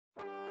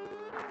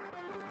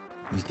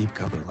He's deep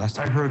cover. Last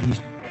I heard, he's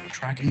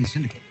tracking the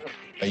syndicate.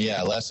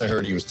 Yeah, last I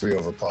heard he was 3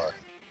 over par.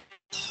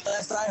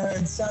 Last I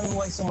heard, sounding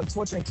like someone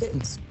torturing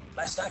kittens.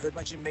 Last I heard,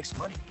 my Jim makes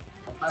money.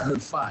 I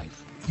heard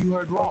 5. You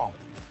heard wrong.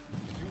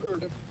 You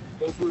heard him.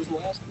 Those were his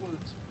last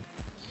words.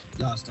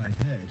 Last I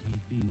heard,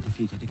 he'd been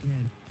defeated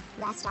again.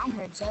 Last I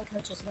heard, Joe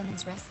coaches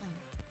women's wrestling.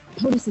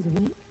 POTUS is a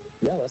winner?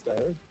 Yeah, last I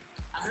heard.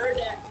 I heard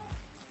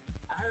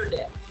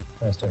that.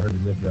 Last I heard he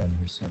lived around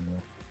here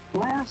somewhere.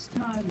 Last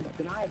time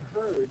that I've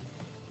heard,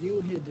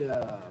 you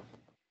had,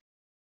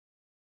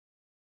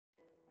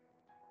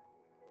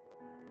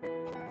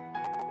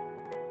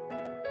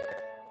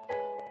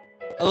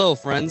 Hello,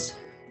 friends,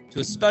 to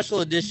a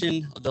special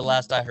edition of the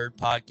Last I Heard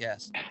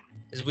podcast,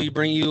 as we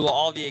bring you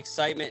all the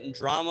excitement and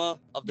drama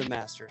of the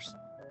Masters.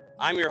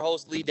 I'm your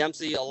host, Lee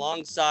Dempsey,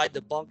 alongside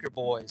the Bunker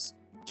Boys,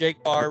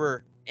 Jake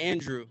Barber,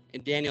 Andrew,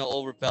 and Daniel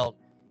Overfeld,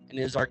 and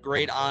it is our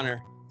great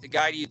honor to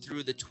guide you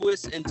through the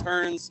twists and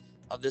turns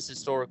of this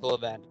historical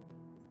event.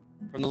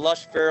 From the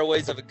lush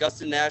fairways of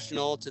Augusta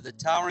National to the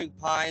towering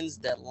pines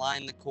that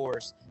line the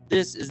course,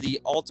 this is the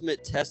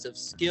ultimate test of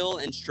skill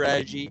and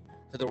strategy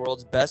for the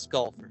world's best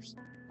golfers.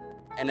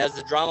 And as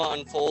the drama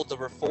unfolds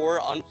over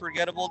 4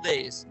 unforgettable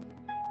days,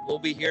 we'll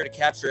be here to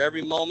capture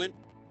every moment,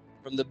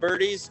 from the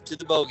birdies to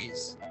the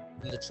bogeys,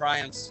 from the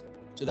triumphs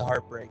to the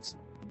heartbreaks.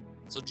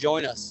 So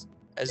join us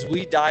as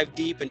we dive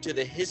deep into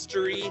the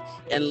history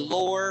and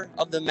lore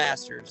of the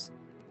Masters,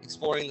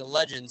 exploring the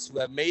legends who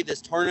have made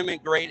this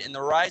tournament great and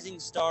the rising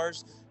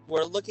stars who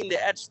are looking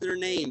to etch their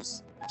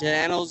names to the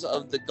annals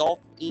of the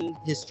golfing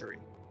history.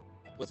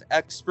 With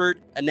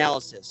expert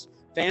analysis,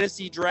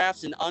 fantasy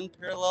drafts, and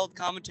unparalleled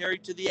commentary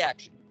to the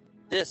action,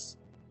 this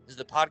is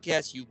the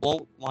podcast you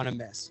won't want to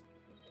miss.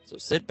 So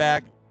sit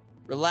back,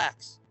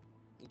 relax,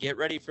 and get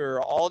ready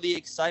for all the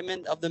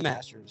excitement of the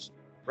Masters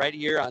right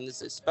here on this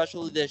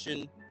special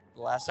edition of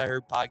the Last I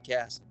Heard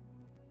podcast.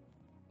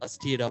 Let's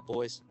tee it up,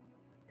 boys.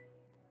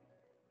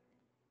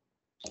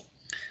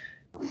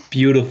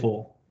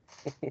 Beautiful.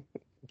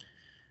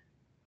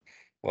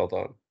 Well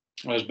done.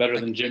 It was better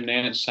than Jim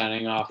Nantz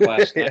signing off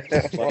last night.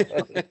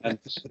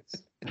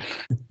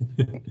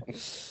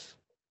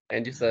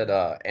 And you said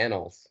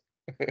annals.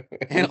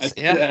 Annals,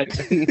 yeah.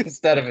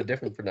 Instead of a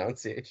different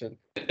pronunciation.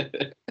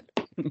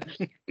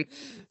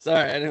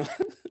 Sorry, I know.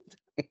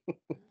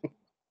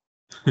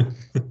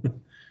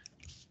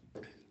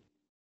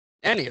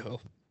 Anywho,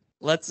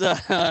 let's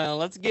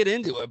get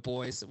into it,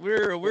 boys.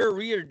 We're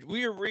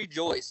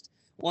rejoiced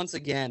once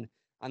again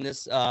on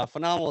this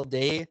phenomenal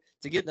day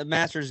to get the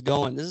Masters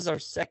going. This is our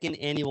second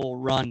annual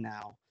run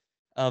now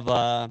of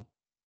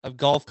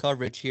golf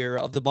coverage here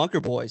of the Bunker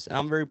Boys, and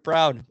I'm very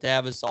proud to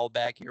have us all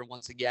back here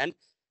once again.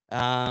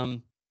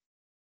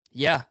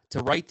 Yeah, to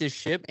right this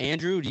ship,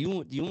 Andrew, do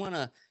you want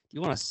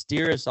to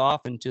steer us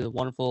off into the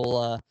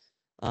wonderful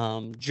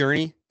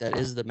journey that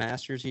is the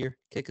Masters here?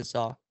 Kick us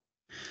off.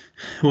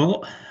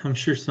 Well, I'm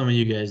sure some of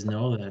you guys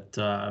know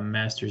that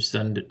Masters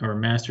Sunday or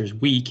Masters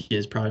Week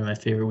is probably my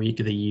favorite week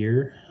of the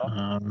year.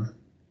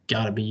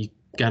 Gotta be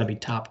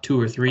top 2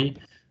 or 3,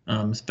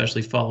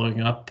 especially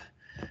following up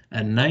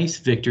a nice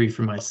victory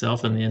for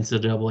myself in the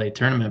NCAA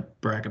tournament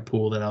bracket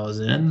pool that I was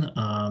in.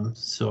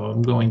 So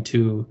I'm going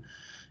to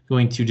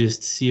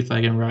just see if I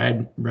can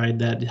ride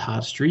that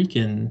hot streak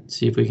and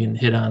see if we can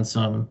hit on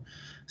some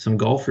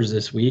golfers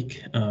this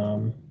week.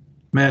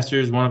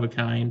 Masters, one of a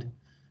kind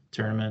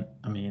tournament.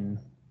 I mean,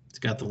 it's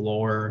got the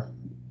lore.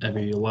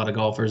 A lot of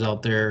golfers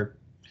out there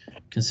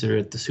consider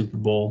it the Super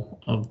Bowl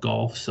of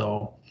golf.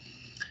 So,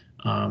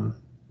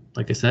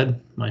 like I said,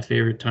 my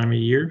favorite time of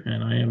year,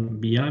 and I am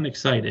beyond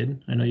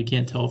excited. I know you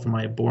can't tell from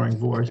my boring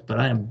voice, but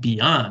I am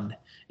beyond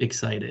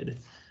excited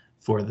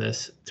for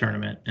this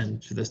tournament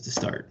and for this to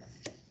start.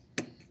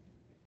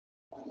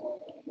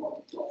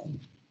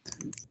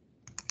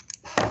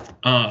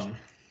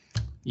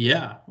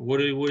 Yeah. What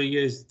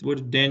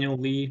did Daniel,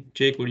 Lee,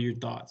 Jake, what are your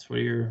thoughts? What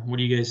are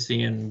you guys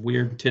seeing?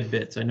 Weird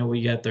tidbits. I know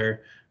we got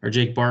our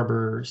Jake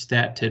Barber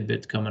stat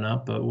tidbits coming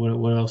up, but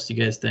what else do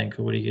you guys think?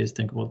 What do you guys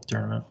think about the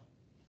tournament?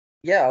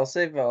 Yeah, I'll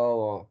save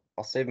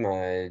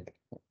my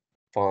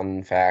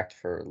fun fact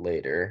for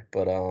later.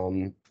 But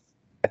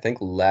I think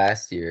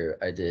last year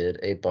I did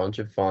a bunch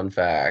of fun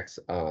facts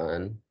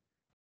on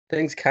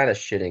things kind of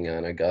shitting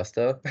on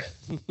Augusta.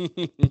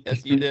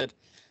 Yes, you did.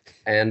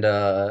 And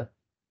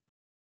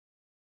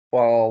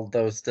while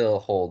those still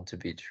hold to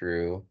be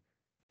true,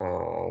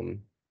 I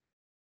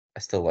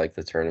still like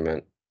the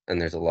tournament,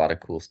 and there's a lot of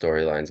cool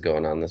storylines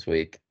going on this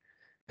week.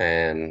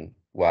 And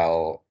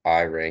while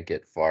I rank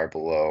it far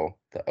below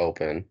the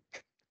Open,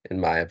 in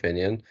my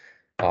opinion,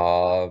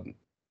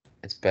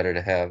 it's better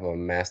to have a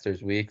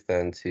Masters week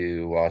than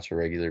to watch a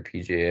regular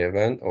PGA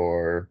event,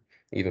 or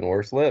even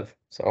worse, live.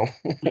 So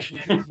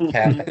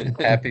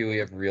happy we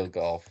have real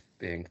golf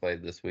being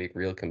played this week,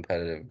 real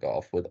competitive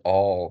golf with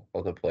all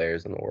of the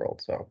players in the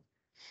world. So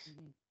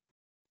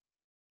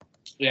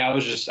yeah, I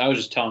was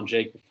just telling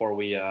Jake before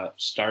we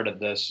started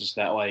this, is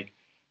that like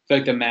I feel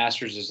like the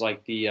Masters is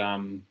like the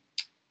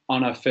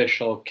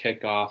unofficial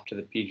kickoff to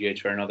the PGA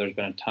Tour. I know there's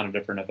been a ton of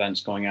different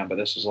events going on, but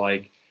this is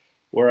like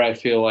where I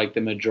feel like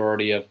the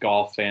majority of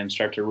golf fans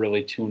start to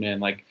really tune in.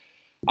 Like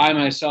I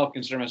myself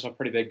consider myself a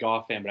pretty big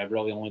golf fan, but I've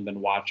really only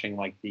been watching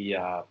like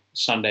the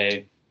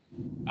Sunday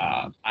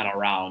final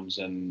rounds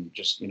and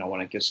just,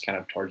 when it gets kind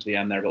of towards the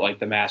end there. But like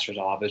the Masters,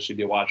 I'll obviously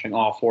be watching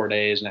all 4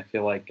 days, and I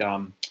feel like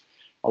a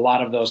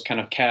lot of those kind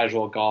of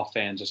casual golf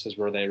fans, this is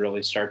where they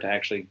really start to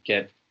actually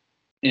get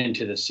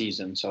into the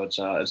season. So it's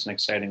an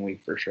exciting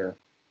week for sure.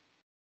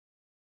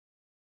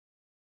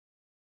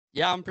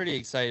 Yeah, I'm pretty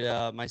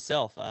excited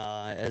myself.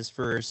 As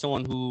for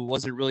someone who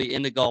wasn't really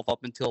into golf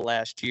up until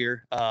last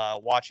year,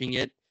 watching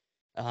it,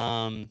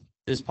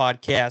 this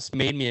podcast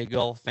made me a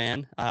golf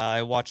fan.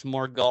 I watched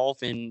more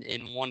golf in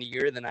 1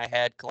 year than I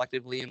had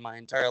collectively in my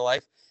entire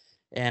life,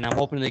 and I'm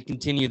hoping to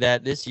continue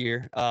that this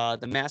year.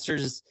 The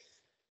Masters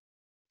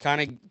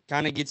kind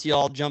of gets you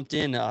all jumped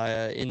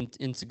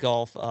into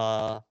golf.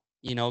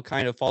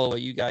 Kind of follow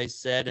what you guys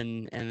said,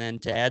 and then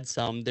to add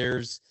some,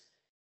 there's,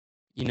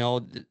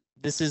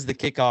 this is the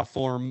kickoff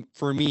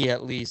for me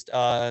at least.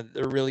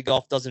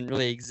 Golf doesn't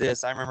really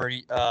exist. I remember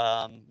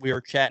we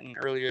were chatting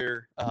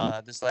earlier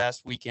this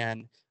last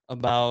weekend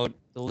about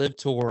the Live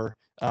Tour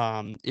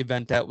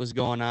event that was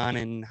going on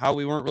and how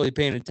we weren't really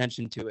paying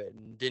attention to it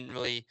and didn't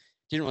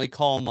really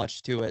call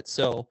much to it.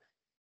 So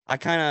I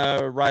kind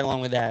of ride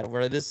along with that,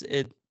 where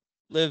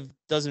Live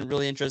doesn't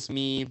really interest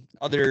me.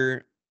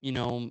 Other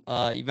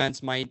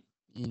events might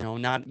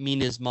not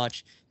mean as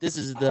much. This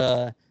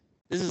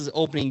is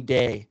opening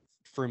day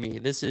for me.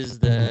 This is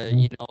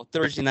the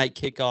Thursday night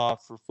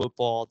kickoff for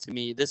football. To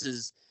me, this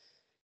is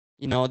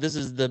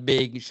the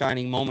big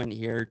shining moment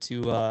here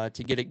to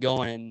get it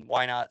going, and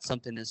why not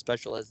something as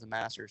special as the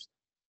Masters?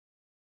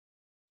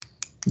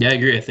 Yeah, I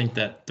agree. I think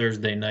that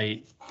Thursday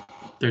night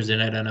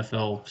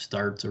NFL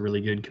start's a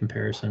really good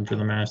comparison for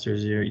the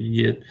Masters.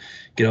 You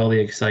get all the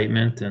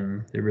excitement,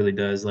 and it really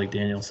does, like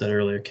Daniel said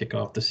earlier, kick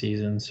off the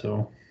season.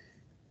 So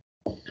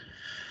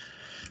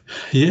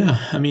yeah,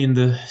 I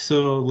mean,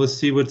 so let's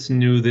see what's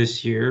new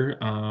this year.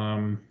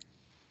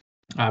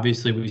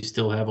 Obviously, we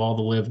still have all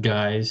the Live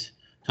guys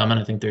coming.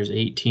 I think there's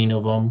 18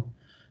 of them.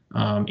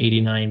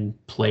 89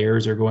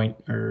 players are going,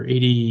 or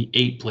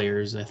 88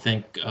 players, I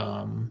think.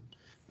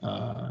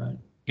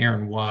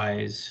 Aaron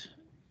Wise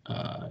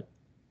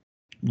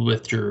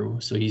withdrew,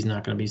 so he's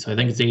not going to be. So I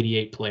think it's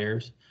 88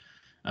 players.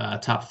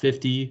 Top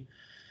 50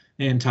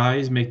 and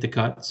ties make the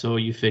cut. So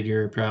you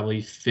figure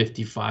probably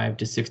 55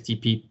 to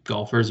 60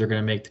 golfers are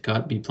going to make the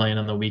cut, be playing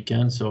on the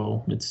weekend.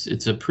 So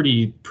it's a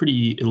pretty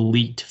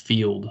elite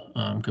field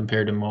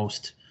compared to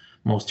most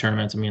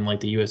tournaments. I mean,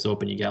 like the U.S.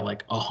 Open, you got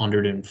like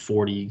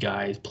 140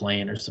 guys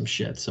playing or some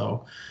shit.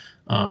 So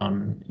that's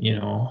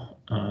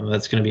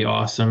going to be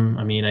awesome.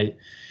 I mean,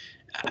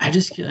 I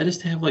just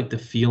have like the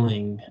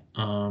feeling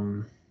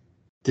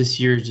this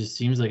year just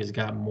seems like it's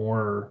got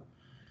more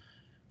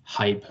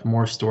hype,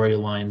 more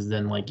storylines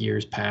than like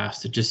years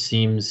past. It just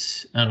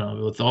seems, I don't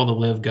know, with all the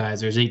Live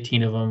guys, there's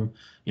 18 of them.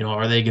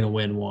 Are they going to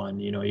win one?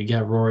 You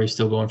got Rory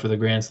still going for the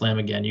Grand Slam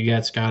again. You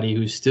got Scotty,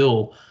 who's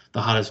still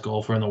the hottest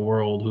golfer in the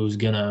world, who's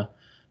going to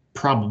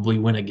probably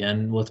win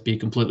again. Let's be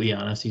completely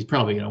honest. He's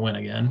probably going to win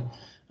again.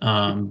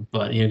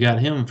 But you got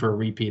him for a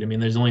repeat. I mean,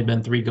 there's only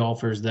been 3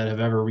 golfers that have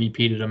ever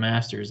repeated a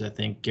Masters. I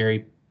think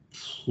Gary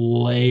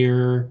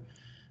Player,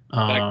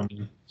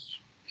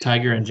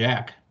 Tiger, and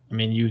Jack. I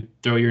mean, you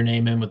throw your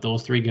name in with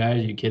those 3 guys,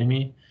 are you kidding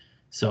me?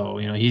 So,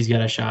 he's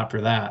got a shot for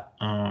that.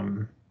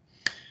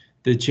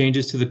 The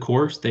changes to the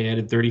course, they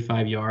added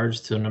 35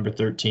 yards to number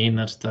 13.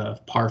 That's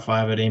the par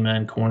 5 at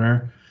Amen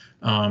Corner.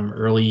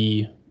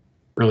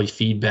 Early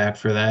feedback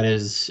for that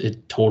is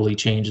it totally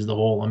changes the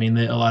hole. I mean,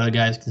 a lot of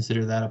guys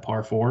consider that a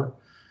par 4.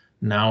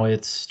 Now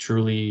it's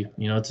truly,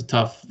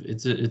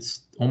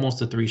 it's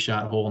almost a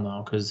 3-shot hole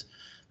now, because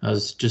I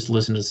was just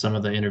listening to some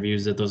of the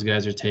interviews that those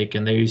guys are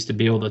taking. They used to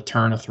be able to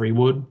turn a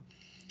 3-wood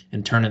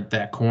and turn it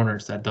that corner.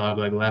 It's that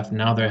dogleg left.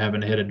 Now they're having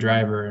to hit a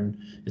driver, and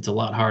it's a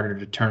lot harder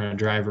to turn a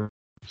driver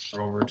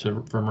over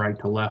from right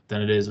to left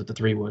than it is with the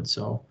 3-wood.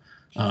 So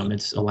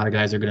it's a lot of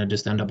guys are going to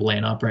just end up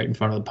laying up right in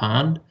front of the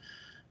pond.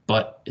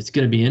 But it's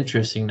going to be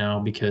interesting now,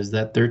 because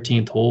that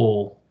 13th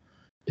hole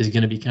is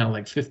going to be kind of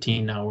like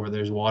 15 now, where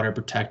there's water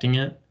protecting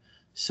it.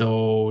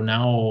 So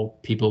now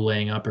people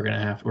laying up are going to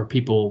have, or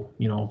people,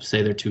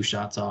 say they're 2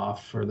 shots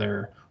off or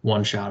they're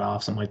 1 shot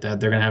off, something like that.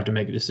 They're going to have to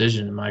make a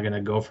decision. Am I going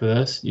to go for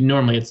this?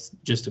 Normally it's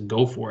just to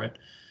go for it.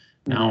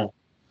 Now,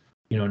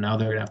 now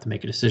they're going to have to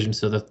make a decision.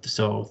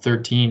 So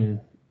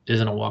 13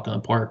 isn't a walk in the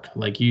park.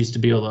 Like you used to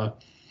be able to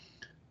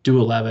do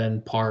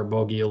 11, par,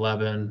 bogey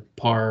 11,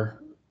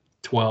 par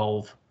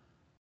 12.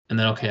 And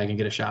then, okay, I can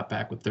get a shot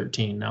back with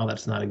 13. Now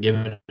that's not a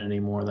given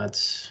anymore.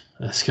 That's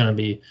gonna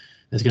be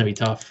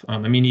tough. I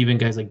mean, even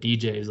guys like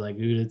DJ is like,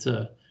 dude,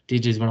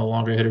 DJ's one of the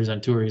longer hitters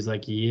on tour. He's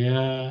like,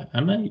 yeah,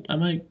 I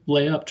might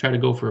lay up, try to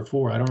go for a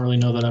 4. I don't really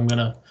know that I'm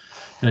gonna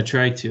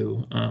try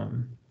to. I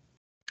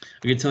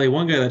can tell you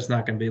one guy that's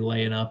not gonna be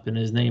laying up, and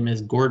his name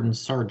is Gordon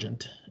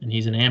Sargent, and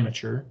he's an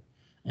amateur.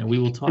 And we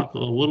will talk a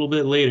little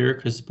bit later,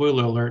 because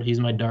spoiler alert,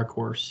 he's my dark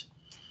horse.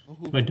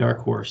 My dark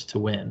horse to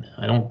win.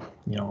 I don't,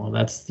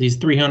 he's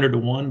 300 to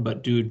 1,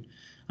 but dude,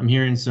 I'm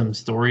hearing some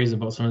stories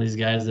about some of these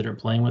guys that are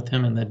playing with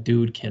him, and that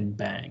dude can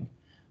bang.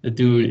 The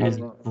dude is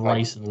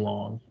Bryson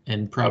Long,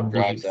 and probably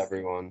drives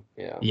everyone.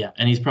 Yeah. Yeah,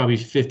 and he's probably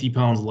 50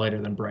 pounds lighter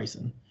than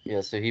Bryson.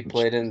 Yeah, so he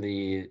played in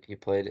the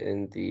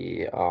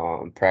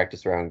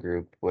practice round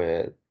group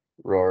with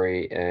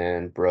Rory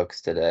and Brooks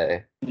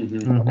today.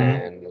 Mm-hmm.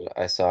 And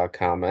I saw a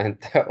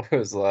comment that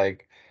was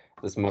like,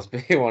 this must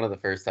be one of the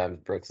first times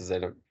Brooks has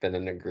been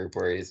in a group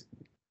where he's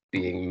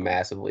being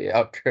massively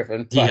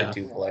outdriven by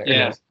two players.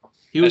 Yeah.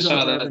 He was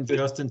outdriven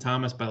Justin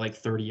Thomas by like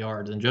 30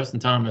 yards, and Justin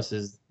Thomas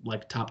is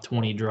like top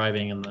 20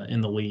 driving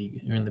in the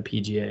league or in the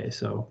PGA.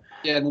 So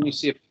yeah, and then you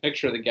see a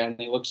picture of the guy, and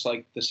he looks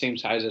like the same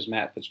size as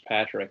Matt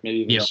Fitzpatrick,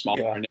 maybe even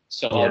smaller. And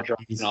still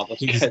outdriving all those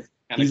guys.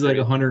 He's like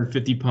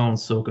 150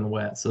 pounds soaking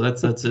wet. So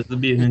that'd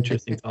be an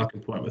interesting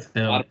talking point with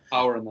him. A lot of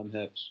power in them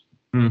hips.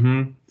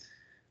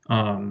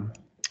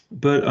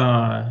 But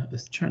I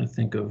was trying to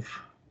think of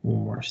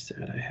one more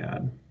stat I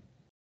had.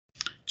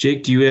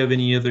 Jake, do you have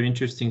any other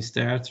interesting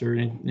stats or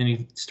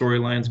any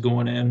storylines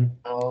going in?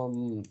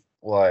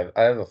 Well,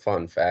 I have a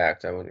fun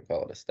fact. I wouldn't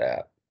call it a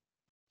stat.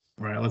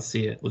 All right, let's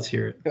see it. Let's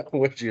hear it.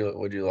 Would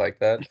you like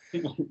that?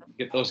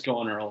 Get those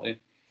going early.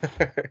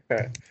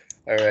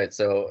 All right.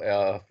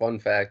 So, fun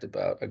fact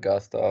about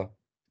Augusta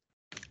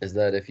is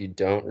that if you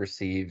don't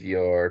receive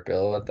your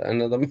bill at the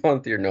end of the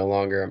month, you're no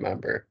longer a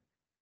member.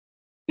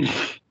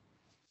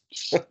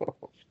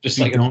 Just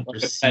you like don't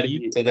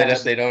receive. So they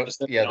don't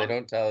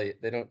tell you.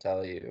 They don't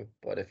tell you.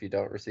 But if you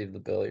don't receive the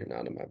bill, you're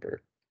not a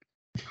member.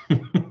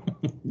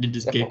 You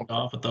just gave it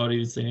off without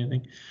even saying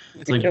anything.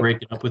 It's like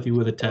breaking up with you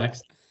with a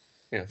text.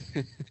 Yeah.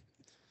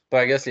 But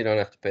I guess you don't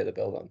have to pay the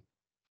bill then.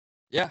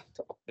 Yeah,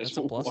 that's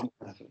a plus.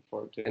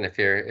 And if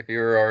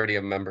you're already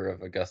a member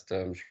of Augusta,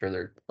 I'm sure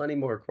there are plenty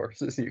more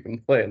courses you can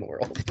play in the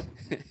world.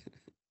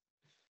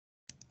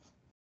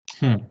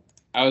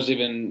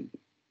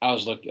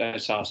 I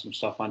saw some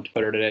stuff on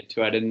Twitter today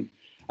too. I didn't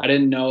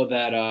know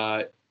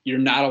that you're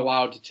not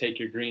allowed to take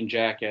your green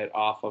jacket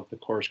off of the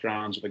course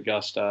grounds of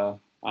Augusta.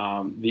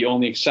 The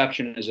only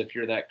exception is if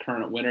you're that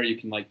current winner, you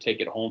can like take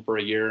it home for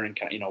a year and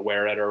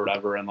wear it or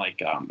whatever. And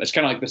like it's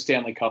kind of like the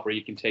Stanley Cup where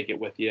you can take it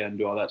with you and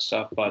do all that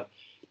stuff. But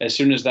as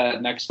soon as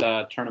that next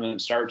tournament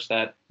starts,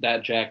 that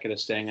jacket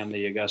is staying on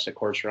the Augusta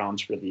course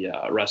grounds for the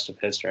rest of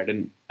history.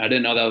 I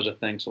didn't know that was a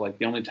thing. So like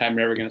the only time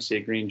you're ever going to see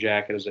a green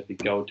jacket is if you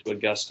go to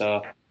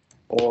Augusta,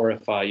 or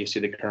if you see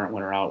the current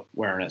winner out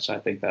wearing it. So I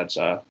think that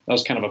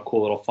was kind of a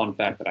cool little fun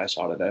fact that I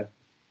saw today.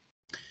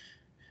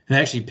 And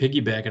actually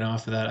piggybacking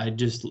off of that, I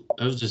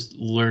was just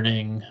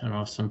learning, I don't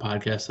know, some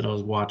podcasts that I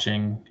was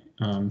watching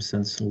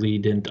since Lee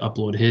didn't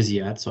upload his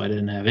yet, so I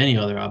didn't have any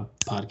other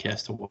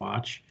podcast to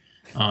watch.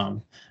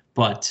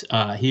 But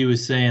he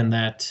was saying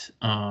that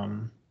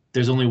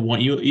there's only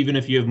one. Even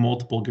if you have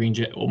multiple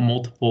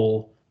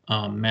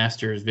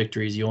Masters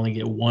victories, you only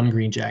get one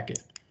green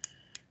jacket.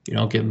 You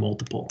don't get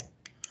multiple.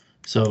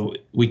 So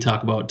we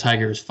talk about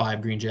Tiger's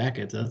 5 green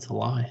jackets. That's a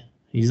lie.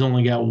 He's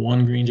only got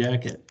one green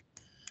jacket.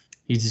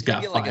 He's just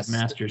got 5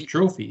 Masters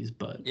trophies,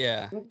 but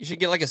yeah, you should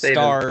get like a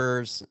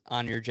stars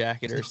on your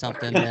jacket or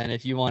something. And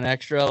if you want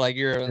extra, like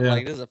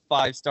like this is a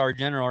 5-star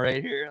general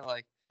right here,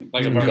 like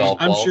a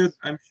I'm sure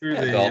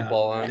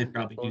they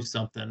probably do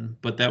something,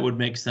 but that would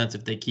make sense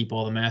if they keep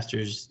all the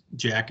Masters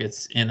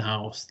jackets in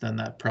house. Then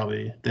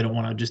they don't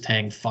want to just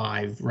hang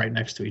 5 right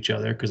next to each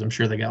other because I'm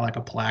sure they got like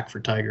a plaque for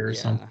Tiger or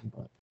something.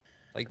 But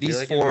like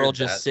these 4 will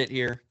just sit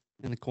here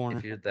in the corner.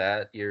 If you're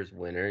that year's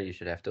winner, you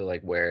should have to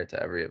like wear it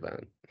to every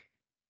event.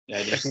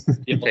 Yeah, just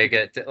take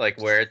it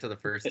wear it to the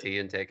first tee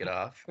and take it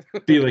off.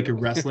 Be like a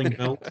wrestling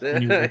belt.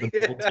 When you wear the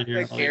belt to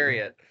your, carry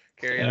it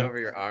over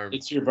your arm.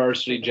 It's your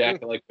varsity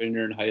jacket, like when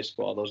you're in high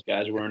school. All those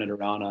guys wearing it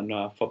around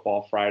on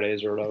football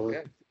Fridays or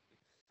whatever.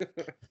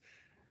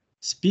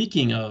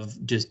 Speaking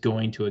of just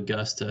going to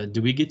Augusta,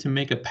 do we get to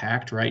make a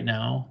pact right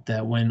now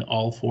that when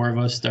all 4 of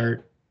us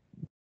start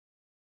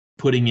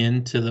putting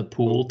into the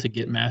pool to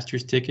get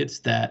Masters tickets,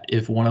 that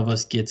if one of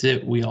us gets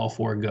it, we all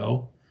 4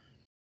 go?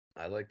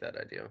 I like that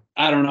idea.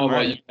 I don't know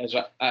about you guys.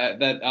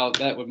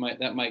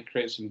 That might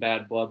create some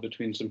bad blood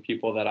between some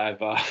people that I've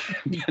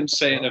been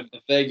saying if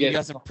they get. You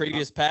got some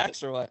previous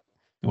packs or what?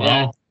 Wow.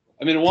 Yeah.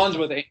 I mean, ones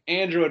with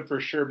Andrew would for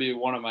sure be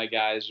one of my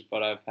guys,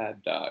 but I've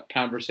had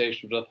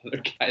conversations with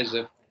other guys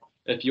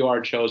if you are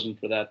chosen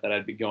for that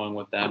I'd be going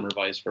with them or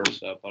vice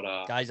versa.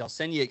 But guys, I'll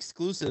send you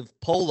exclusive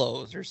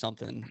polos or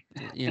something.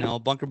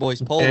 Bunker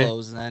Boys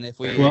polos, and then if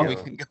we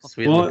can go.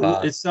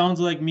 Well, it sounds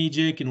like me,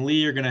 Jake, and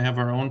Lee are gonna have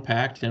our own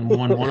pact, and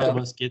when one of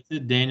us gets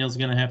it, Daniel's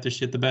gonna have to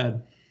shit the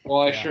bed.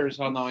 Well, I sure as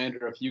hell know,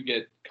 Andrew, if you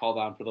get called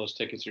on for those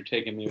tickets, you're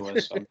taking me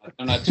with. So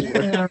I'm not too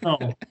worried. I don't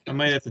know. I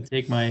might have to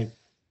take my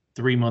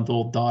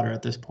 3-month-old daughter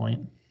at this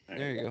point.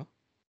 There you go.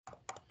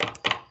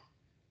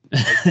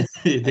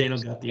 Daniel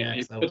got the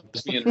axe out.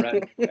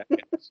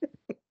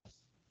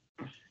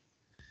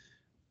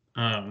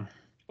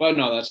 But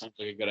no, that sounds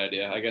like a good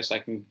idea. I guess I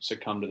can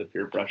succumb to the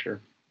peer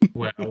pressure.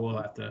 Well, we'll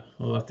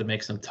have to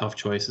make some tough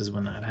choices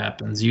when that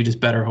happens. You just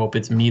better hope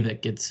it's me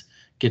that gets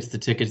gets the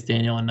tickets,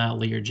 Daniel, and not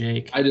Lee or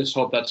Jake. I just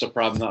hope that's a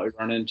problem that we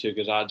run into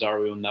because odds are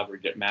we will never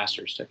get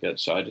Masters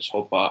tickets. So I just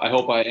hope I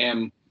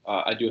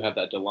do have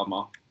that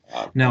dilemma.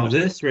 Now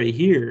this right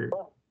here,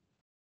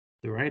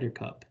 the Ryder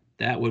Cup,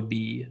 that would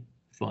be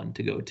fun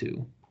to go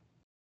to.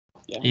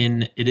 Yeah.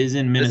 It is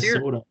in This year?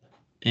 Minnesota.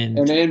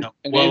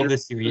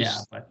 This year, yeah.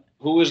 But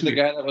Who was the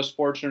guy that was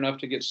fortunate enough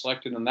to get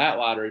selected in that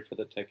lottery for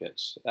the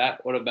tickets?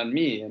 That would have been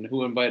me. And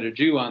who invited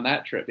you on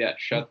that trip? Yeah,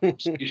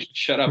 you should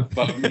shut up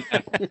about me.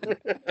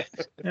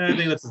 I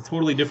think that's a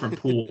totally different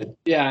pool.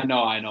 Yeah,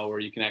 I know where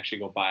you can actually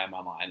go buy them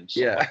online. So.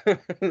 Yeah.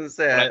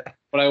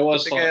 But I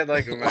was I think I had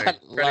like my lot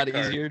credit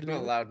card easier to do.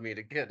 allowed me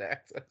to get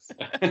access.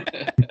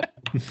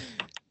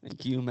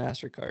 Thank you,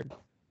 MasterCard.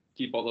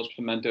 Keep all those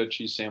pimento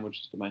cheese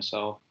sandwiches to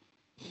myself.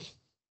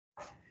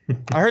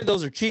 I heard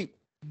those are cheap.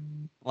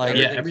 Like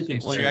Yeah,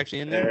 everything's when cheap. you're actually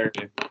in there.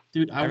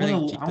 Dude, I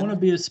Everything's want cheap to in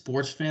be a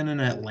sports fan in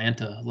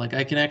Atlanta. Like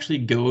I can actually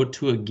go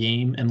to a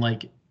game and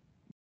like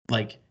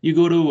you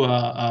go to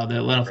the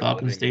Atlanta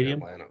Falcons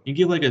Stadium, you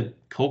get like a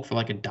Coke for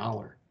like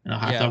 $1 and a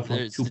hot Yeah, dog for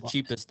like it's the $2.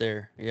 cheapest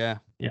there. Yeah.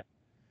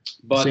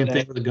 But Same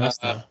thing with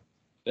Augusta.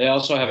 They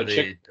also have Are a they-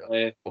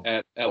 Chick-fil-A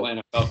at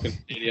Atlanta Falcons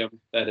Stadium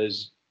that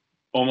is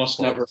almost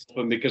never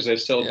open because they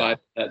still buy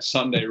that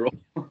Sunday roll.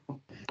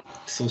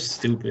 So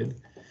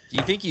stupid. Do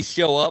you think you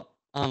show up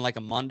on like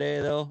a Monday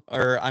though,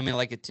 or I mean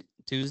like a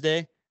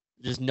Tuesday,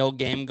 just no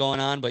game going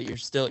on, but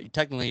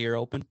you're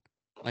open,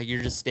 like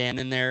you're just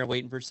standing there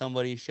waiting for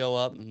somebody to show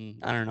up, and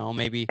I don't know,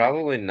 maybe.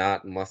 Probably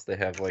not unless they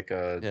have like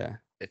Yeah.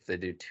 if they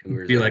do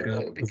tours. Be like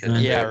or- a because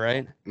event. Yeah.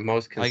 Right.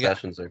 most Like,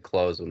 concessions are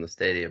closed when the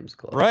stadium's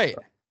closed. Right.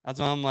 so. That's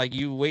why I'm like,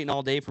 you waiting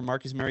all day for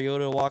Marcus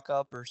Mariota to walk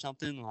up or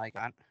something. Like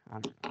I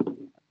don't know.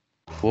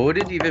 What would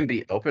it even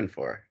be open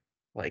for?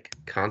 Like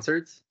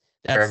concerts?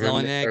 That's the Or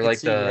only thing I or could like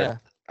see. the- Yeah.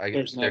 I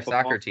There's guess no their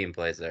football. soccer team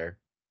plays there.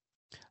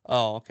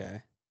 Oh,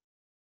 okay.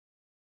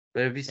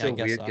 But it'd be Yeah, I so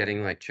guess weird so.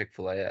 getting like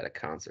Chick-fil-A at a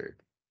concert.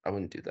 I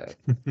wouldn't do that.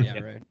 Yeah.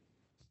 Right.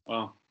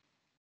 Well,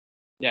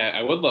 yeah,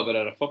 I would love it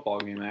at a football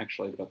game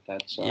actually, but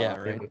that's Yeah.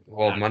 Right.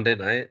 Well, Monday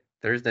night,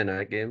 Thursday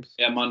night games.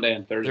 Yeah, Monday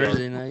and Thursday.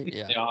 Thursday night.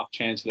 Yeah. The off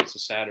chance that it's a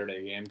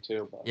Saturday game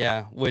too. But.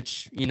 Yeah.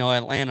 Which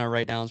Atlanta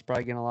right now is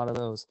probably getting a lot of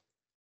those.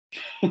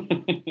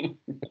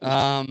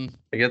 Um.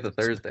 I get the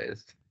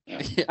Thursdays.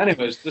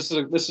 Anyways, this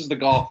is the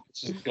golf.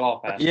 This is the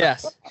golf aspect.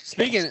 Yes.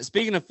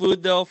 Speaking of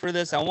food though, for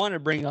this, I want to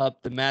bring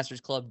up the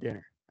Masters Club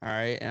dinner. All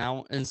right,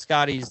 and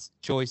Scotty's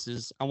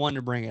choices. I wanted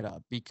to bring it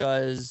up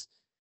because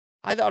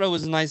I thought it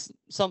was nice,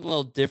 something a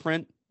little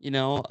different.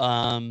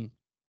 I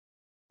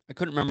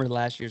couldn't remember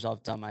last year's off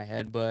the top of my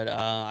head, but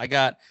I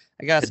got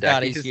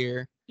Scotty's Hideki's?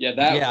 here.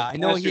 Yeah, I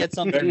know he had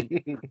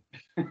something.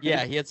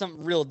 Yeah, he had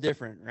something real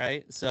different,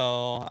 right?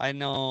 So I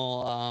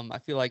know. I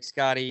feel like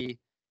Scotty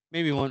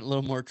maybe went a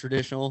little more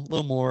traditional, a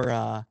little more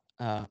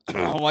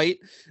white.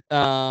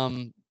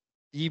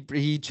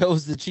 He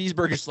chose the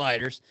cheeseburger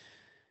sliders.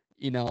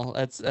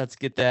 Let's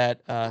get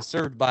that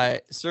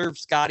served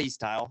Scotty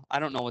style. I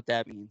don't know what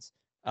that means.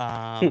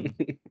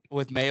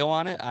 With mayo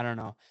on it, I don't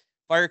know.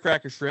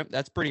 Firecracker shrimp,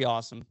 that's pretty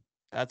awesome.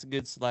 That's a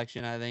good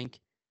selection, I think.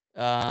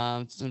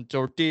 Some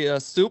tortilla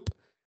soup,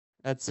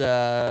 that's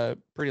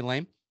pretty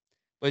lame.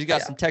 But he's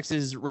got some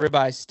Texas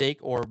ribeye steak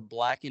or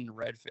blackened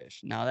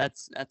redfish. Now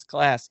that's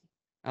classy.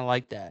 I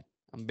like that.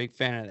 I'm a big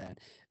fan of that.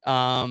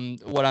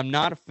 What I'm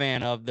not a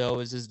fan of though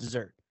is his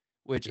dessert,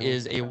 which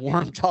is a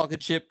warm chocolate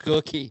chip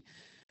cookie.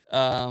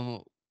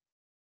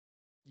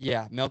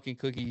 Milk and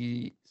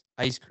cookie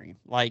ice cream.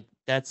 Like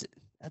that's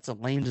a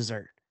lame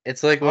dessert.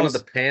 It's like one of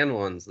the pan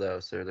ones though,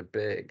 so they're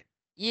big.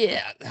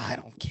 Yeah, I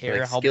don't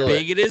care Like how skillet.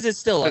 big it is. It's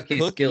still a Cookie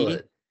cookie.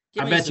 skillet.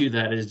 Give I me bet some- you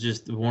that is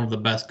just one of the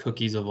best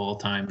cookies of all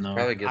time, though.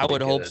 Probably good. I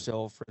would hope good.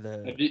 so for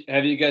the.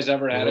 Have you guys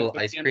ever A had little a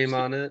ice cookie cream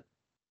on it.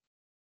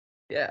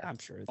 Yeah, I'm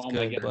sure it's Oh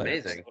my good, god, but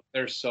amazing.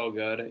 They're so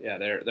good. Yeah,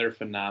 they're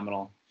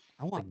phenomenal.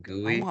 I want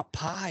gooey.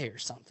 pie or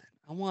something.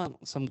 I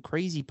want some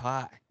crazy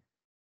pie,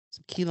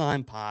 some key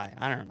lime pie.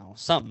 I don't know,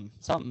 something.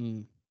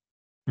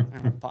 I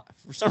don't know, pie.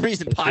 For some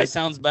reason, pie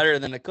sounds better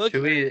than a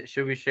cookie.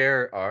 Should we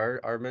share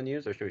our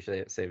menus or should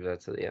we save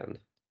that to the end?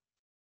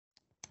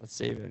 Let's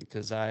save it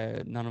because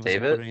none of us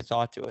Save have put it? any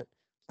thought to it.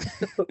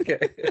 Okay.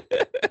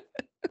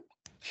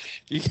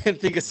 You can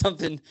think of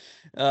something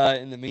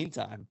in the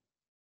meantime.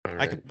 All I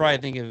right. could probably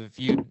think of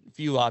a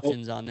few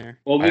options on there.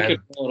 Well, we I could have-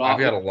 pull it off. I've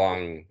got a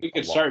long. We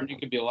could start and you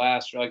could be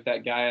last. You're like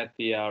that guy at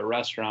the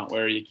restaurant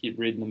where you keep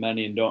reading the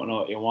menu and don't know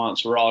what you want.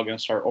 So we're all gonna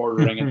start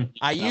ordering it.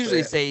 I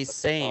usually say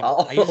same.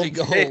 I'll I usually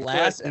go take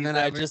last, what and then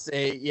he's I having. just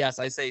say yes.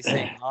 I say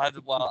same. I'll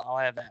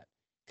have that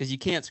because you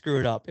can't screw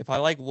it up. If I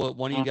like what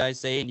one of you guys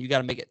say and you got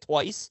to make it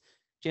twice,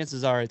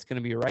 chances are it's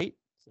gonna be right.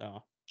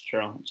 So It's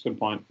true. It's a good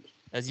point.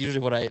 that's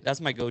usually that's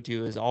my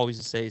go-to is always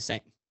to say same.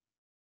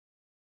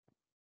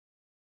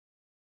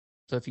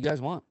 So if you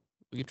guys want,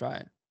 we can try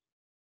it.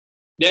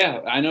 Yeah,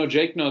 I know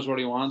Jake knows what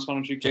he wants. Why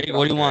don't you kick Jake, it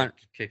what off? do you want?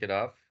 Kick it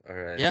off. All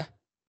right. Yeah.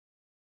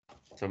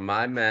 So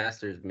my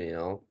master's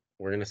meal,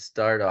 we're gonna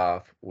start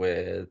off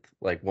with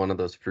like one of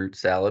those fruit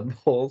salad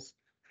bowls.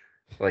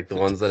 Like the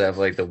ones that have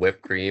like the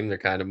whipped cream, they're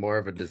kind of more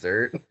of a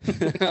dessert.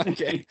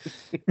 Okay.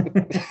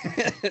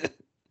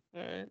 All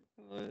right.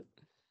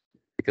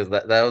 Because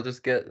that'll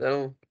just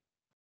that'll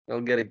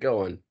get it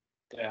going.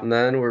 Yeah. And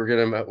then we're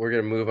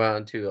gonna move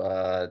on to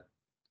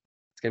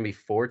it's gonna be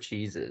 4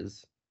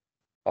 cheeses,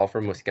 all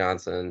from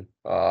Wisconsin.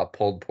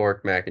 Pulled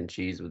pork mac and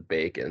cheese with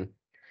bacon.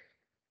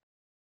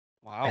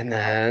 Wow. And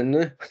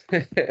then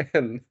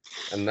and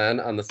then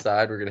on the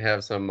side we're gonna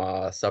have some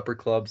supper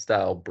club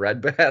style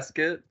bread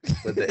basket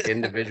with the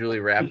individually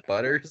wrapped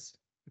butters.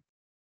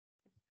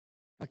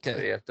 So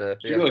Okay. you have to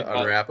really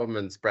unwrap them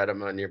and spread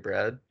them on your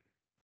bread.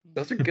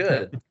 Those are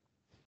good.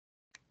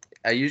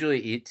 I usually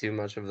eat too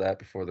much of that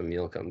before the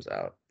meal comes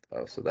out,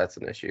 though, so that's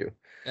an issue.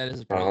 That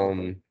is a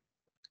problem.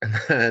 And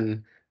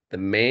then the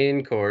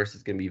main course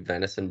is gonna be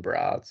venison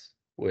brats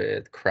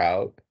with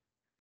kraut,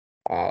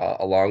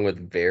 along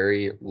with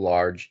very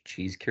large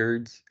cheese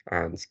curds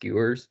on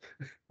skewers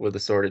with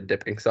assorted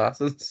dipping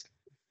sauces.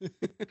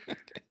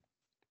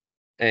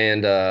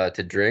 And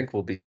to drink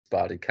will be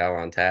Spotted Cow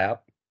on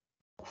tap.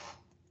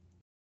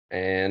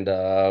 And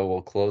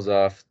we'll close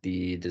off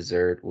the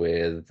dessert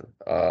with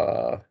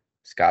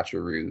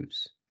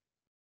Scotcheroos.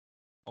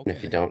 And Okay.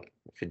 if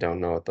you don't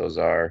know what those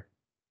are,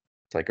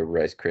 it's like a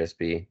Rice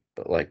Krispie,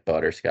 but like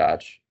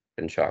butterscotch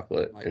and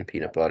chocolate Like and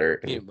peanut butter.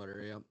 And Peanut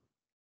butter, yep.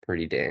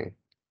 pretty dang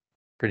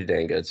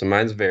good. So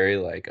mine's very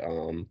like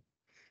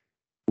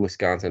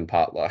Wisconsin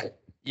potluck.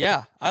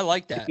 Yeah, I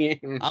like that.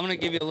 I'm gonna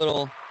give you a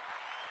little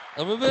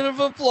bit of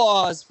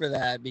applause for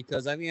that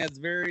because I think that's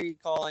very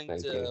calling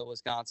Thank to you.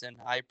 Wisconsin.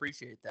 I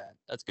appreciate that.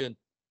 That's good.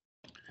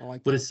 I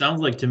like What that. it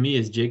sounds like to me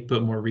is Jake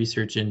put more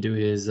research into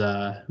his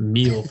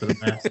meal for the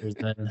Masters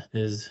than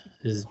his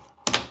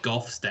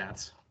golf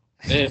stats.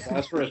 Hey,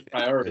 that's where his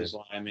priorities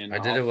lie. I mean, I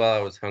did it while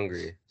I was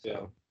hungry. So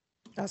Yeah.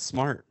 That's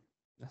smart.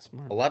 That's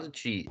smart. a lot of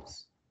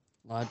cheese.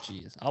 A lot of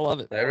cheese. I love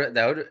it.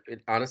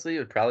 Honestly, it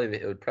would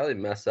probably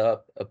mess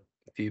up a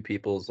few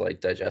people's like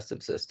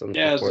digestive systems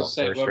Yeah, I was before gonna the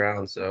say, first what-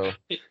 round. So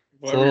it's a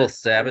whoever- little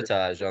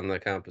sabotage on the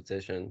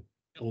competition.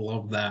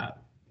 Love that.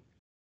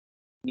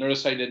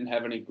 Notice I didn't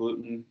have any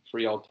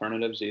gluten-free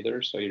alternatives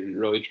either, so you're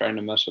really trying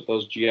to mess with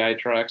those GI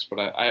tracts, but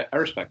I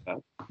respect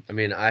that. I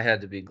mean, I had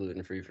to be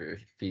gluten free for a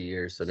few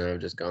years, so now I've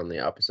just gone the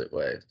opposite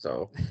way.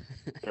 So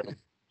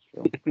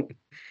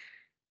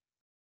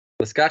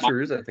the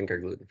Scotcheroos, I think, are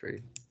gluten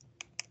free,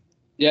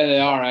 Yeah, they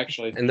are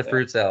actually. and the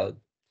fruit salad,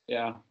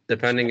 Yeah,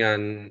 depending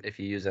on if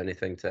you use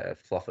anything to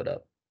fluff it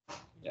up.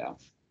 Yeah.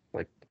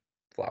 Like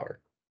flour.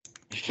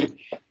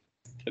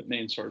 the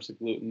main source of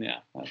gluten. Yeah,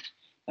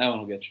 that one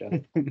will get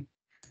you.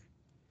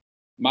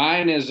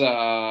 Mine is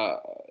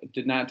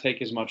did not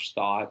take as much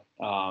thought.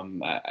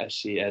 I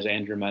see, as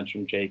Andrew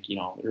mentioned, Jake,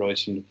 really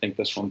seemed to think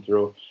this one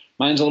through.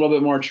 Mine's a little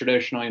bit more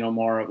traditional,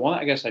 more, well,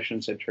 I guess I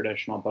shouldn't say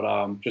traditional,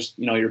 but just,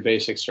 your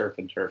basic surf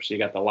and turf. So you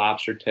got the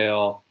lobster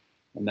tail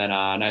and then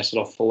a nice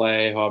little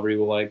fillet, however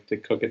you like to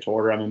cook it to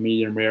order. I'm a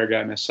medium rare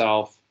guy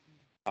myself.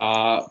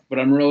 But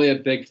I'm really a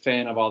big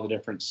fan of all the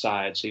different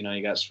sides. So,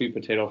 you got sweet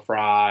potato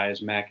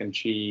fries, mac and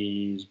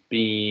cheese,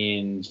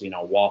 beans,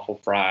 waffle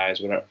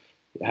fries, whatever.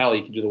 Hell,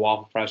 you can do the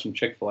waffle fries from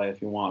Chick-fil-A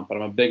if you want, but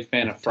I'm a big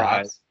fan of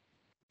fries.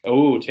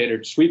 Oh,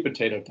 sweet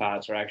potato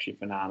tots are actually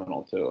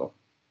phenomenal too.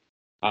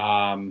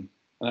 And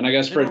then I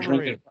guess for a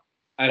drink,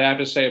 I'd have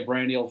to say a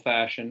brandy old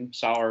fashioned,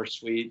 sour or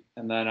sweet.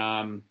 And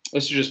then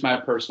this is just my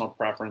personal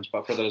preference,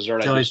 but for the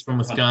dessert, Kelly's from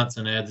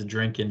Wisconsin, adds a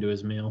drink into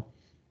his meal.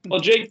 Well,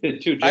 Jake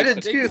did too. I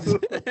did too.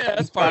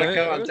 That's part of it.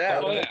 on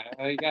tap. Oh,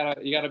 yeah,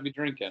 you gotta be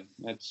drinking.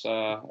 It's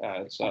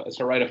it's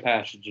a rite of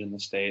passage in the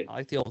state. I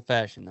like the old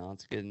fashioned though.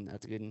 It's good.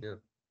 That's a good. Yeah.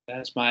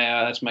 That's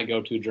my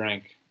go-to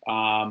drink.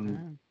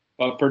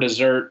 But for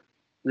dessert,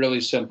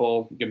 really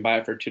simple. You can buy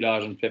it for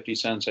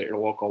 $2.50 at your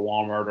local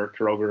Walmart or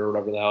Kroger or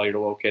whatever the hell you're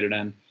located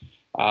in.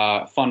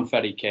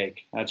 Funfetti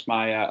cake. That's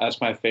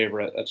my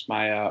favorite. That's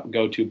my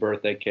go-to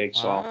birthday cake.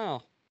 So I'll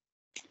Wow.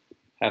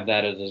 have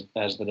that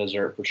as the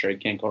dessert for sure. You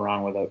can't go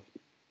wrong with it.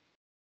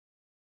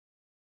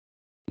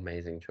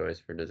 Amazing choice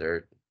for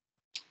dessert.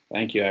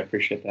 Thank you. I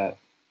appreciate that.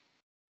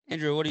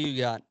 Andrew, what do you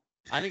got?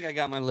 I think I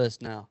got my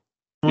list now.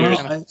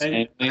 Well,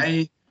 Same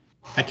thing.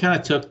 I kind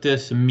of took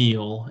this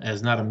meal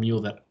as not a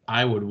meal that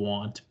I would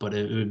want, but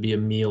it would be a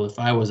meal if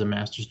I was a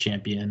Masters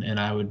champion and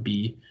I would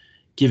be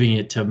giving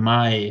it to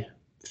my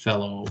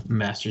fellow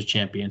Masters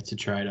champions to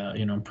try to,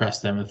 impress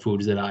them with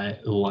foods that I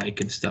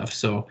like and stuff.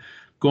 So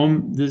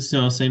going this,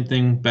 same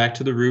thing back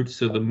to the roots.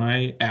 So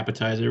my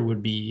appetizer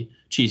would be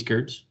cheese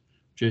curds,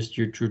 just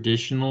your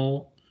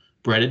traditional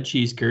breaded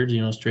cheese curds,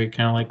 straight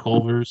kind of like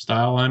Culver's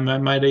style. I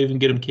might even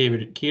get them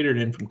catered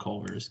in from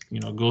Culver's.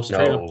 Go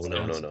straight up.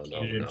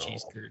 No.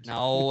 Cheese curds.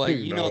 No,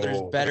 there's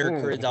No. better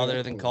curds out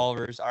there than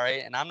Culver's. All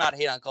right, and I'm not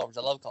hating on Culver's.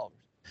 I love Culver's.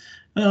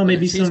 Well,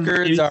 maybe cheese some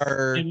curds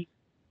are.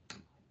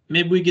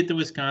 Maybe we get the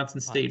Wisconsin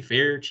State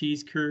Fair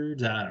cheese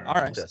curds. I don't know.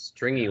 All right. The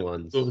stringy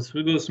ones.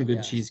 We go with some good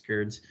Yeah. cheese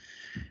curds.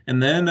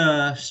 And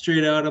then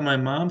straight out of my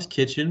mom's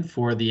kitchen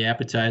for the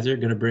appetizer,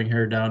 going to bring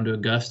her down to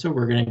Augusta.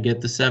 We're going to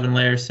get the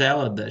 7-layer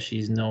salad that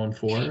she's known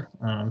for.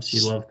 She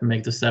loves to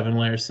make the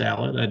 7-layer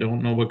salad. I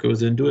don't know what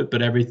goes into it,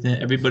 but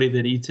everybody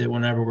that eats it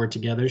whenever we're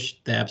together,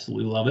 they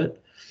absolutely love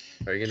it.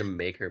 Are you gonna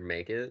make her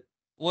make it?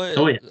 What?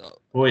 Oh, yeah. Oh,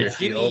 Or yeah. does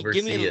she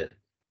oversee it?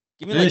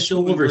 Give me like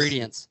she'll 2 oversee-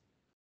 ingredients.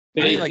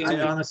 Bacon, like I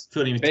honestly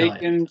couldn't even tell you.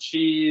 bacon,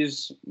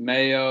 cheese,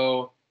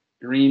 mayo,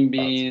 green Lots of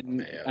bean.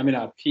 mayo. I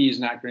mean, peas,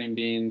 not green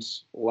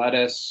beans.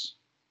 Lettuce.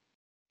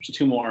 There's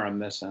 2 more I'm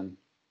missing.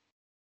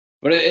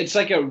 But it's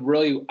like a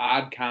really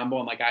odd combo,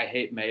 and like I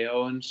hate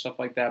mayo and stuff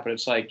like that. But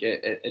it's like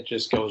it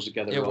just goes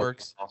together. It really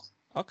works. well.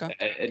 Okay.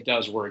 It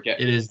does work.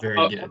 It is very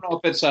I good. don't know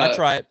if it's I'll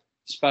try it.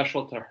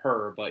 special to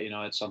her, but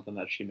it's something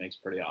that she makes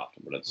pretty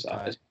often. But it's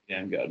Okay. it's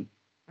damn good.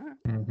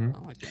 Mhm.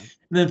 I like that.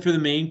 And then for the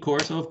main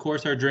course, of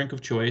course, our drink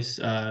of choice,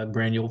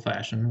 brandy old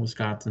fashioned,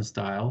 Wisconsin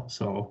style.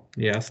 So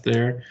yes,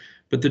 there.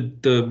 But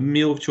the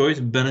meal of choice,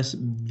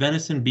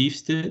 venison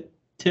beef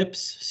tips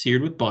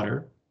seared with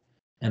butter,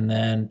 and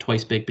then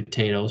twice baked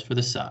potatoes for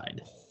the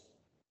side.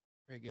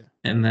 Very good.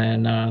 And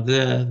then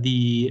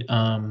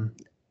the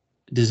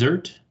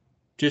dessert,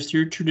 just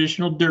your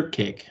traditional dirt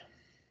cake.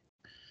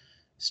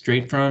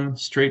 Straight from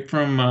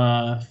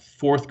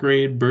 4th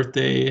grade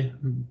birthday.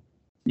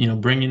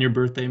 Bring in your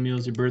birthday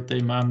meals, your birthday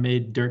mom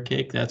made dirt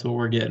cake. That's what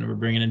we're getting. We're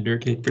bringing in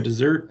dirt cake for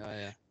dessert. Oh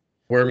yeah.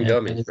 Worm Yeah,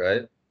 gummies,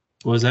 right?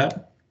 What was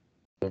that?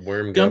 The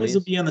worm Gummies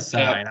will gummies. be on the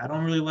side. I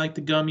don't really like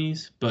the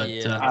gummies, but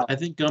Yeah. I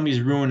think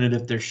gummies ruin it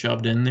if they're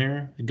shoved in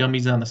there. The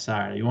gummies on the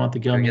side. You want the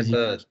Can we gummies? get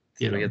the get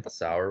can we them. get the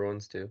sour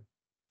ones too?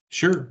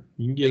 Sure,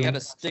 you can They get got them. to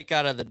stick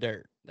out of the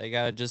dirt. They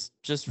got to just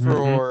Mhm.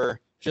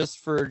 for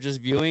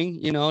viewing,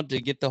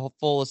 to get the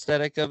full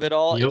aesthetic of it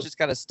all. Yep. It just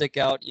got to stick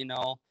out,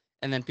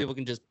 and then people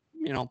can just,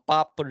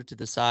 pop, put it to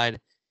the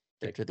side,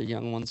 give to the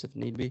young ones if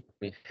need be.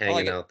 Me hanging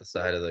like it. out the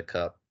side of the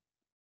cup.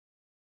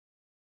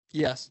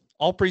 Yes,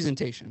 all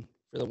presentation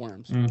for the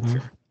worms. For Mhm.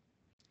 sure.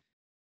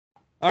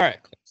 All right.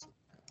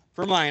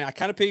 For mine, I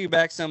kind of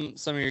piggyback some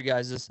of your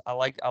guys's. I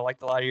liked a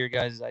lot of your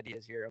guys'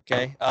 ideas here.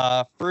 Okay.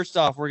 First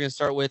off, we're gonna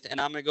start with, and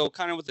I'm gonna go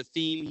kind of with the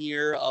theme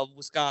here of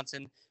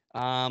Wisconsin.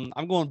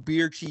 I'm going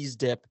beer cheese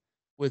dip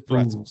with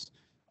pretzels.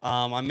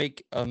 I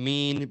make a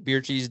mean beer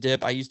cheese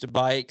dip. I used to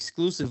buy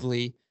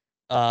exclusively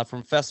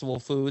from Festival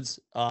Foods.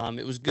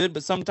 It was good,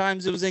 but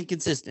sometimes it was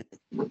inconsistent.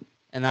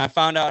 And I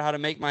found out how to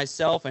make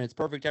myself, and it's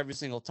perfect every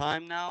single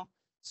time now.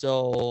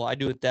 So I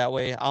do it that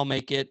way. I'll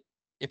make it.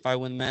 If I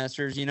win the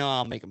Masters,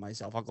 I'll make it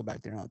myself. I'll go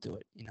back there and I'll do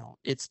it.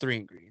 It's 3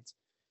 ingredients.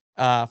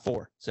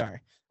 4,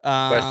 sorry.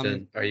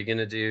 Question: Are you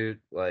gonna do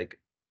like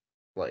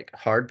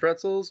hard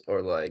pretzels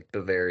or like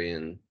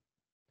Bavarian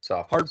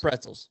soft? Hard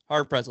pretzels,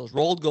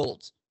 rolled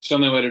golds. It's the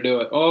only way to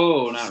do it.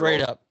 Oh, not Straight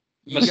rolled. up.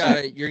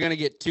 You're gonna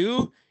get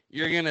 2.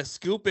 You're gonna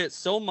scoop it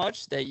so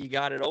much that you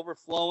got it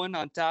overflowing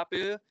on top of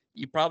you.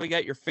 You probably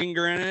got your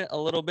finger in it a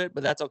little bit,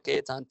 but that's okay.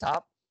 It's on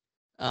top.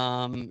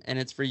 And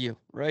it's for you,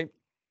 right?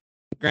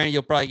 Granted,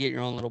 you'll probably get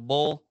your own little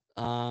bowl,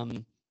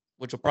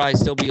 which will probably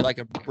still be like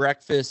a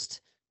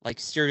breakfast, like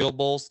cereal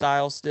bowl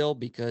style still,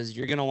 because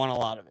you're going to want a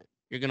lot of it.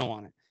 You're going to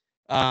want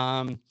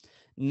it.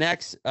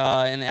 Next,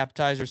 in the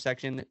appetizer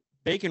section,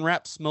 bacon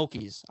wrapped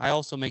Smokies. I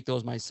also make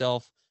those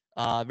myself.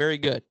 Very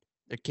good.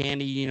 They're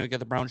candy, got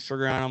the brown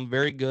sugar on them.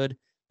 Very good.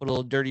 Put a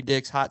little Dirty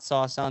Dicks hot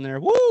sauce on there.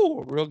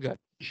 Woo! Real good.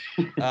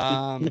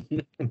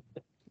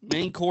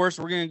 Main course,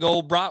 we're going to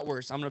go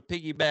bratwurst. I'm going to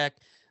piggyback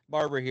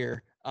Barbara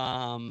here.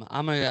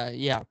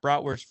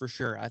 Bratwurst for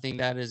sure. I think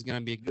that is going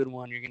to be a good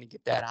one. You're going to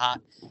get that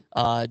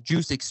hot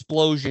juice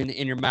explosion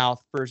in your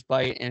mouth first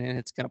bite, and then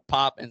it's going to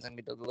pop, and it's going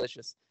to be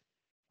delicious.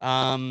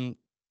 To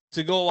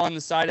go on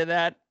the side of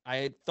that,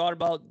 I thought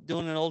about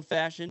doing an old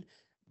fashioned,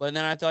 but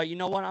then I thought, you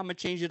know what? I'm going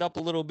to change it up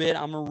a little bit.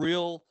 I'm a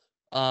real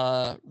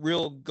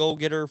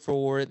go-getter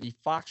for the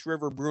Fox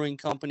River Brewing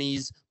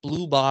Company's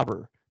Blue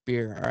Bobber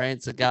beer. All right.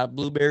 It's got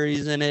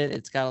blueberries in it.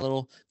 It's got a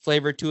little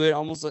flavor to it.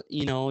 Almost,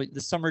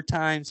 the summer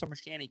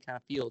shandy kind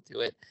of feel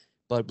to it,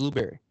 but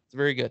blueberry. It's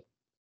very good.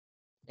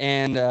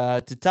 And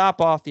to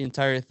top off the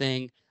entire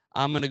thing,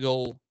 I'm going to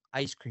go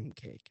ice cream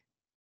cake,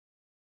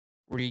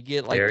 where you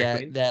get like Dairy Queen?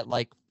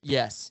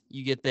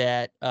 You get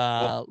that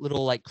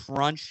little like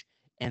crunch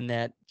and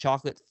that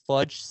chocolate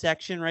fudge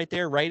section right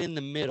there, right in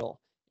the middle.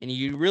 And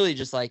you really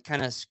just like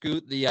kind of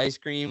scoot the ice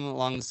cream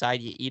along the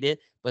side. You eat it,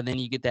 but then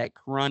you get that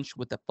crunch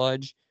with the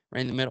fudge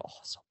right in the middle. Oh,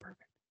 so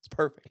perfect. It's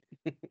perfect.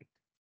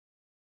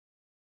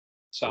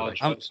 Solid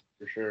choice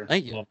for sure.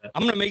 Thank you.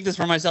 I'm going to make this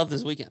for myself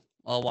this weekend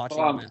while watching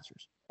the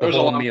Masters. There's a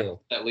whole lot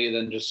meal. that Lee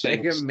than just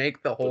Make saying.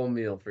 make the whole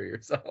meal for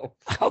yourself.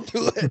 I'll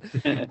do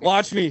it.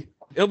 Watch me.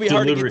 It'll be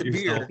hard to Deliver get it the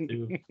yourself, beer.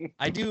 too.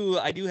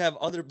 I do have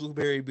other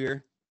blueberry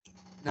beer.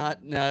 Not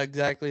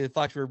exactly the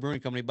Fox River Brewing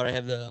Company, but I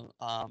have the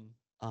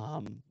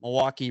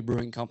Milwaukee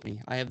Brewing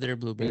Company. I have their I mean,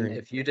 blueberry.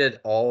 if you did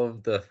all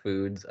of the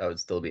foods, I would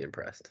still be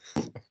impressed.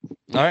 All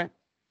right.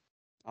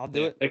 I'll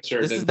do it.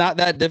 This is not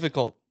that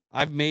difficult.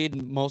 I've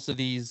made most of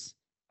these.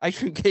 Ice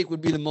cream cake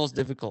would be the most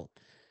difficult.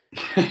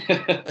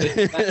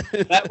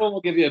 that one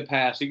will give you a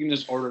pass. You can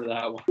just order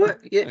that one. What?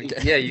 Yeah,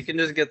 Okay. yeah, you can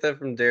just get that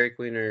from Dairy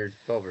Queen or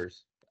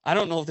Culver's. I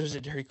don't know if there's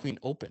a Dairy Queen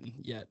open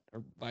yet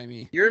or by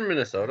me. You're in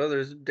Minnesota.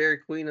 There's a Dairy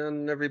Queen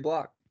on every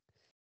block.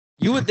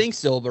 You would think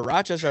so, but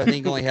Rochester, I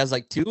think, only has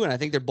like 2, and I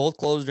think they're both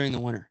closed during the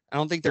winter. I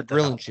don't think they're What the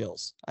grill hell? and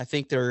chills. I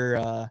think they're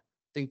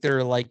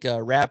like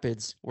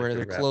Rapids, where Like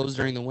they're the closed Rapids.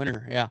 during the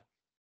winter. Yeah,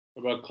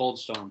 What about Cold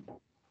Stone?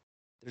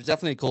 there's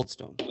definitely a Cold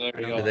Stone. There you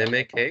I know go. Do they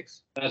make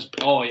cakes?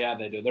 Oh yeah,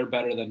 they do. They're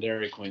better than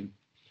Dairy Queen.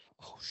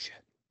 Oh shit!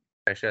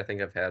 Actually, I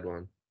think I've had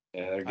one.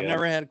 Yeah, they're good. I've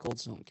never had a Cold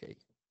Stone cake.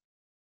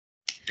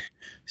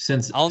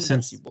 Since I'll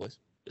invest you boys.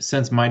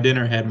 since my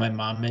dinner had my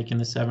mom making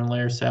the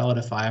 7-layer salad,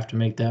 if I have to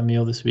make that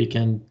meal this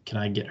weekend, can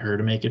I get her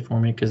to make it for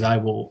me? Because I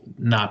will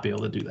not be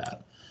able to do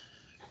that.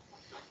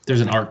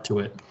 There's an art to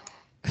it.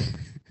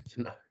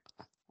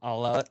 I'll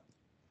allow it.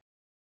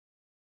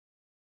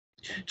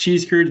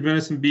 Cheese curds,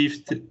 venison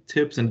beef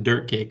tips, and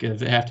dirt cake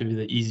have to be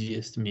the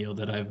easiest meal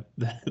that I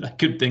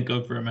could think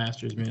of for a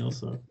master's meal.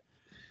 So,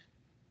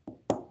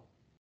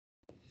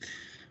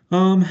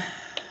 I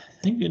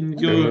think we can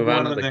Can we go move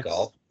on to to the the next.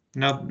 golf?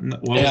 Now,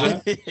 what was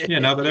that? Yeah,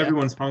 now that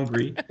everyone's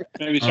hungry,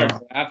 Maybe start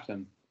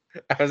drafting.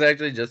 I was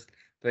actually just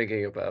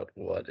thinking about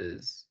what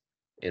is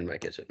in my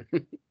kitchen.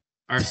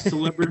 our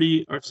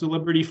celebrity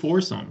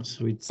foursomes.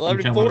 We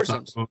Celebrity kinda wanna talk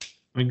foursomes. about-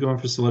 We're going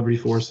for celebrity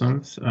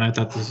foursomes. I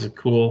thought this was a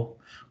cool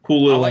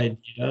little like-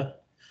 idea.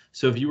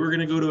 So if you were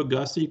going to go to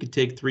Augusta, you could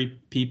take 3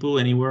 people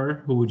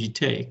anywhere. Who would you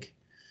take?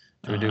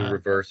 Should we do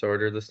reverse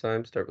order this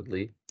time? Start with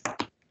Lee.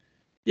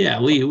 Yeah,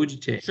 Lee, who would you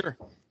take? Sure.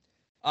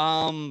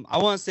 I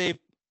want to say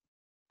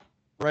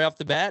right off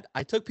the bat,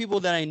 I took people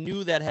that I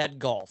knew that had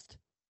golfed,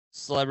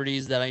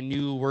 celebrities that I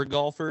knew were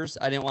golfers.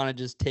 I didn't want to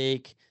just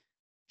take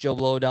Joe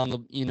Blow down the,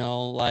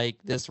 like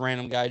this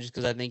random guy just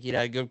because I think he'd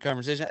had a good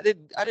conversation.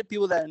 I did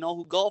people that I know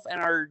who golf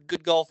and are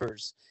good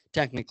golfers,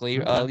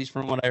 technically, at least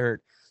from what I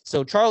heard.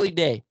 So Charlie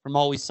Day from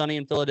Always Sunny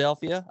in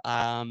Philadelphia.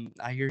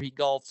 I hear he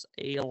golfs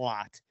a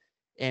lot.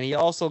 And he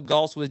also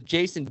golfs with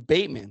Jason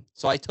Bateman.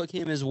 So I took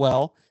him as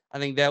well. I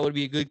think that would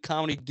be a good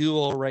comedy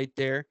duo right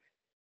there.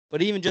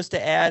 But even just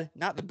to add,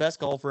 not the best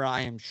golfer,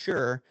 I am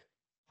sure.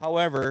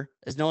 However,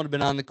 as known to have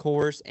been on the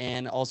course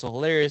and also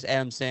hilarious,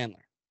 Adam Sandler.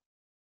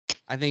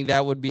 I think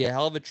that would be a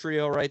hell of a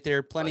trio right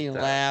there. Plenty of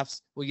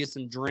laughs. We get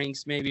some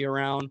drinks maybe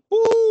around.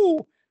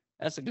 Woo!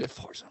 That's a good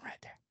foursome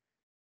right there.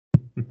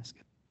 That's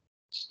good.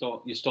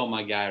 You stole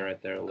my guy right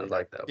there, I Lee.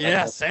 like that one.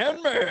 Yeah,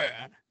 Sandman.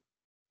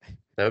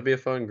 That would be a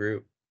fun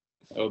group.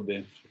 That would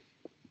be.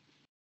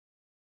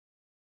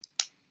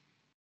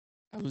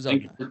 Who's up?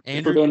 If we're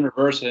Andrew? doing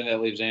reverse, then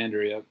that leaves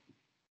Andrew up.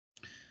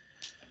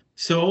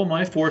 So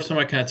my foursome,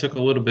 I kind of took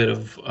a little bit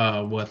of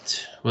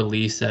what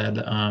Lee said.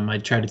 I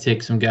tried to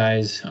take some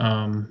guys.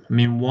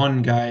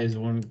 One guy is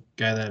one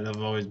guy that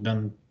I've always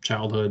been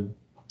childhood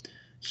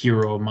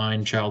hero of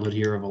mine, childhood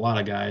hero of a lot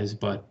of guys,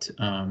 but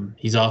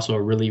he's also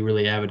a really,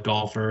 really avid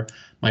golfer.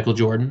 Michael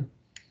Jordan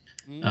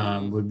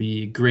would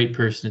be a great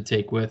person to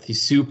take with.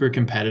 He's super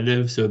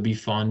competitive, so it'd be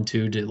fun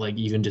to like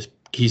even just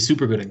he's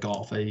super good at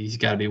golf. He's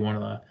got to be one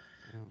of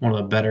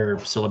the better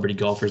celebrity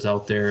golfers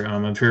out there.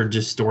 I've heard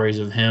just stories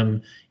of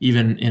him,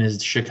 even in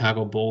his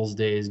Chicago Bulls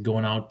days,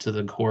 going out to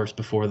the course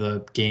before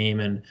the game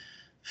and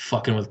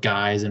fucking with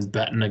guys and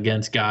betting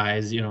against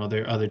guys,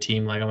 their other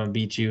team, like, I'm gonna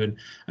beat you. And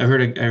I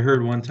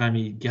heard one time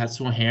he got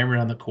so hammered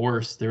on the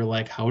course, they're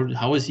like,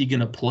 how is he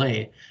gonna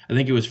play? I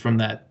think it was from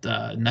that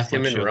Netflix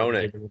Him and show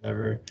Ronan. or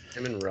whatever.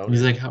 Him and Ronan.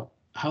 He's like,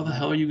 how the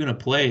hell are you gonna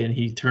play? And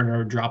he turned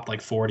around, dropped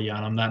like 40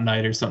 on him that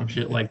night or some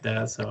shit like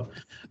that. So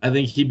I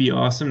think he'd be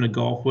awesome to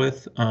golf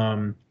with.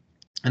 And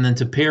then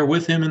to pair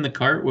with him in the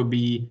cart would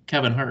be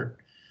Kevin Hart.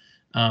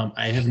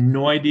 I have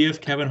no idea if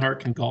Kevin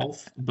Hart can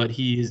golf, but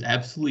he is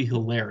absolutely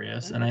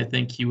hilarious, and I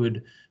think he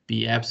would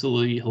be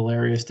absolutely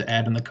hilarious to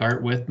add in the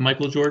cart with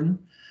Michael Jordan.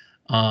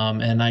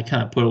 And I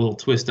kind of put a little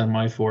twist on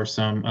my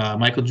foursome.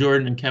 Michael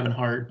Jordan and Kevin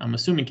Hart, I'm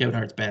assuming Kevin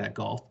Hart's bad at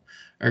golf,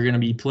 are going to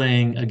be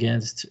playing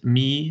against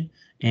me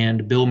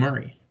and Bill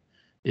Murray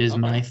is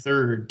my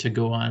third to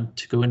go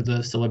into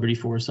the celebrity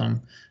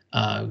foursome.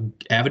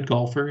 Avid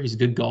golfer. He's a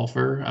good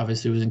golfer.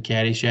 Obviously was in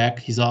Caddyshack.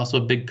 He's also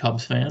a big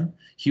Cubs fan,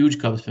 huge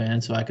Cubs fan.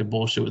 So I could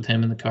bullshit with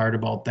him in the card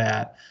about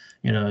that.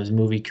 His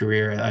movie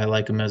career. I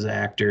like him as an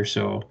actor.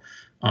 So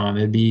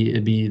that'd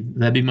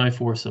be my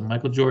foursome: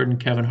 Michael Jordan,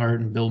 Kevin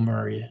Hart, and Bill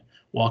Murray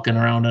walking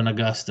around in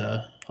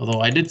Augusta. Although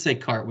I did say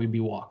cart, we'd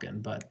be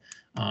walking, but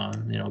going up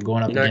You're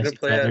not against gonna each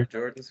play other. at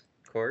Jordan's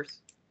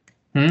course?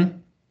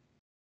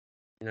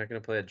 You're not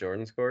gonna play at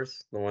Jordan's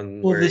course, the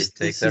one Well, where this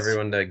he takes is-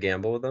 everyone to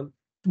gamble with him.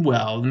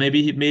 Well,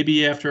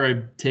 maybe after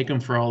I take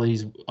him for all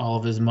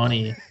of his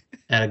money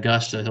at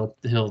Augusta,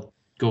 he'll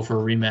go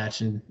for a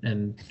rematch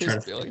and try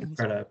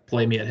to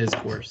play me at his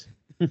course.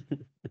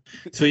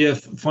 So yeah,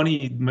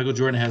 funny. Michael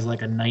Jordan has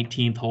like a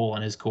 19th hole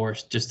on his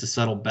course just to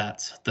settle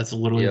bets. That's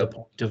literally the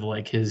point of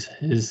like his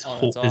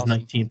hole, his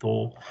 19th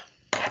hole.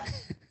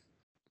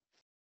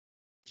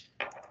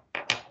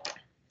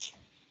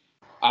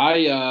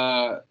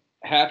 I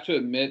have to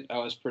admit I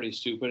was pretty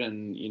stupid,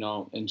 and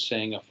in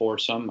saying a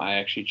foursome, I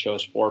actually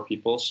chose 4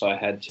 people, so I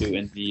had to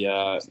in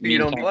the. You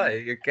don't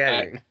play. You're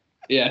kidding.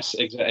 Yes,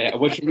 exactly.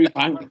 Which would be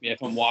fine with me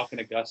if I'm walking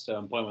Augusta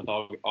and playing with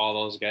all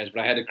those guys.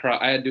 But I had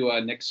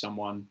to nick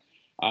someone.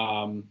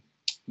 But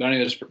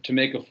anyways, to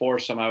make a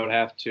foursome, I would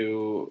have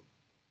to.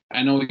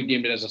 I know we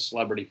deemed it as a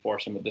celebrity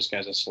foursome, but this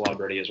guy's a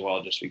celebrity as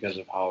well, just because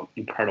of how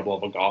incredible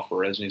of a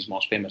golfer he is, and he's the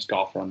most famous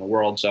golfer in the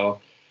world. So.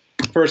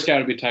 First guy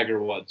would be Tiger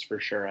Woods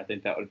for sure. I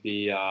think that would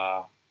be if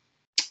I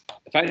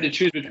had to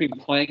choose between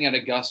playing at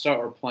Augusta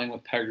or playing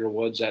with Tiger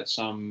Woods at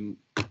some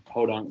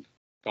podunk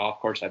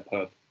golf course, I'd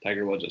put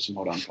Tiger Woods at some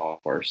podunk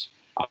golf course.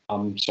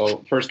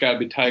 So first guy would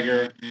be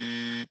Tiger.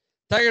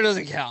 Tiger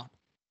doesn't count.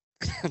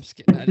 I'm just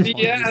kidding. I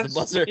just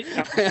want to use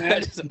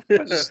the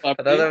buzzer. I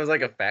thought that was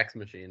like a fax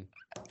machine.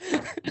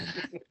 And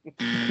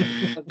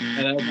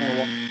that was my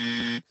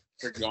one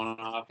going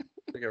off.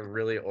 Like a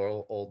really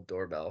old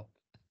doorbell.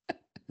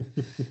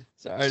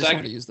 Sorry, I just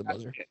want to use the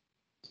buzzer.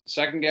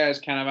 Second guy is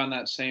kind of on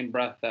that same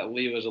breath that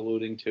Lee was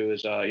alluding to,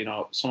 is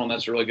someone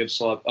that's a really good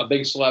a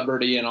big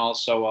celebrity, and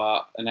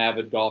also an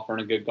avid golfer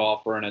and a good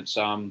golfer, and it's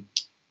Aaron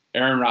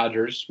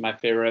Rodgers, my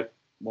favorite.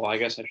 Well, I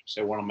guess I should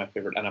say one of my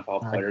favorite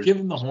NFL players. Give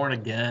him the horn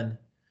again.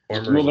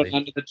 Moving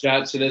on to the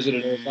Jets, it is what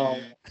it is. Oh,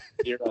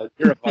 you're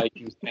a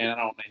Vikings fan. I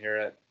don't want to hear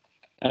it.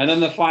 And then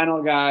the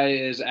final guy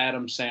is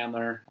Adam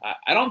Sandler.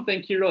 I don't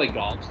think he really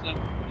golfs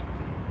them.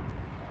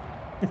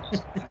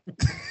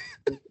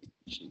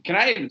 Can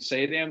I even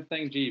say a damn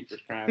thing? Gee, for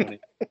crying.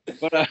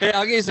 But hey,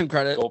 I'll give you some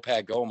credit. Go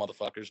Pat, go,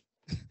 motherfuckers.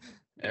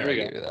 There we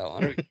go. That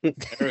one. There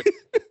we go.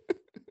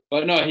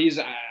 But no,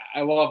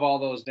 I love all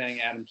those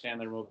dang Adam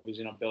Sandler movies.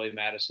 Billy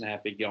Madison,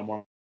 Happy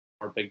Gilmore,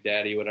 or Big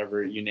Daddy,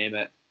 whatever you name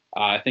it.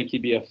 I think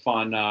he'd be a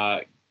fun.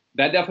 That'd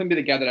definitely be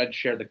the guy that I'd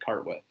share the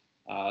cart with.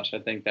 So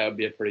I think that would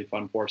be a pretty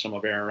fun foursome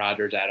of Aaron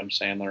Rodgers, Adam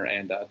Sandler,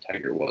 and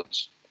Tiger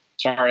Woods.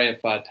 Sorry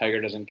if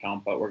Tiger doesn't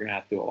count, but we're gonna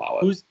have to allow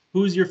it.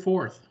 Who's your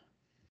fourth?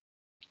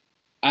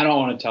 I don't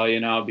want to tell you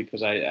now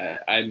because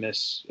I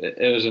miss it.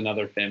 It was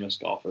another famous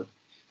golfer.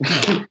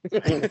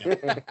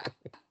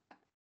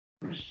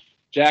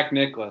 Jack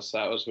Nicklaus,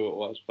 that was who it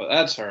was, but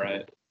that's all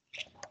right.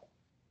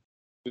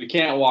 We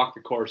can't walk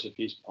the course if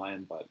he's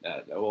playing, but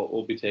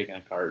we'll be taking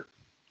a cart.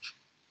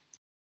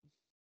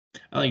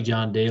 I like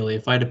John Daly.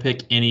 If I had to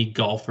pick any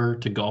golfer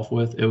to golf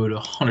with, it would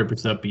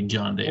 100% be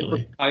John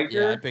Daly.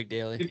 Tiger? Yeah, I'd pick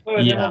Daly.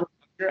 Yeah.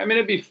 I mean,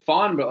 it'd be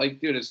fun, but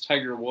dude, it's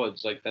Tiger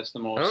Woods. That's the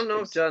most. I don't know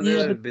if John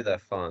Daly would be that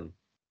fun.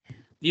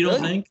 You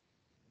don't think?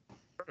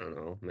 I don't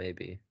know.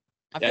 Maybe.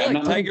 I feel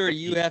like Tiger,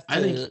 you have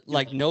to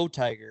know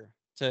Tiger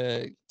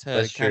to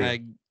kind of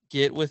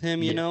get with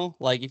him.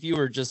 Like if you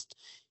were just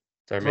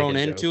thrown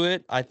into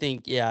it, I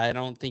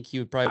don't think he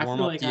would probably warm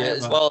up to you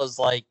as well as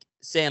like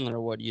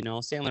Sandler would.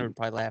 Sandler would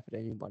probably laugh at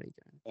anybody.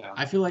 Yeah.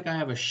 I feel like I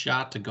have a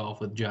shot to golf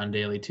with John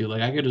Daly too.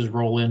 Like I could just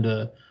roll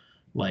into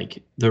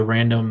like the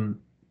random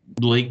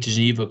Lake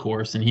Geneva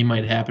course, and he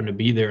might happen to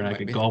be there, and I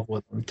could golf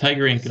with him.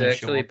 Tiger ain't gonna show up.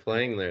 He's actually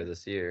playing there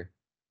this year.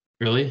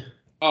 Really?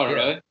 Oh,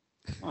 really?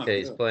 Oh, yeah,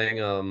 he's playing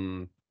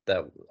the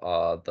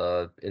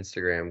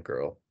Instagram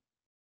girl.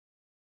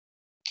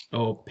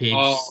 Oh, Paige.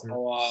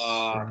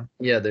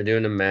 Yeah, they're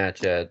doing a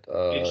match at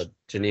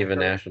Geneva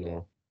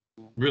National.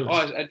 Really? Oh,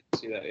 I didn't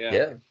see that. Yeah.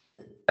 Yeah,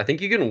 I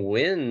think you can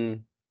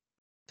win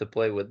to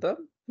play with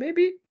them,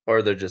 maybe,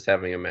 or they're just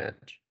having a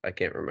match. I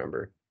can't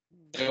remember.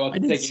 I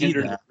didn't see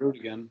that.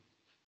 Again.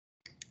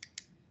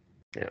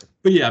 Yeah.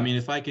 But yeah, I mean,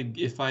 if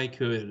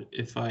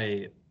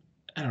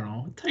I don't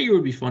know, Tiger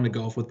would be fun to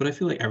golf with, but I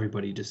feel like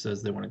everybody just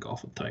says they want to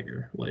golf with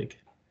Tiger. Like,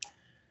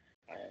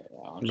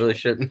 I'm really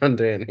shitting on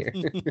Dan here.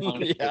 I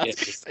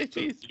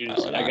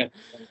got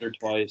once or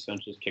twice,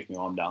 and just kick me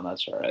while I'm down.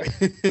 That's all right.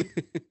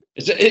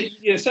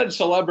 It said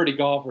celebrity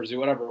golfers or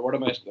whatever. What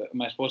am I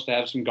supposed to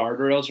have some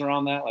guardrails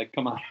around that? Like,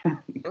 come on.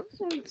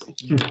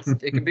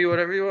 It can be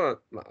whatever you want.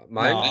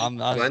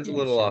 Mine's a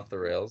little off the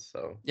rails.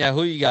 So yeah,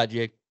 who you got,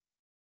 Jake?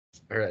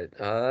 All right,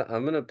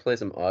 I'm gonna play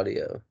some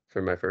audio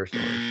for my first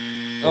one.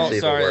 Oh,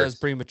 sorry, that was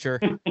premature.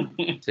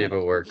 See if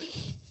it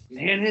works.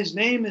 And his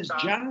name is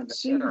John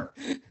Cena.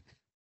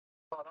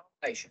 On all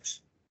nations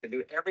to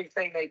do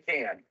everything they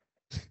can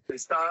to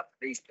stop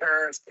these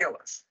terrorist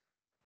killers.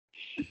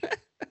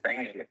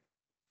 Thank you.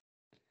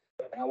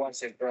 Now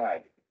what's his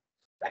bride?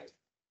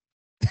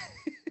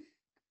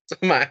 So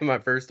my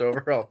first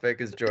overall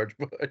pick is George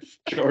Bush.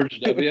 George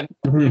W.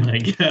 Oh my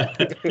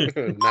God.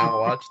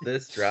 Now watch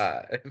this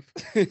drive.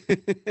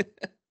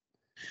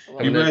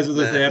 You guys with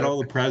us had all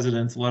the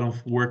presidents. Let them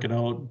work it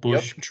out.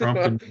 Bush, Trump,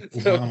 and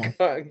Obama.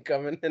 So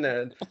coming in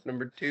at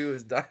number 2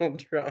 is Donald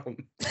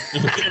Trump.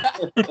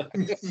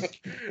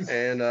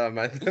 And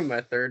my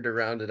third to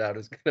round it out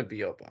is going to be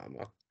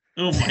Obama.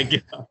 Oh my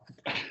God.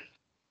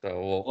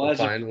 So we'll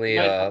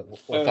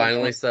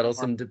finally settle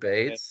some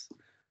debates.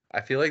 I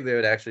feel like they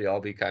would actually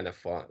all be kind of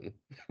fun.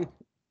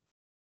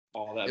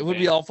 It would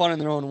be all fun in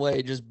their own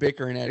way, just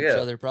bickering at each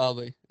other,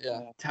 probably.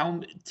 Yeah.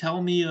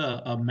 Tell me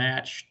a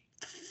match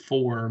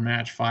 4,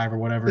 match 5, or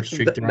whatever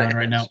streak they're on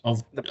right now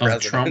of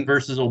Trump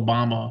versus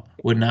Obama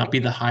would not be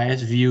the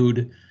highest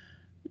viewed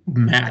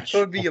match. That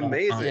would be of all time.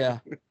 amazing. Yeah.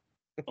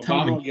 Tell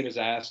Obama me. would get his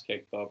ass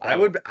kicked though. I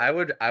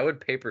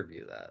would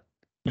pay-per-view that.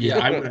 Yeah,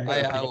 I would.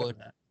 I would.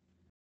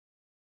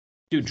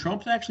 Dude,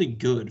 Trump's actually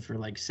good for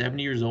like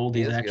 70 years old.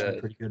 He He's is actually good.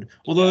 pretty good.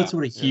 Although that's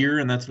what I Yeah. hear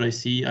and that's what I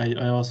see.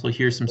 I also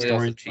hear some Well, he also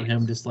stories about him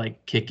cheats. just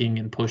like kicking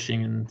and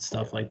pushing and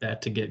stuff like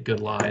that to get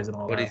good lies and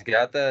all But that. he's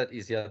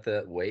got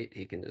that weight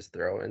he can just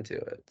throw into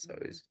it. So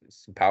he's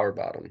a power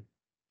bottom.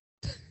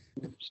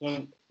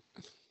 So,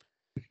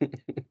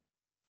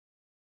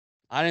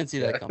 I didn't see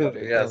that coming.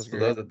 Jake. That Yes, was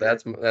so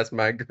great. that's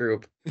my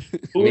group.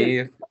 who,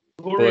 Me,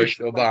 who are Bush,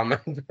 you, Obama,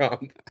 and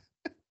Trump.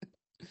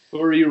 who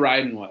are you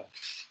riding with?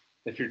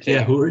 If you're taking,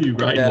 Yeah, who are you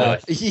riding Yeah.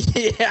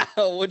 with? Yeah.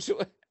 Which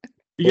one?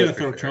 You gotta Bush for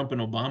throw sure. Trump and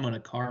Obama in a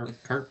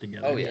cart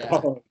together. Oh, yeah.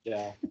 oh,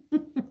 yeah,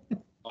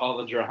 all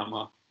the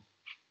drama.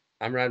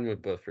 I'm riding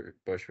with Bush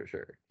for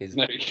sure. He's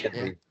There you go.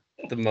 gonna be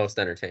the most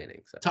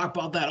entertaining. So. Talk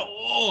about that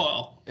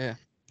oil.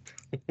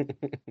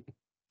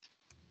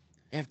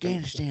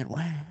 Afghanistan.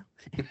 Wow.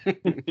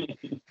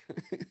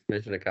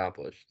 Mission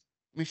accomplished.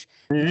 All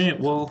right,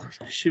 well,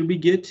 should we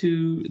get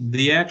to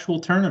the actual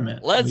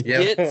tournament? Let's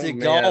Yeah, get to man,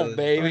 golf, that's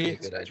baby. a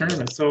good idea.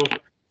 Tournament. So,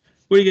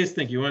 what do you guys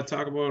think? You want to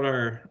talk about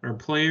our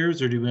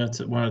players, or do you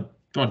want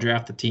to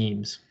draft the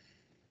teams?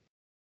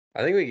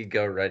 I think we could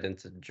go right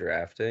into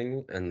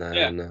drafting and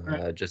then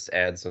right. just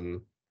add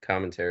some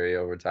commentary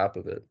over top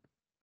of it.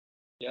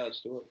 Yeah,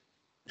 let's do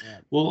it.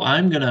 Well,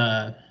 I'm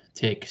gonna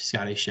take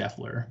Scotty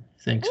Scheffler.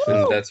 Thanks for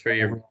And Woo! that's for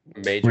your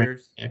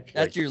majors. pick.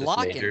 That's Like, your just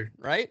lock-in, major?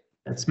 right?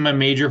 That's my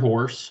major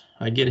horse.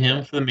 I get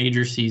him for the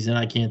major season.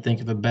 I can't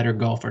think of a better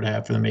golfer to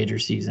have for the major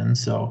season.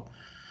 So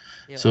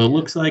it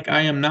looks like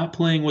I am not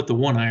playing with the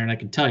 1-iron. I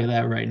can tell you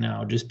that right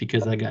now, just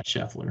because I got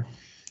Scheffler.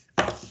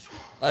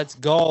 Let's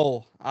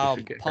go. I'm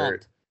should get pumped.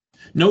 hurt.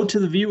 Note to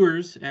the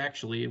viewers,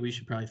 actually, we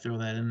should probably throw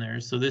that in there.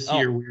 So this Oh.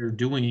 year we're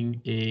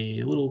doing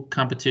a little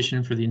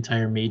competition for the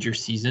entire major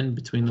season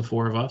between the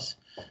four of us.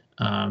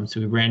 I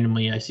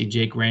see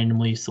Jake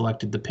randomly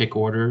selected the pick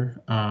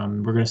order.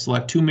 We're going to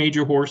select 2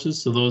 major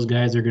horses. So those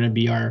guys are going to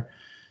be our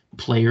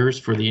players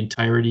for the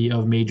entirety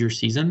of major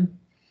season.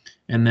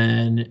 And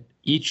then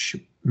each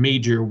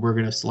major, we're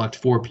going to select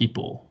 4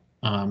 people.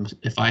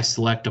 If I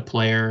select a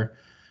player,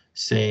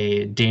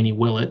 say Danny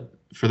Willett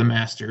for the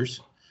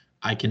Masters,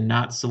 I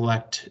cannot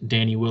select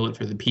Danny Willett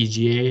for the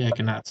PGA. I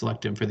cannot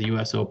select him for the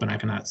US Open. I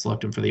cannot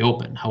select him for the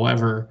Open.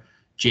 However,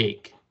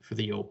 Jake for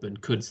the Open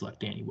could select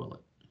Danny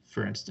Willett,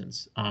 for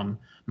instance.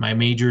 My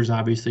majors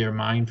obviously are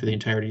mine for the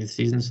entirety of the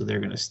season, so they're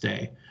going to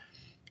stay.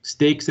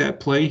 Stakes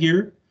at play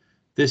here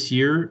this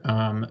year.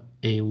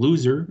 A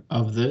loser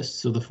of this,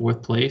 so the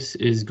 4th place,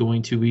 is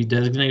going to be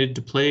designated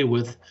to play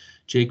with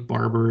Jake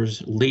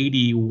Barber's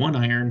Lady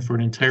 1-iron for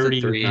an entirety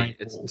of 9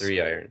 It's holes.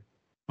 3-iron.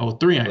 Oh,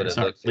 3-iron. But it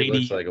Sorry, looks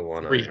like a 3.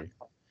 1-iron.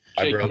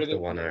 I Jake, broke you're the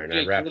 1-iron. I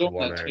Jake, wrapped you're the the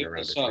one that 1-iron taped around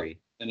a this up. tree.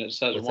 And it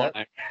says What's one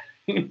that?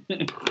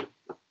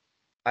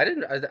 I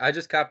didn't. I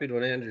just copied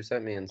what Andrew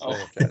sent me in Oh,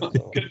 Snapchat.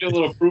 So. could do a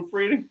little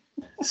proofreading.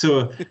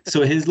 So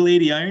his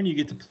Lady Iron, you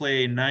get to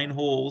play 9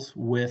 holes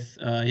with.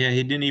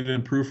 He didn't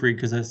even proofread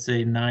because I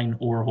say 9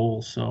 or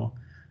holes. So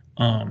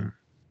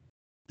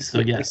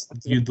yes,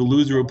 the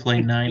loser will play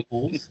 9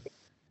 holes.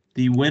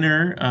 The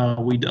winner,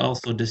 we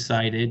also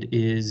decided,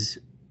 is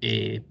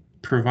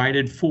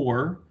provided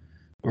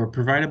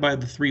by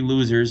the 3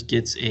 losers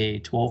gets a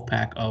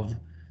 12-pack of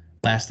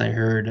Last I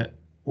Heard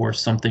or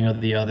something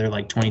of the other,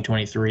 like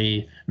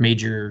 2023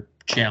 major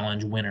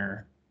challenge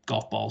winner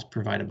golf balls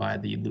provided by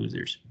the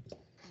losers.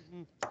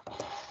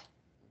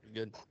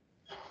 Good.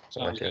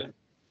 Sounds Okay. good.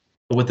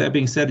 But with that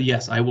being said,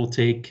 yes, I will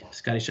take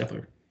Scotty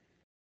Scheffler.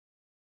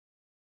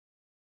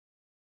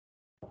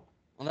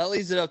 Well, that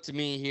leaves it up to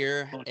me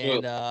here, Don't do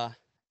and it.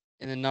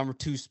 in the number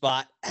 2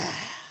 spot,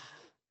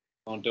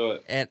 Don't do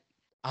it. and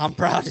I'm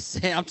proud to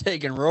say I'm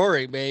taking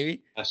Rory,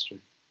 baby.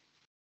 Bastard.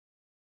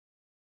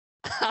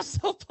 I'm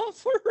so pumped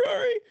for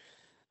Rory.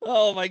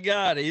 Oh my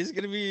God, he's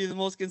gonna be the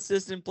most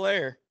consistent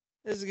player.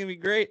 This is gonna be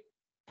great.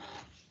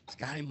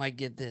 Scotty might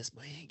get this,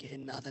 but he ain't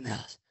getting nothing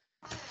else.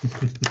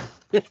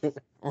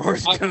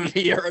 Rory's gonna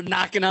be here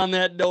knocking on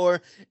that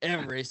door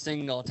every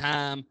single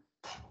time.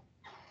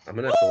 I'm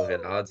gonna have to look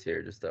at odds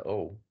here just to.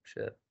 Oh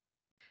shit!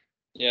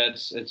 Yeah,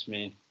 it's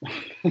me.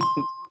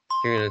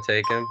 You're gonna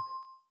take him?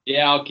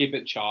 Yeah, I'll keep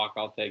it chalk.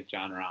 I'll take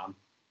John Rahm.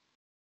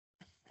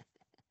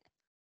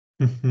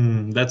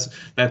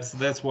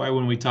 That's why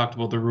when we talked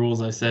about the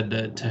rules, I said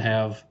to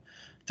have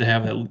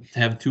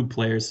 2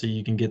 players so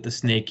you can get the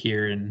snake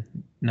here and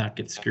not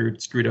get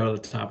screwed out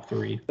of the top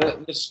 3.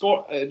 The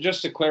score,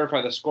 just to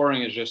clarify, the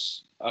scoring is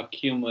just a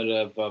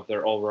cumulative of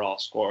their overall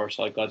score.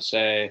 So, like, let's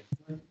say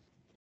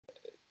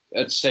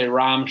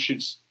Rahm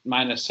shoots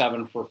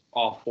 -7 for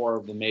all 4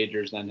 of the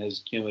majors, then his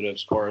cumulative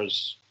score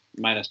is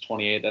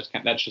 -28.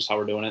 That's just how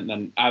we're doing it. And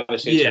then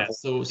obviously, Yeah.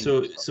 So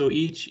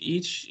each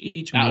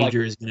Not like-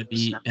 major is going to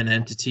be an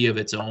entity of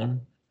its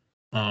own.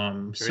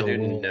 Should we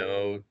do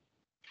no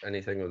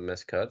anything with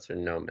miscuts or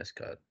no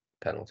miscut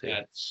penalty?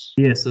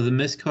 yeah, So the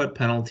miscut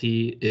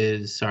penalty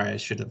is, sorry, I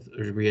should have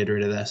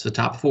reiterated that. So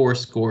top 4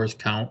 scores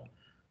count.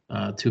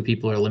 2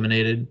 people are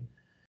eliminated.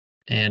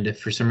 And if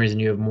for some reason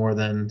you have more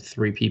than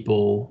two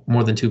people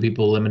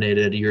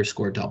eliminated, your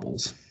score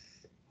doubles.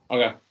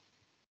 Okay.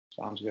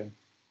 Sounds good.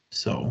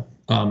 So,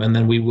 and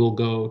then we will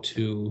go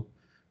to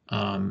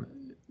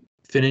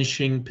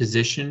finishing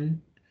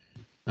position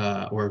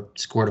or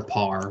score to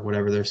par,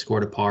 whatever their score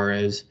to par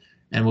is.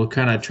 And we'll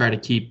kind of try to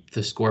keep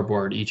the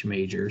scoreboard each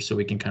major so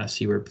we can kind of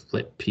see where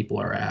people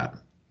are at.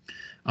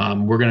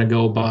 We're going to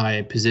go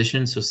by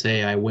position. So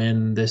say I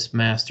win this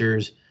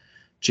Masters,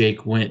 Jake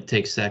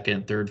takes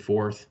second, third,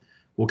 fourth.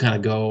 We'll kind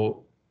of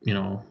go,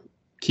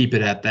 keep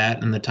it at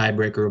that. And the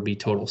tiebreaker will be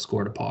total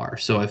score to par.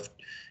 So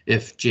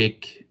if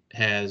Jake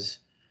has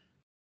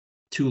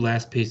 2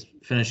 last place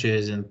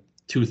finishes and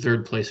 2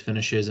 third place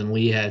finishes, and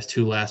Lee has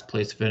 2 last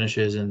place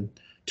finishes and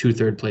 2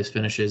 third place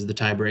finishes, the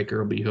tiebreaker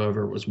will be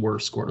whoever was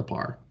worse score to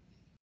par.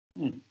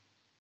 Sounds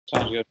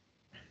good.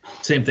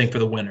 Same thing for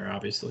the winner,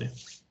 obviously,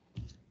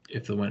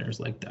 if the winner's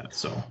like that.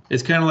 So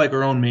it's kind of like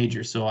our own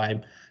major. So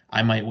I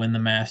might win the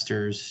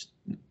Masters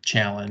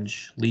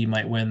challenge. Lee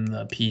might win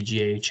the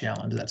PGA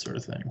challenge, that sort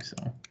of thing.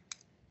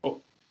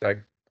 So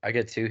I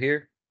get 2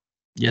 here?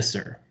 Yes,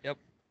 sir. Yep.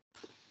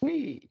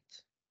 Sweet.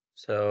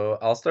 So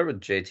I'll start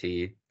with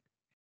JT,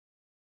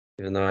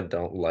 even though I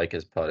don't like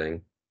his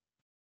putting.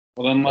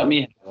 Well, then let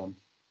me have him.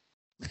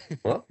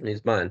 Well,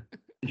 he's mine.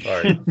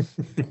 Sorry.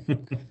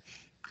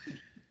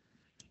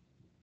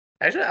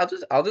 Actually,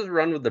 I'll just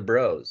run with the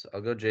bros.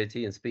 I'll go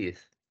JT and Spieth.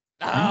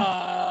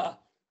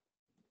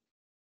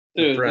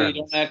 Dude, Lee,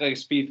 don't act like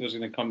Spieth was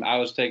going to come. I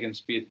was taking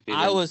Spieth.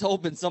 I was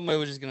hoping somebody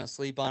was just going to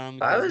sleep on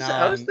him. I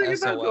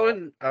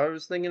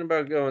was thinking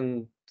about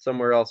going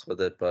somewhere else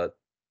with it, but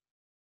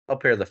I'll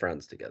pair the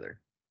friends together.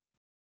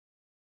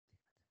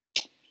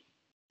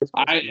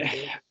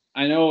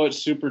 I know it's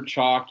super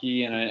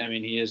chalky, and I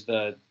mean he is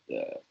the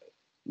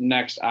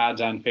next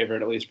odds-on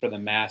favorite, at least for the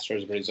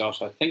Masters, but he's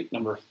also I think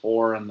number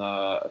 4 in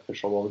the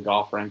official World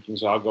Golf rankings.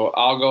 So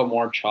I'll go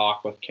more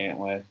chalk with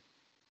Cantlay.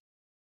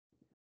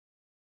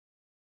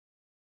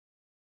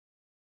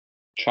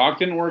 Chalk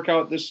didn't work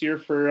out this year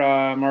for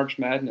March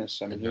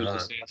Madness. I mean, who's to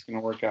say it's going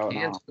to work out now?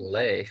 Can't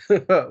play.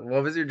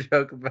 What was your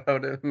joke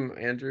about him,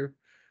 Andrew?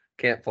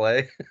 Can't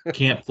play?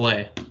 Can't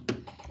play.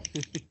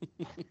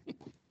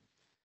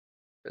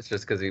 It's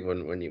just because he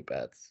wouldn't win you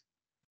bets.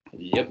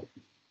 Yep.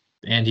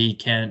 And he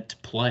can't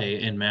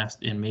play in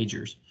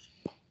majors.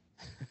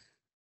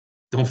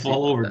 Don't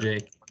fall over,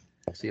 Jake.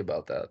 I'll see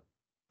about that.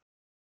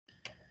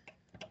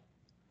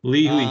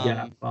 Lee, who you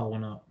got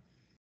following up?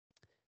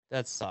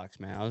 That sucks,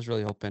 man. I was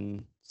really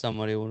hoping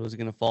somebody was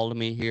going to fall to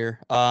me here.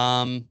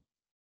 I'm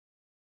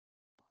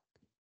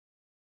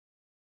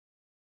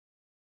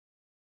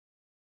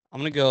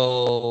going to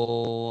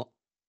go.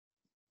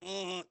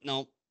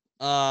 No.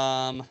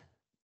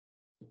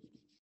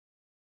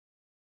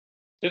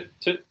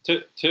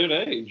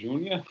 Today,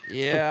 Junior.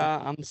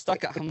 Yeah, I'm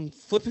stuck. I'm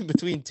flipping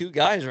between 2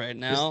 guys right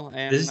now,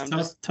 and This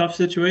is tough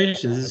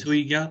situation. This is who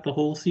you got the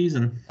whole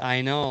season.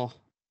 I know.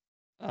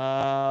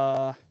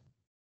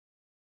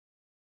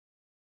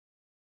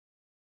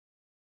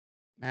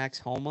 Max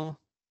Homa.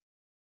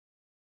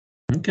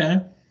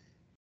 Okay.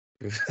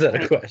 Is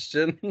that a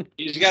question?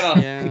 He's got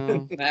a Yeah.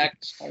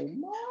 Max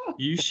Homa.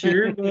 You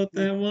sure about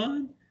that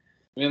one?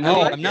 I mean, No,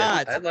 like I'm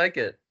not. I like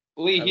it.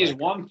 Lee, I he's like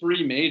won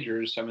 3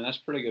 majors. I mean, that's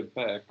a pretty good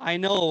pick. I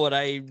know, but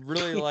I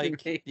really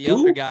like the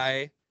Who? other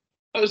guy.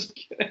 I was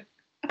kidding.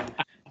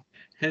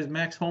 Has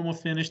Max Homa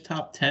finished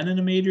top 10 in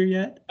a major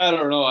yet? I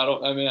don't know.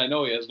 I mean, I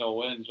know he has no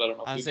wins, but I don't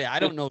know. Honestly, I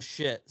don't know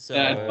shit, so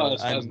Yeah,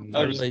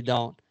 I really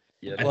don't.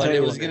 Yeah, I But tell it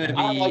you was what, gonna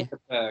I be like the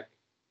pick.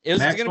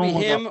 Max gonna be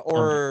Homa's him up-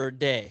 or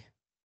Day.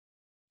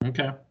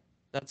 Okay.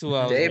 That's who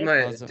I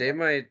was. Dave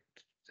might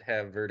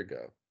have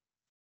vertigo.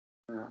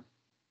 Yeah.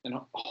 And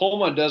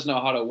Homa does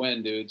know how to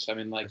win, dudes. I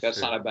mean, like That's that's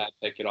true. not a bad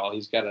pick at all.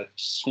 He's got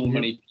so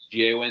many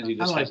PGA wins. He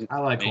just hasn't. I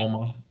like made.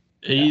 Homa.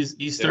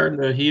 He's starting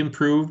to. He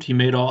improved.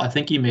 I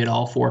think he made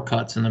all 4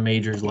 cuts in the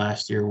majors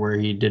last year, where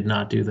he did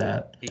not do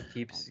that. He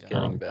keeps Oh,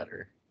 getting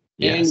better.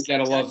 And Yes. you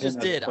gotta I love just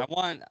him. did.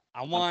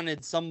 I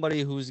wanted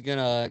somebody who's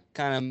gonna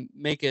kind of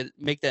make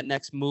that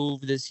next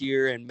move this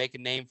year and make a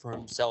name for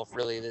himself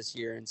really this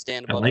year and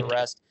stand I above like the it.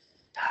 rest.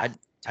 I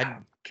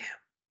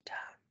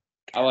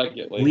like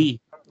it,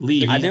 Lee.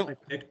 Lee. I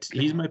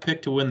He's my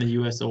pick to win the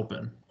U.S.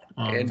 Open.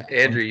 And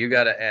Andrew, you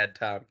got to add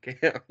Tom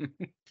Kim.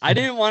 I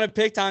didn't want to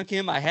pick Tom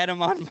Kim. I had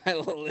him on my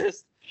little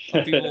list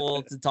of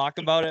people to talk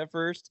about at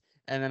first.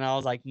 And then I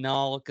was like,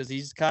 no, because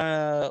he's kind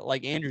of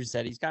like Andrew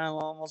said, he's kind of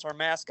almost our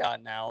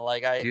mascot now.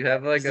 Like Do you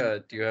have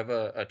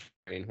a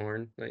train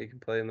horn that you can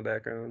play in the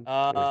background?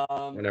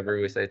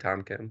 Whenever we say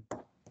Tom Kim.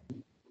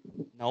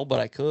 No, but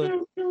I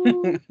could.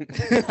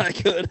 I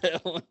could.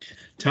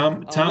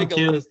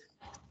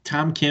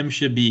 Tom Kim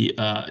should be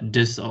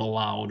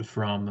disallowed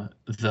from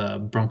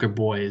the Bronco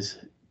Boys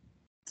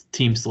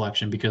team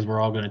selection because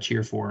we're all going to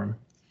cheer for him.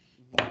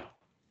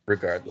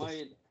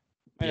 Regardless.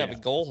 Might have a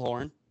goal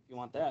horn if you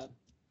want that.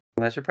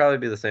 That should probably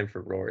be the same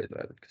for Rory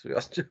then, because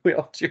we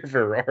all cheer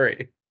for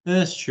Rory.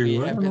 That's true. We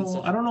I have don't been know.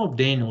 such- I don't know if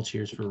Daniel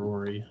cheers for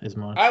Rory as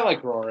much. I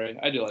like Rory.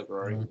 I do like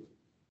Rory.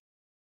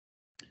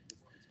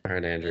 All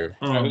right, Andrew.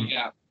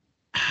 Yeah.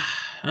 I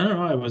don't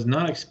know. I was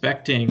not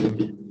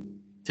expecting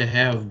to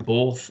have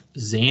both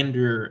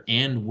Xander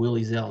and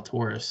Willie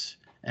Zalatoris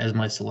as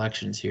my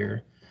selections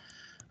here.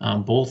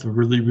 Both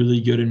really,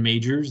 really good in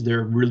majors.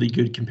 They're a really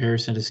good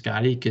comparison to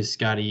Scotty because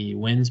Scotty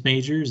wins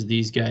majors.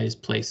 These guys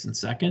place in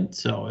second.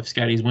 So if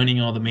Scotty's winning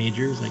all the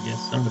majors, I guess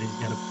somebody's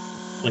got to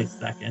place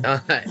second.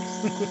 Nice.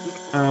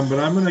 But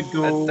I'm going to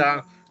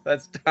go.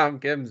 That's Tom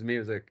Kim's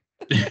music.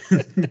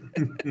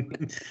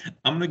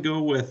 I'm going to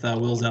go with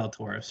Will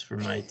Zalatoris for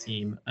my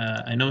team.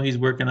 I know he's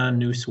working on a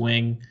new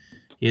swing.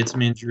 He had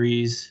some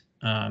injuries.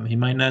 He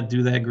might not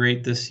do that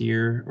great this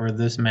year or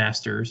this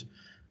Masters.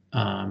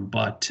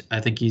 But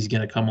I think he's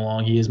going to come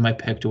along. He is my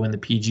pick to win the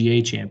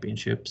PGA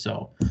Championship,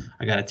 so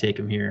I got to take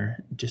him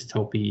here. Just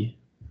hope he's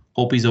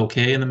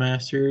okay in the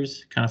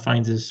Masters, kind of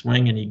finds his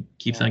swing, and he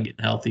keeps on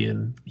getting healthy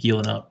and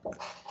healing up.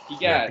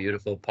 Yeah,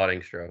 beautiful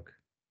putting stroke.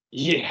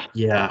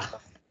 Yeah.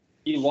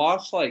 He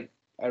lost I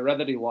read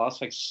that he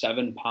lost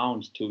 7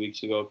 pounds 2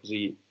 weeks ago because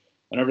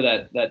whenever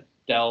that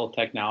Dell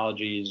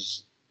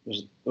Technologies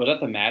was that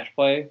the match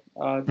play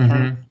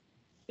tournament?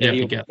 Yeah,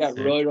 he got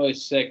really, really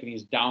sick, and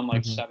he's down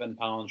 7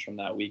 pounds from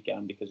that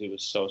weekend because he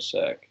was so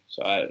sick.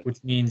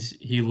 Which means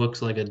he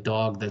looks like a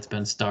dog that's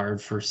been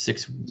starved for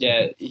 6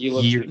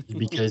 years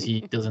because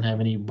he doesn't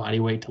have any body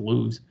weight to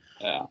lose.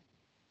 Yeah.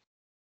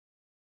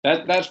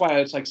 That's why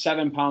it's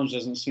 7 pounds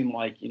doesn't seem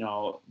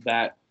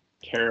that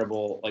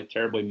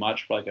terribly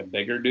much for a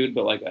bigger dude,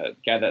 but a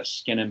guy that's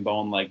skin and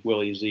bone like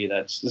Willie Z,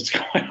 that's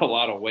quite a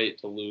lot of weight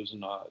to lose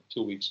in a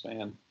 2-week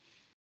span.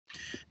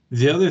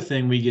 The other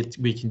thing we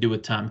can do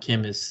with Tom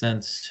Kim is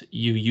since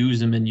you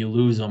use him and you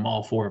lose him,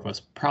 all 4 of us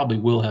probably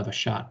will have a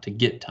shot to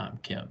get Tom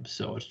Kim.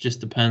 So it just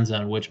depends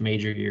on which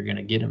major you're going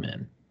to get him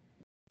in.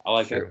 I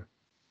like it.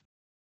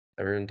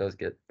 Everyone does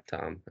get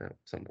Tom at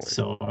some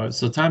point.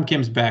 So Tom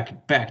Kim's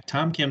back.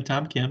 Tom Kim.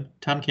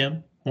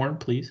 Horn,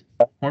 please.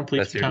 Horn,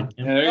 please. For Tom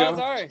Kim. Yeah, there you go.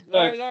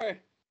 Sorry.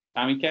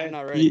 Tommy K. I'm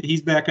not ready.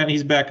 He's back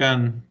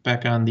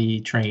on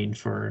the train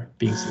for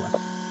being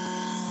selected.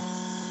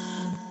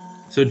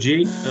 So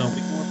Jake,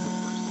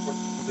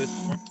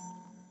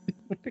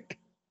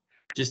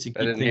 just to keep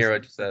I didn't hear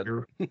what you said.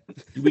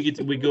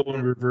 we go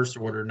in reverse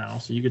order now,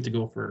 so you get to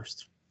go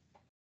first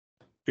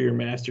for your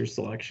master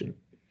selection.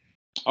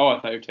 Oh, I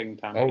thought you were taking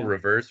Tom. Oh,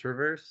 reverse.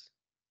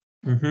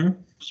 Mm-hmm.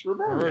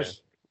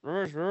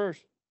 Reverse.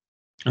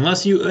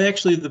 Unless you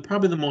actually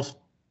probably the most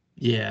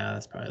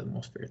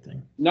fair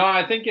thing. No,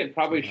 I think it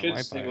probably should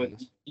stay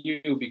with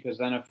you because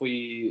then if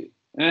we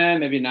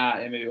maybe not,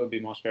 maybe it would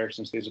be most fair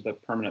since these are the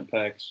permanent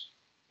picks.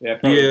 Yeah,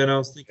 and I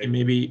was thinking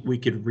maybe we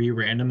could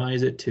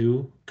re-randomize it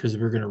too, because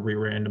we're going to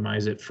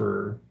re-randomize it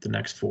for the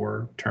next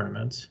 4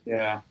 tournaments.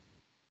 Yeah.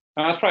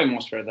 That's probably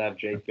most fair to have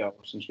Jake go,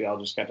 since we all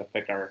just got to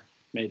pick our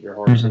major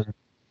horses. Mm-hmm.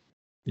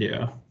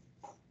 Yeah.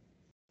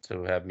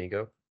 So have me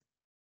go?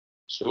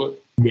 Do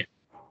it.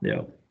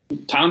 Yeah.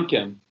 Tom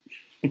Kim.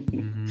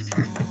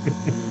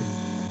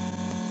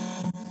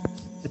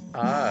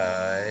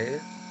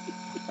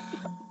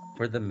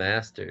 For the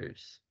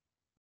Masters.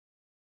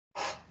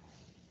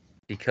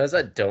 Because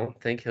I don't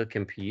think he'll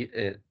compete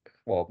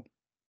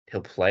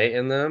he'll play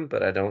in them,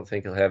 but I don't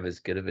think he'll have as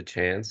good of a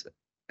chance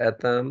at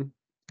them.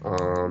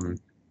 I'm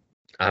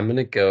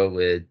gonna go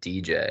with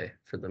DJ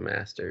for the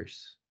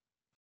Masters.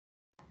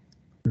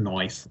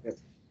 Nice.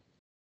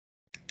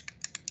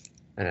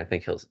 And I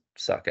think he'll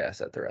suck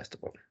ass at the rest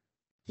of them.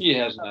 He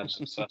hasn't had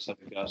success at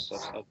Augusta.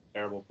 That's a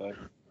terrible pick.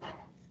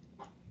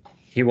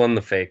 He won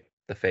the fake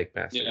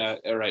Masters. Yeah,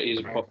 right.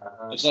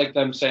 It's like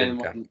them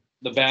saying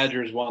the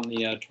Badgers won the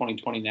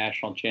 2020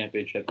 national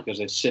championship because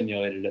they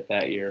simulated it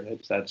that year.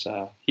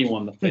 He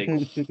won the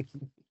fake.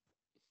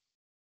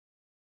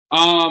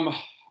 I'll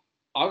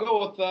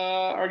go with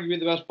arguably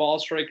the best ball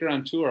striker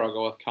on tour. I'll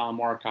go with Colin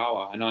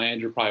Morikawa. I know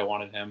Andrew probably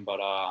wanted him, but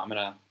I'm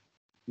gonna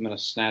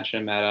snatch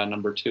him at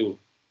number 2.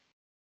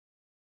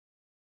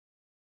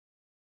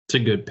 It's a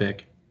good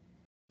pick.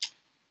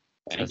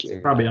 Thank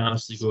you. Probably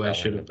honestly who I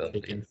should have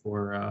taken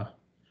for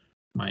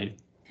my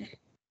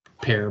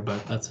pair,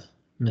 but that's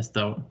missed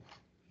out.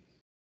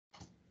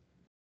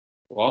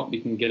 Well,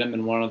 you can get him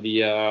in one of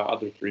the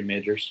other 3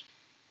 majors.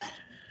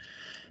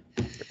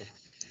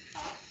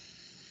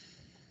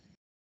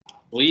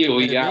 Lee,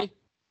 we got.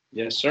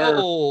 Yes, sir.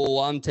 Oh,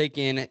 I'm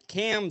taking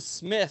Cam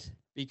Smith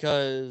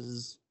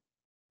because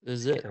this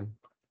is it.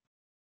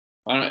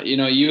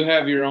 You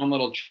have your own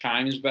little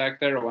chimes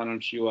back there. Why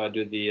don't you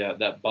do the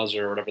that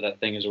buzzer or whatever that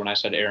thing is when I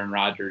said Aaron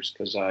Rodgers?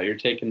 Because you're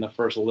taking the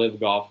first live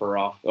golfer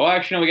off. Oh,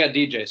 actually, no, we got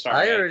DJ.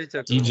 Sorry, I already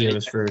took DJ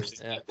was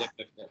first. Yeah.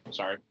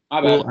 Sorry.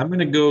 Well, I'm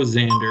gonna go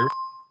Xander.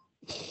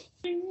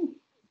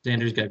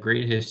 Xander's got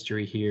great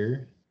history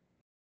here,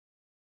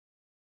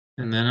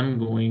 and then I'm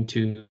going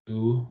to.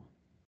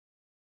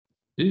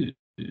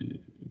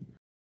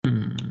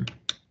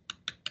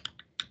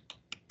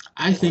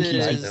 I think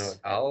he's.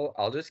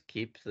 I'll just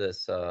keep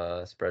this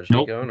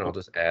spreadsheet going. I'll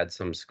just add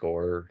some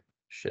score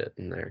shit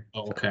in there.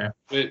 Oh, okay.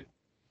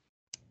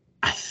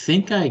 I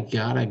think I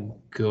gotta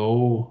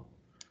go.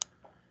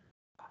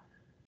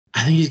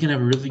 I think he's gonna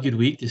have a really good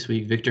week this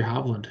week. Victor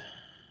Hovland.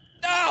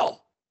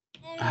 No.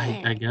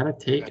 I gotta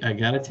take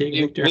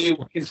Victor. We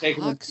can take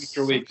him in Fuck,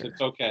 future weeks. sucker.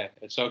 It's okay.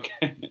 It's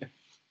okay.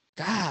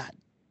 God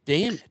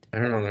damn it. I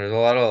don't know. There's a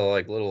lot of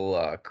like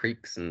little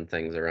creeks and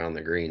things around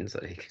the greens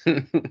that he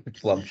can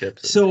flub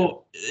chips.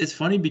 So it's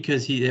funny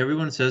because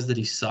everyone says that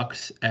he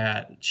sucks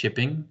at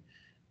chipping,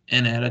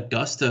 and at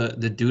Augusta,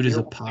 the dude is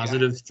a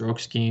positive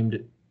strokes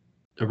gained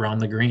around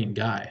the green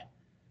guy.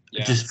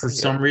 Yeah. Just for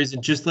some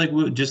reason, just like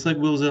Will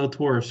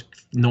Zalatoris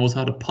knows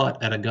how to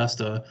putt at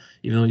Augusta,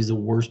 even though he's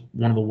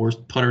one of the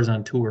worst putters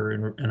on tour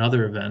and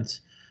other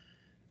events.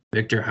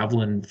 Victor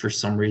Hovland, for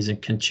some reason,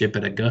 can chip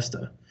at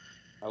Augusta.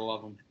 I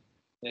love him.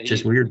 Yeah,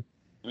 Just weird.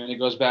 I mean, it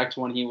goes back to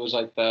when he was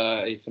like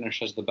he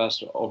finished as the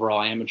best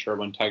overall amateur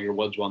when Tiger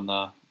Woods won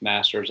the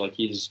Masters. Like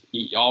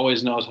he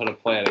always knows how to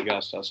play at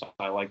Augusta, so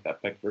I like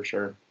that pick for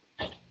sure.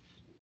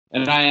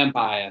 And I am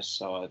biased,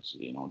 so it's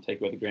take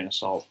it with a grain of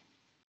salt.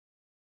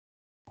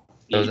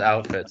 Those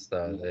outfits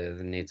though, they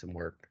need some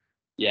work.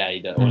 Yeah, he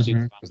does.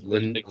 Mhm. Those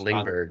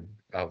Lindbergh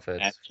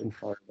outfits.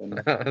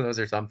 Those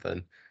are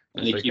something.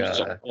 And he It's keeps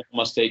like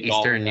Oklahoma State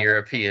Eastern golf.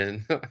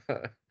 European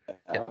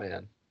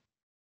hitman.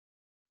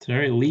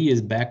 Sorry, Lee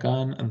is back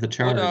on the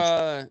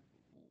charge.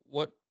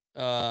 What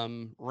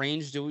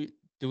range do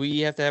we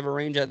have to have a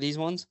range at these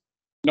ones?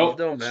 Nope, These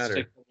don't let's matter.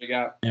 stick with what we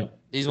got.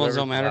 These ones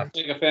don't Whoever's matter. left.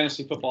 Like a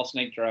fantasy football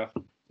snake draft.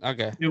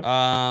 Okay.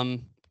 Yep.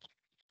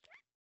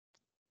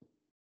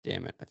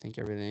 Damn it. I think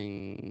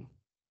everything.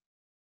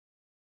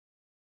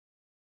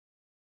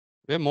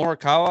 We have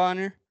Morikawa on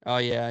here? Oh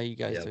yeah, you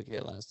guys Yep. took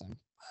it last time.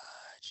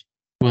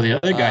 Well, the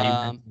other guy you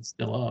Um, mentioned is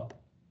still up.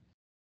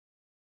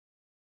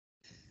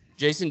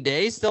 Jason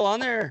Day's still on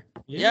there.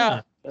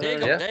 Yeah. Take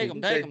him, Yeah, take you him,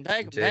 can take him, take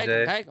take him, J take him,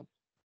 Day. take him.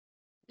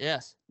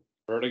 Yes.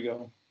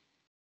 Vertigo.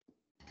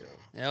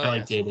 Hell I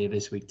like yes. Day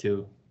this week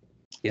too.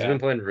 He's been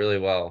playing really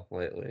well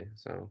lately.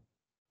 So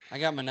I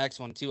got my next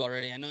one too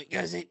already. I know you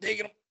guys ain't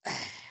taking them.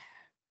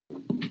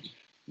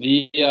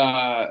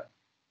 The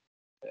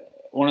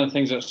one of the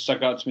things that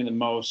stuck out to me the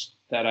most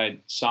that I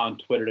saw on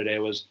Twitter today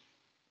was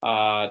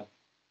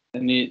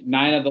in the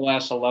 9 of the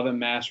last 11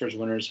 Masters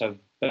winners have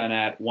been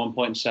at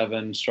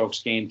 1.7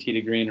 strokes gained tee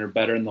to green or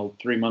better in the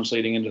 3 months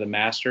leading into the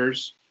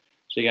Masters.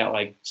 So you got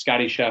like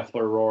Scotty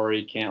Scheffler,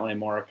 Rory, Cantlay,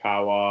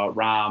 Morikawa,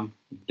 Rahm,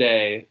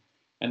 Day,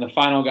 and the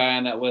final guy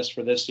on that list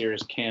for this year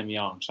is Cam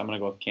Young. So I'm going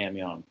to go with Cam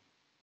Young.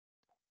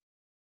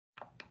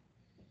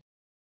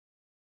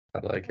 I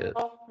like it.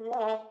 I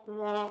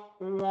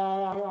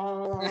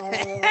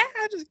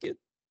just get.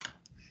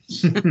 I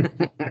just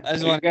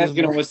You want guys to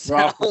going to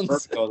withdraw from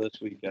sounds. Vertigo this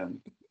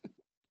weekend.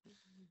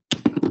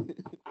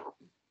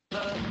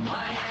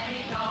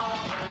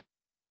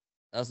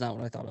 That's not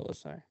what I thought it was.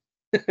 Sorry.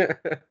 I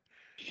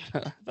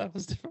thought it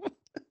was different.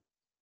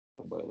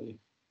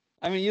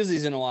 I haven't used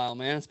these in a while,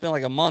 man. It's been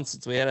like a month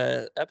since we had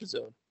an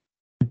episode.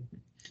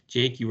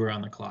 Jake, you were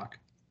on the clock.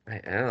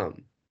 I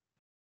am.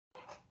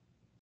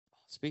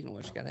 Speaking of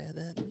which, gotta add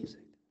that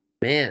music.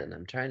 Man,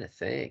 I'm trying to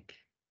think.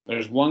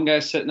 There's one guy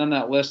sitting on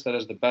that list that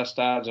has the best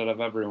odds out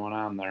of everyone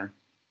on there.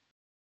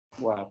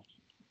 Wow.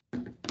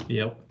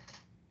 Yep.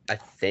 I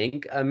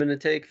think I'm gonna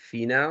take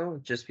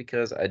Finau just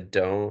because I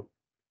don't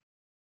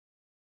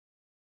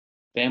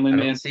Family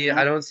man.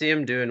 I don't see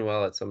him doing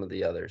well at some of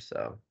the others.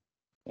 So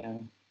Yeah.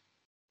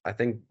 I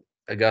think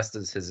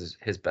Augusta's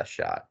his best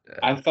shot.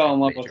 I fell in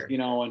love major. with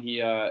when he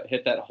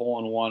hit that hole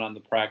in one on the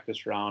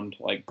practice round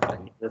like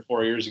 3 or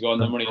 4 years ago,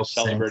 and then when he was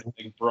celebrating,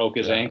 he broke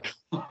his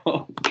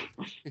ankle.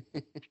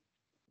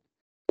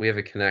 We have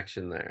a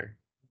connection there.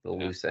 The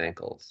loose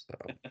ankles. So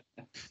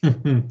I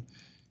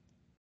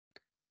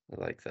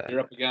like that. You're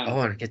up again. Oh,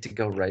 and I get to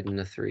go right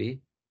into 3.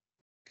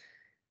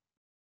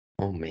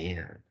 Oh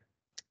man.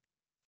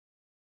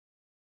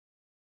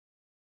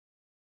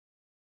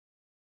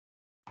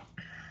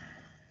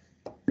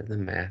 The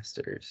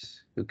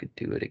Masters. Who could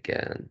do it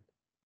again?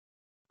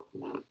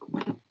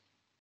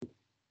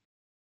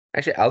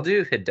 Actually, I'll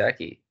do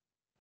Hideki.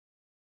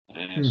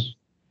 Nice.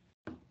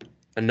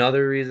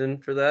 Another reason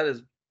for that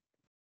is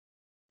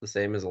the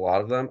same as a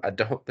lot of them. I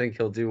don't think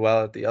he'll do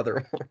well at the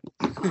other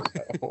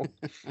one.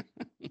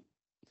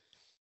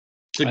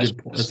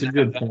 That's a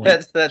good point.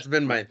 That's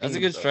been my. That's a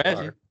theme good so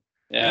strategy. far.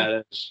 Yeah,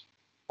 it is.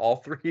 All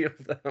 3 of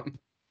them.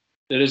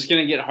 It is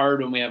going to get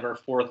hard when we have our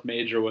 4th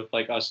major with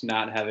like us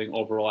not having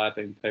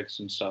overlapping picks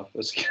and stuff.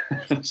 It's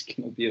going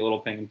to be a little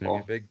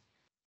painful.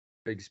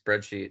 Big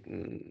spreadsheet,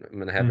 and I'm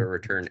gonna have it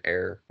return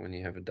error when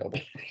you have a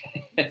double.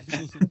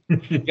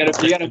 You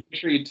gotta make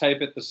sure you type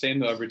it the same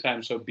though every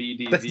time. So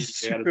BDV.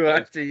 That's You gotta true. I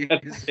have type-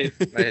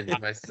 to use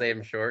my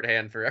same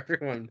shorthand for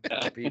everyone.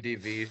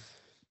 BDV.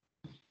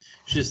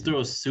 Just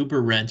throw a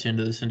super wrench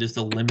into this and just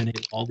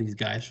eliminate all these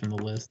guys from the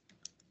list.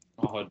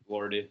 Oh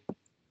lordy.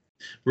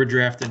 We're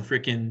drafting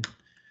freaking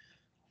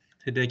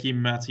Hideki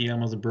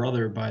Matsuyama's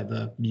brother by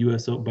the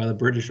by the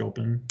British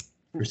Open.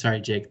 Or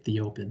sorry, Jake, the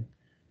Open.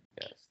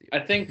 I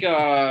think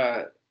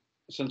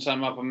since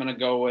I'm up, I'm going to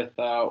go with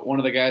one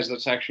of the guys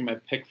that's actually my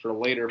pick for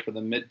later for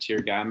the mid-tier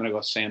guy. I'm going to go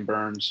Sam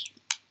Burns.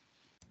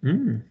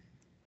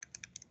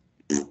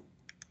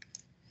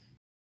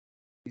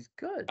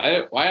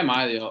 Good. Why am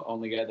I the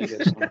only guy that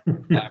gets one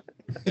black?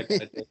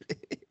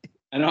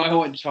 I know I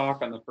went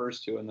chalk on the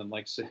first two, and then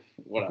like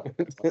whatever.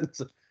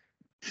 It's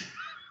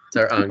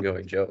our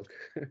ongoing joke.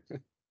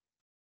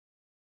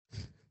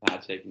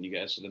 Not taking you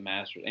guys to the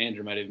Masters.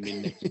 Andrew might even be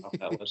nicked off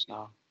that list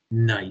now.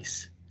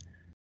 Nice.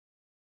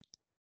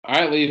 All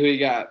right, Lee, who you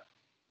got?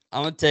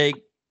 I'm gonna take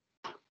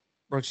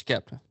Brooks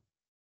Koepka.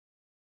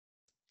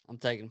 I'm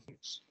taking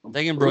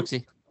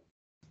Brooksy.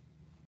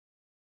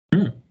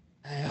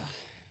 Yeah.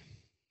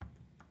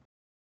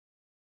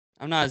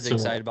 I'm not as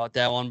excited about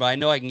that one, but I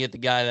know I can get the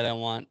guy that I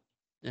want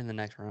in the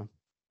next round.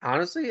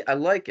 Honestly, I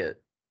like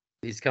it.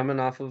 He's coming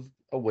off of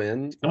a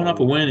win. Coming off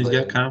a win, he's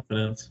got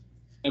confidence.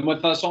 And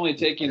with us only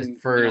taking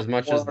for as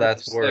much as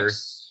that's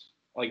worth,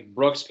 like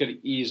Brooks could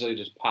easily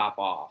just pop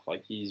off.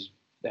 Like he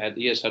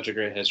has such a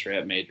great history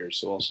at majors,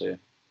 so we'll see. And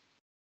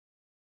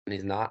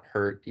he's not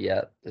hurt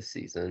yet this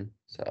season,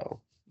 so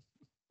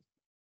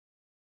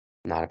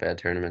not a bad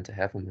tournament to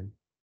have him in.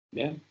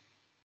 Yeah.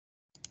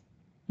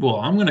 Well,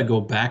 I'm gonna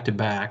go back to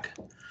back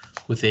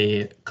with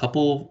a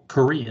couple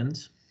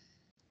Koreans.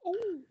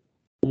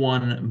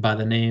 One by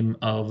the name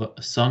of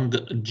Sung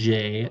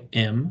Jae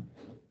Im,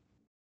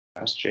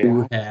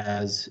 who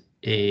has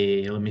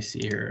a, let me see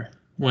here.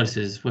 What's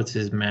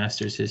his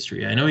Masters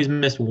history? I know he's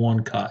missed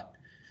one cut.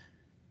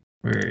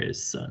 Where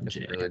is Sung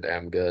Jae? Really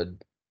damn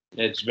good.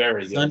 It's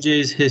very good. Sung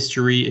Jae's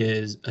history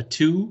is a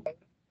 2,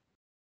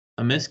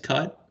 a missed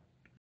cut,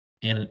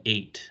 and an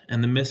 8.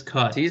 And the missed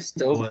cut. Does he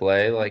still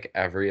play like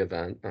every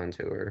event on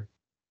tour?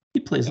 He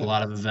plays a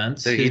lot of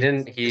events. So he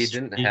didn't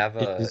have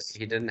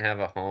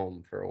a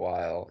home for a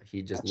while.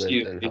 He just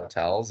lived in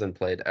hotels and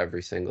played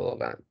every single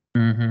event.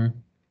 Mm-hmm.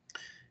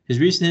 His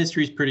recent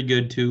history is pretty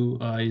good too.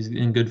 He's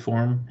in good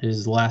form.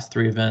 His last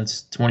 3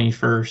 events,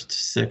 21st,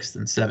 6th,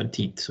 and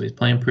 17th. So he's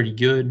playing pretty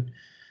good.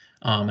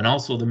 And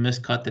also the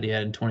missed cut that he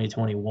had in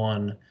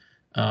 2021.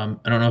 I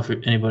don't know if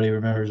anybody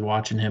remembers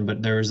watching him,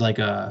 but there was like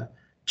a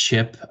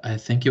chip. I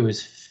think it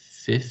was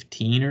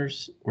 15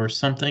 or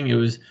something.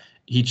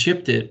 He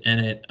chipped it and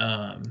it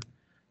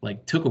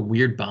like took a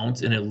weird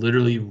bounce and it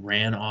literally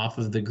ran off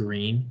of the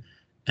green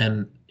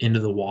and into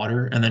the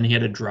water, and then he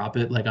had to drop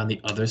it like on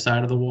the other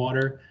side of the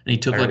water, and he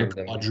took like a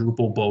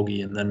quadruple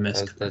bogey and then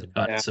missed the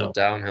cut. So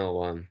downhill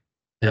one.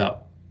 Yeah.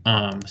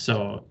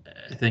 So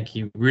I think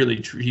he really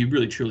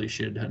truly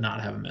should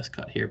not have a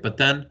miscut here. But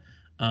then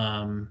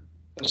I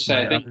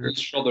think his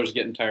shoulder's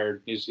getting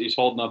tired. He's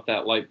holding up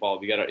that light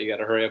bulb. You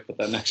gotta hurry up with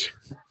that next.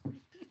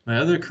 My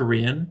other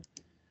Korean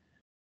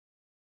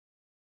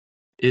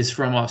is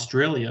from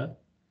Australia,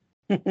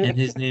 and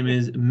his name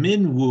is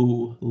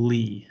Minwoo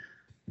Lee.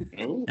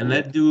 Ooh. And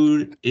that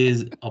dude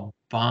is a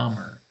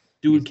bomber.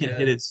 Dude can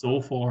hit it so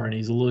far, and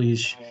he's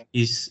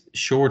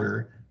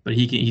shorter, but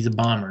he's a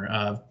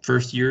bomber.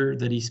 First year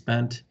that he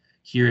spent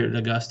here at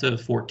Augusta,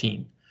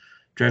 14.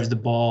 Drives the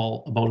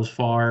ball about as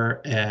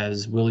far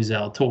as Willie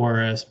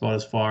Zalatoris, about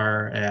as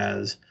far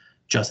as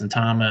Justin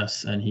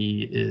Thomas, and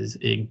he is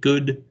a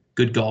good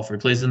golfer. He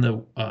plays in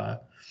the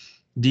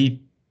DP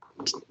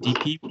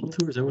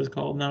Tour, is that what it's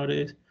called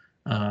nowadays?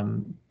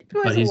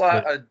 But he's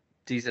a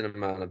decent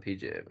amount of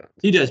PGA events.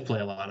 He does play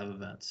a lot of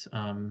events.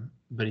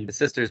 But his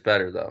sister's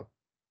better though.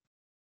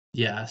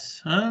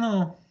 Yes, I don't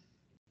know.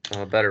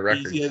 Better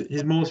record.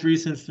 His most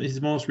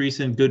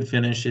recent good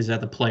finish is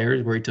at the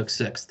Players, where he took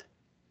 6th.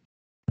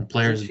 The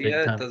Players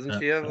doesn't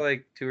she have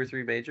like 2 or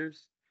 3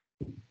 majors?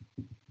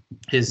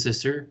 His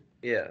sister?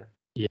 Yeah.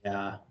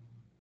 Yeah.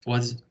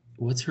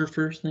 What's her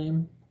first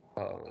name?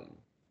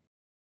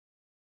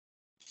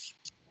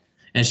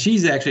 And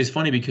she's actually, it's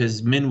funny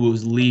because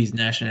Minwoo Lee's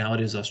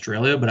nationality is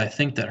Australia, but I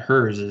think that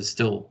hers is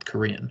still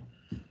Korean.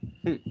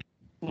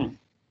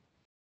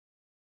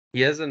 He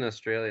has an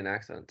Australian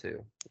accent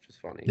too, which is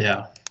funny.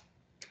 Yeah.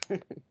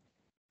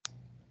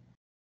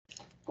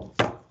 All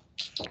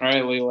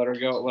right, Lee, let her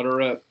go. Let her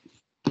rip.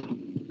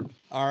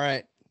 All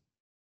right.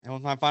 And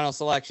with my final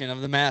selection of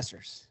the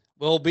Masters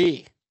will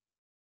be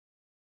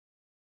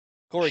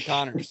Corey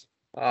Connors.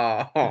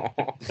 Oh.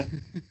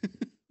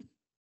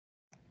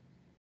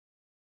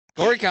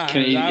 Corey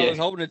Connors. I was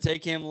hoping to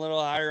take him a little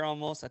higher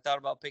almost. I thought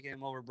about picking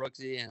him over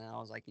Brooksy, and I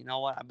was like, you know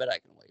what? I bet I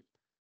can wait.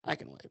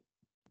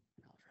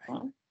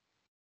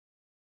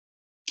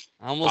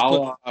 I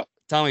almost put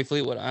Tommy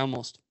Fleetwood. I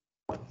almost.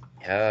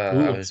 Yeah,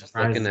 I was just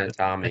looking at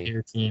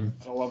Tommy. Team.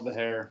 I love the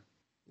hair.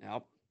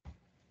 Yep.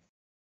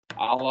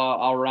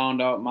 I'll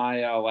round out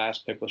my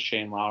last pick with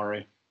Shane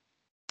Lowry.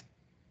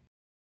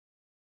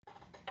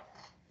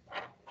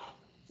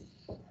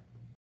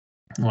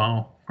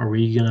 Wow, are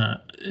we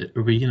gonna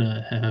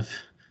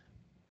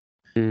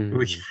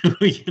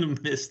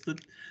miss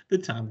the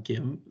Tom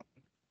Kim?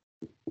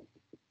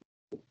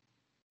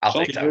 I'll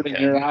take that.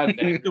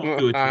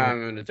 I'm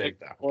gonna take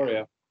that for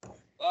you.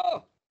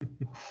 Oh,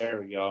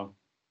 there we go.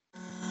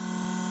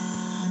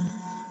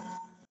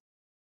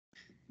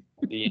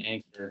 The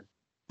anchor.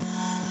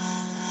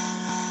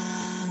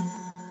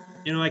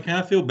 You know, I kind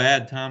of feel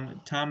bad.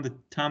 Tom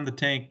the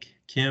Tank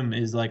Kim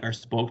is like our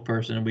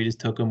spokesperson, and we just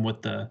took him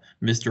with the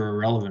Mr.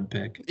 Irrelevant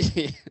pick.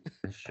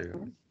 That's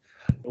true.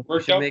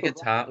 Worked should out make for a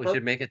Tom. We golf.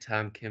 should make a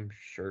Tom Kim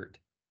shirt.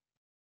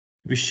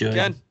 We should.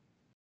 Again,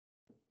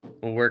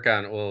 We'll work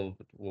on. We'll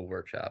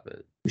workshop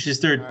it. We should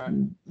start. Alright.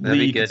 That'd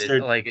Lee be could good.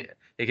 start.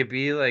 It could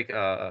be like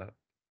I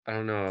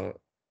don't know.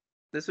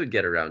 This would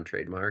get around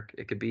trademark.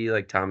 It could be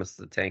like Thomas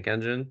the Tank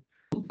Engine,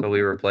 but we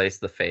replace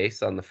the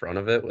face on the front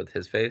of it with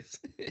his face.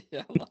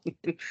 yeah.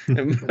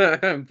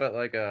 But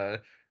like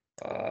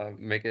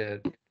make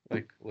it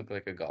like look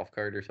like a golf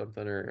cart or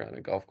something, or on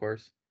a golf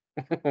course.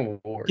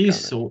 We'll work on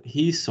it.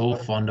 He's so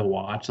fun to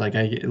watch. Like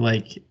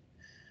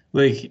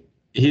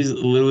he's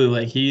literally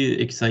like he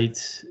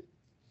excites.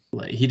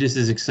 Like he just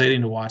is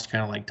exciting to watch,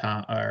 kind of like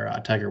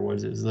Tiger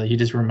Woods is. Like he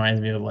just reminds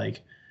me of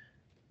like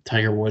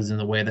Tiger Woods in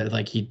the way that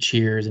like he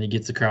cheers and he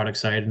gets the crowd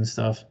excited and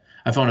stuff.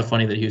 I found it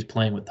funny that he was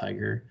playing with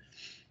Tiger,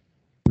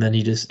 and then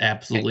he just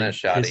absolutely that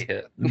shot he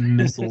hit.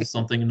 missiles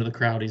something into the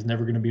crowd. He's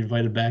never going to be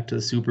invited back to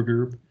the super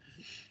group.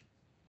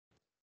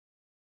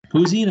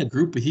 Who's he in a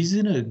group? He's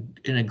in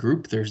a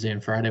group Thursday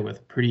and Friday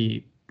with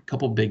a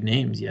couple big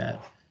names yet.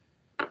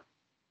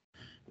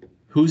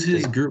 Who's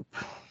his group?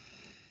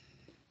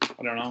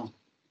 I don't know.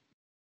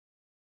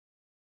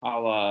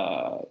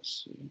 I'll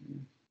see.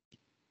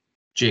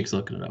 Jake's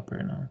looking it up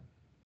right now.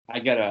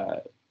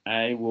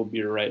 I will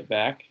be right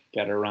back.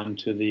 Gotta run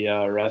to the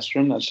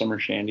restroom. That Summer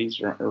Shandy's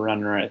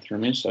running right through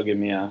me. So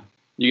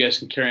you guys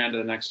can carry on to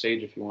the next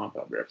stage if you want, but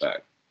I'll be right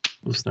back.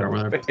 We'll start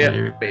with our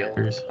Yeah,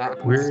 players.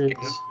 Where is?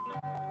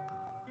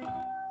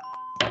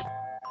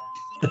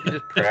 You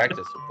just practice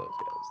with those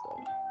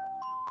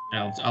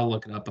guys, though. I'll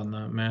look it up on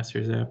the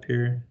Masters app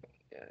here.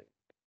 Yeah.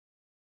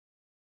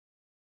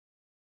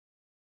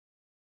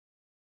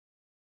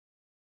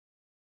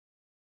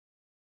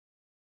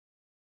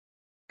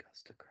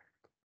 Augusta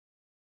Crackle.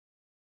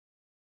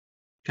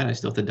 God, I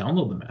still have to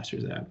download the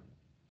Masters app.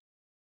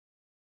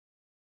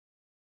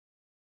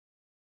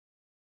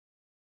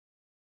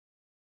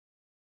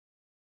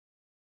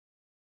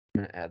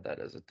 I'm gonna add that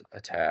as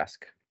a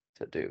task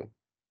to do.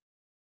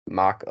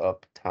 Mock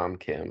up Tom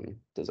Kim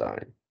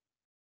design.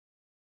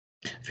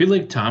 I feel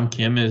like Tom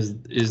Kim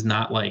is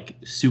not like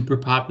super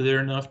popular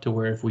enough to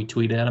where if we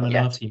tweet at him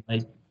enough, he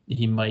might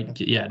We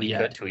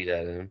could tweet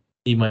at him.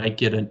 he might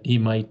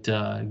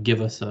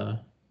give us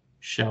a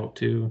shout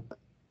too.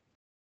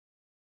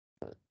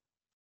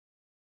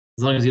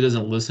 As long as he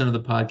doesn't listen to the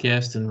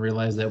podcast and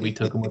realize that we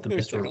took him with the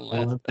Mr.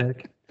 Relevant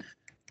pick.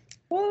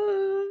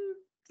 Well,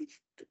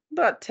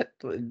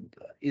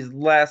 he's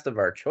last of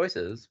our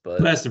choices,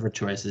 but Last of our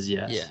choices,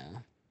 yes. Yeah.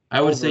 I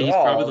would say he's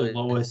probably the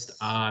Overall, lowest it's,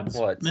 odds.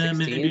 what, Maybe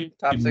 16?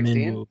 Top 16?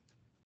 Minwoo.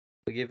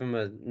 we give him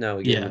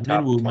we give him a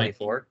top Minwoo might-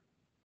 24.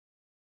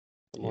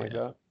 Something like Yeah.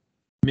 that.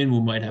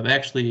 Minwoo might have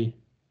actually.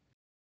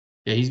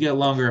 Yeah, he's got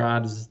longer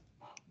odds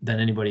than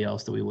anybody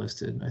else that we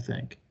listed, I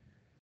think.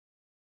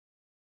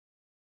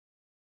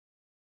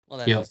 Well,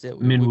 that's Yeah, just it.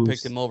 We Minwoo's-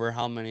 picked him over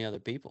how many other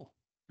people?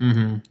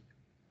 Mm-hmm.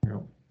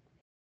 Yep.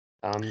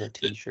 On the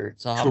t-shirt.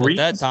 So how about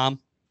that, Tom?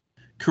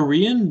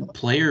 Korean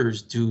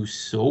players do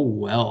so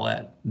well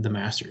at the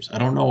Masters. I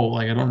don't know,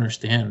 I don't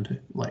understand,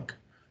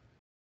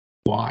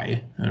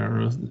 why. I don't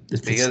know. If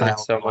it's Because style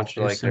it's so of much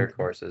golf or like their something.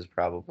 courses,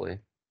 probably.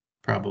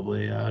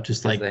 Probably,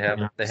 just 'Cause like they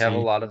have a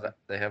lot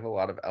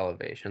of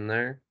elevation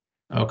there.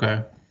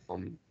 Okay.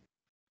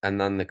 And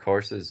then the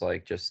course is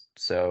just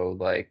so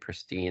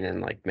pristine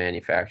and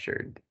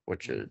manufactured,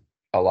 which is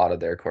a lot of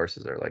their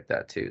courses are like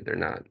that too. They're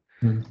not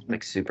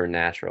super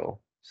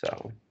natural.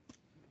 So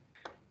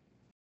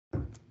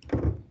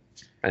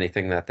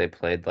anything that they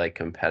played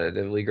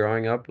competitively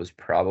growing up was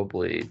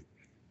probably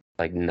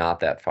not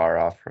that far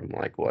off from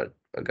what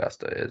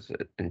Augusta is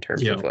in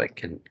terms of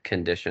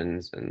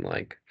conditions and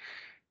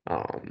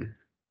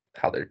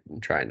how they're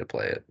trying to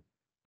play it.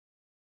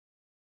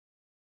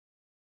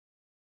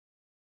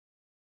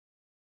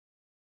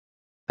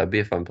 That'd be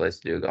a fun place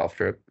to do a golf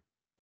trip.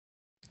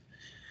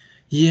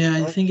 Yeah,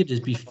 I think it'd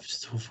just be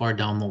so far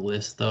down the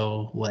list,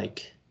 though.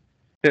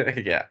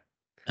 Yeah.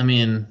 I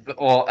mean,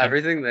 well,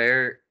 everything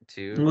there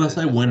too. Unless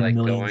I win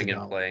millions going of and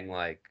dollars.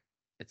 playing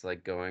it's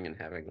like going and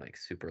having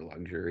super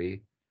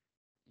luxury,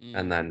 Mm.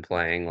 and then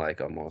playing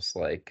almost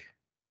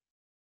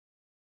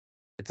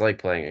it's like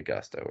playing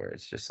Augusta, where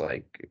it's just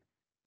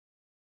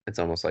it's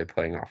almost like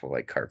playing off of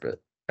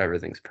carpet.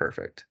 Everything's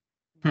perfect.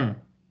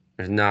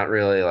 There's not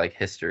really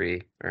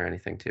history or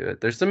anything to it.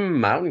 There's some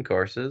mountain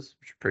courses,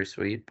 which are pretty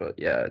sweet, but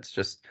yeah, it's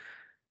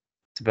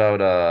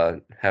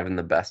about having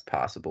the best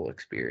possible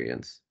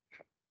experience.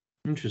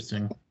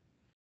 Interesting.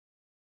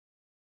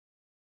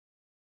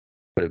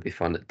 But it'd be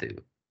fun to do.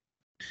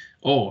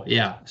 Oh,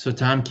 yeah. So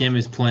Tom Kim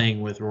is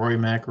playing with Rory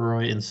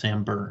McIlroy and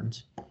Sam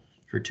Burns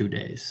for 2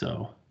 days.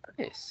 So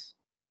Nice.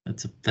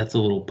 that's a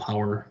little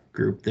power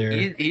group there.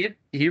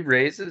 He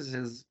raises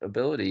his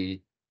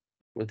ability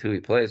with who he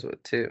plays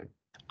with too.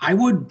 I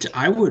would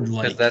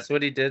Because that's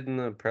what he did in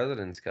the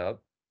President's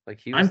Cup.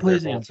 He was their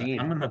whole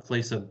team. I'm gonna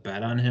place a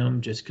bet on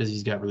him just because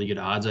he's got really good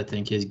odds. I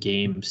think his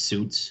game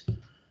suits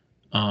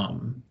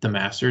the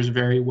Masters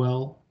very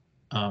well.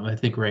 I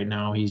think right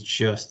now he's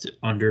just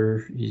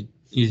under.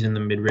 He's in the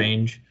mid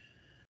range.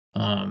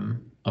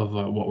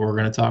 what we're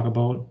going to talk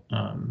about.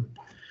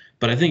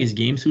 But I think his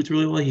game suits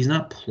really well. He's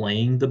not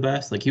playing the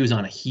best. Like, he was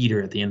on a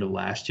heater at the end of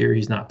last year.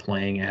 He's not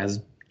playing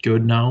as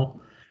good now.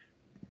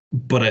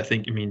 But I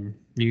think, I mean,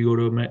 you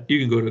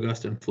can go to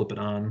Augusta and flip it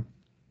on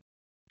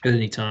at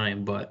any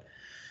time. But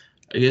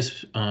I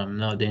guess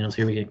now Daniel's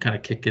here, we can kind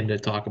of kick in to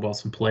talk about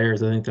some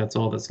players. I think that's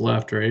all that's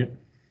left, right?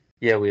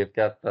 Yeah, we've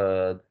got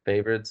the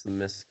favorites, the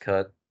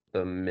miscut,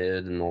 the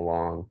mid, and the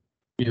long.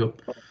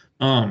 Yep. So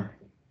I'm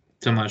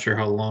not sure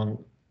how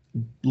long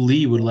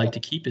Lee would like to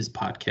keep his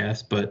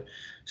podcast, but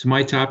so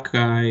my top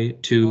guy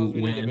to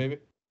win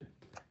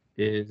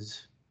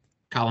is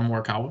Colin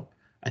Morikawa.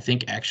 I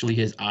think actually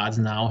his odds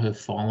now have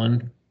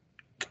fallen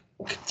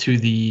to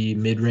the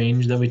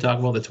mid-range that we talk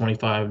about, the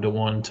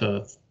 25-1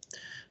 to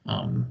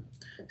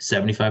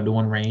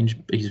 75-1 range.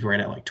 He's right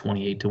at like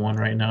 28-1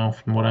 right now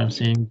from what I'm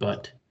seeing,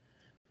 but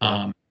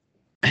I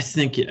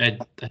think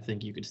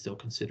you could still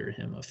consider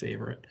him a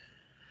favorite.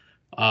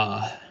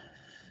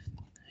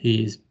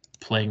 He's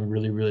playing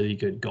really, really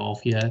good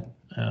golf yet.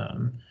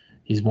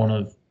 He's one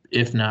of,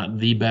 if not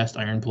the best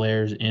iron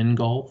players in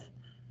golf.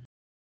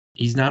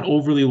 He's not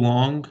overly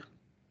long,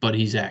 but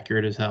he's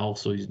accurate as hell.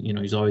 So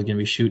he's always going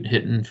to be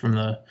hitting from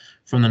the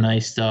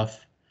nice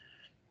stuff.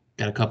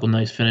 Got a couple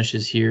nice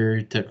finishes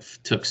here.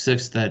 Took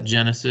sixth at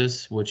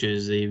Genesis, which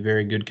is a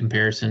very good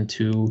comparison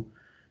to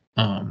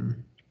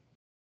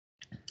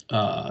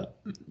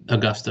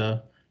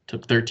Augusta.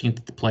 Took 13th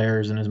at the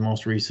Players, and his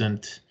most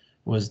recent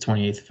was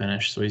 28th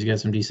finish. So he's got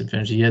some decent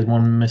finish. He has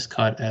one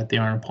miscut at the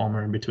Arnold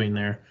Palmer in between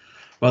there.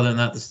 Other than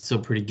that, that's still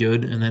pretty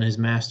good. And then his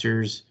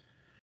Masters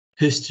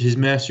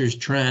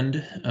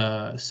trend,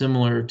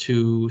 similar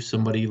to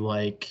somebody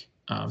like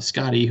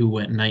Scotty, who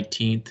went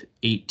 19th,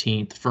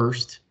 18th,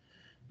 1st.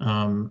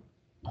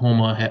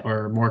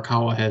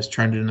 Morikawa has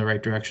trended in the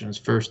right direction. His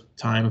first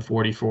time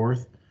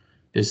 44th,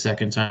 his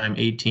second time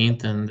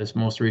 18th, and this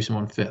most recent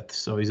one 5th.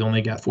 So he's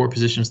only got 4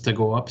 positions to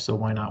go up, so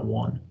why not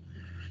 1?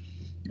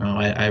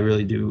 I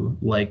really do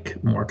like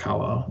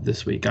Morikawa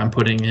this week. I'm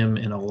putting him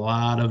in a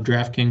lot of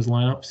DraftKings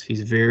lineups.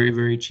 He's very,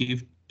 very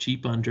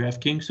cheap on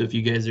DraftKings. So if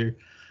you guys are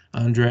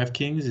on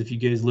DraftKings, if you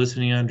guys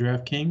listening on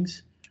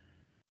DraftKings,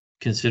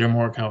 consider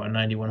Morikawa at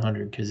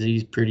 9,100 because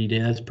that's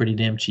pretty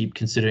damn cheap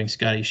considering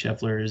Scotty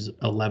Scheffler is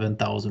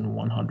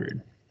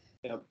 11,100.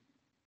 Yep.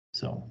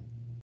 So,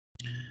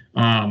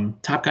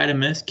 top guy to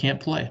miss, can't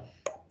play.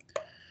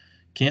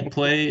 Can't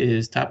play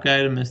is top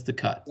guy to miss the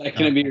cut. That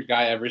going to be your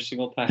guy every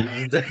single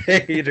time. The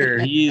hater.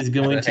 He is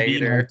going to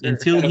be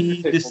until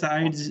he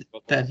decides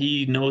that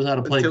he knows how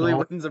to play until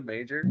golf. He wins a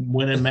major.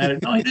 When it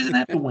matters. No, he doesn't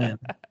have to win.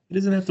 He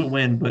doesn't have to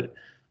win, but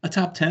a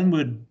top 10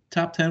 would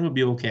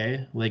be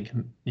okay. Like,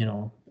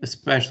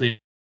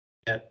 especially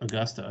at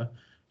Augusta.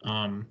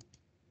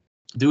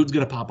 Dude's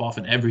gonna pop off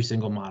in every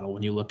single model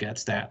when you look at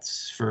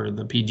stats for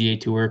the PGA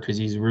Tour because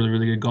he's a really,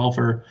 really good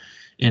golfer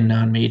in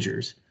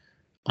non-majors.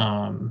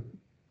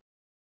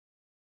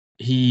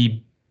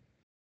 He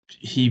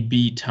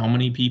beat how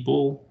many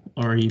people?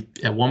 Or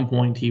at one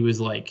point he was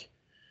like,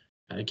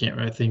 I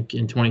think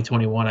in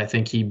 2021, I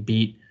think he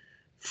beat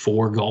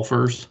 4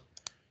 golfers.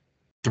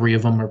 3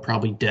 of them are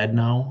probably dead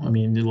now. I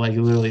mean, like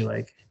literally,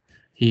 like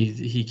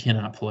he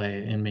cannot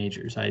play in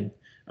majors. I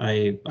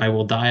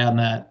will die on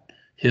that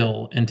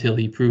hill until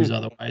he proves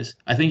otherwise.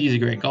 I think he's a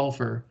great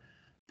golfer,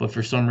 but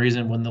for some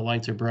reason, when the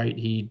lights are bright,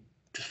 he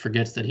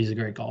forgets that he's a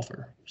great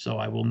golfer. So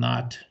I will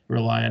not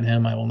rely on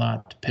him. I will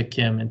not pick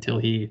him until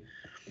he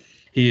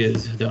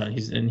is done.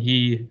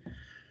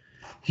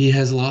 He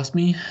has lost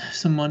me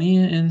some money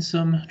in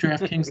some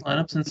DraftKings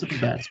lineups and some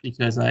bets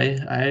because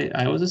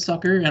I was a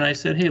sucker and I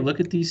said, hey, look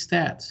at these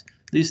stats.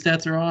 These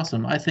stats are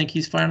awesome. I think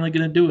he's finally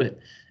going to do it.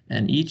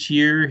 And each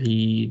year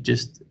he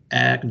just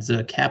adds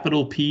a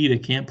capital P to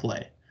can't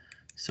play.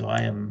 So I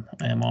am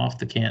off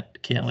the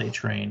can't lay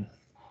train.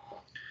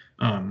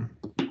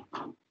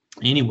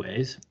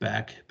 Anyways,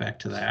 back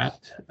to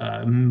that.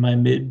 My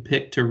mid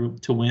pick to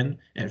win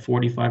at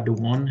 45-1,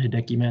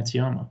 Hideki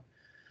Matsuyama.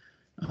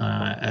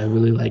 I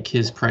really like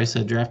his price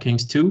at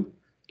DraftKings too,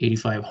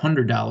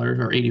 $8,500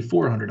 or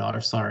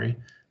 $8,400. Sorry,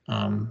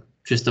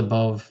 just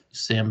above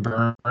Sam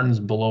Burns,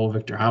 below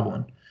Victor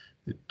Hovland.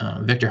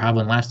 Victor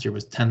Hovland last year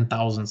was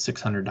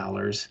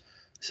 $10,600.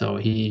 So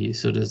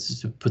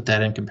just to put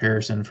that in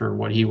comparison for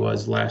what he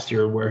was last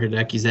year, where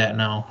Hideki's at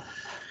now.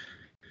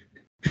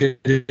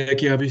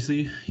 Hideki,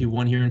 obviously, he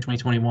won here in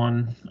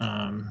 2021.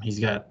 He's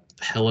got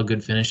hella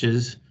good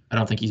finishes. I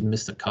don't think he's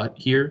missed a cut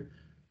here.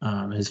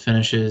 His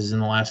finishes in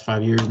the last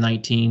 5 years,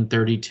 19,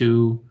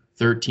 32,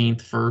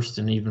 13th, 1st,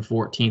 and even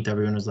 14th.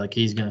 Everyone was like,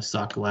 he's going to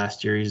suck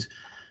last year. He's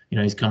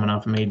coming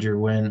off a major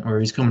win, or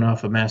he's coming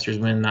off a Masters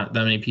win. Not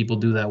that many people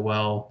do that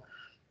well.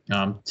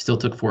 Still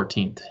took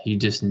 14th. He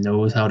just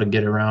knows how to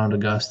get around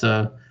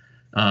Augusta.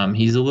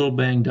 He's a little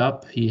banged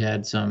up. He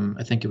had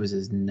I think it was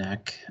his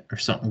neck or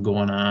something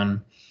going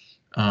on.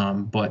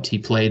 But he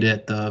played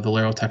at the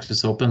Valero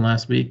Texas Open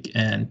last week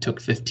and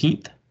took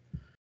 15th.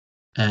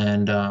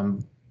 And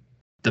I'm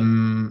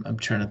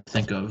trying to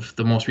think of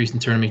the most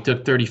recent tournament. He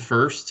took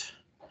 31st.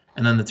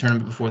 And then the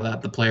tournament before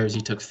that, the Players,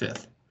 he took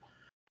 5th.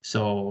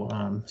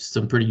 So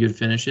some pretty good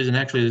finishes. And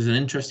actually, there's an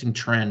interesting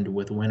trend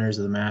with winners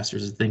of the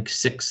Masters. I think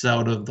 6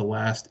 out of the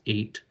last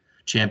 8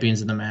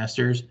 champions of the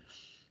Masters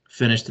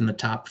finished in the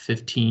top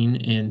 15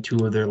 in 2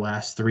 of their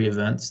last 3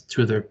 events,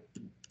 2 of their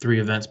 3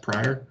 events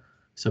prior.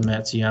 So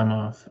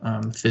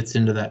Matsuyama fits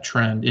into that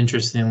trend.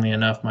 Interestingly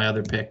enough, my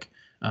other pick,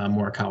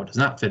 Morikawa, does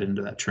not fit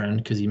into that trend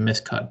because he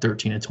miscut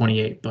 13 and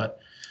 28. But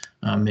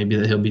maybe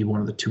that he'll be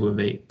one of the 2 of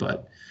 8.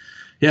 But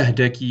yeah,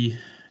 Hideki,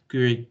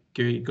 great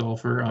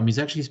golfer. He's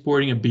actually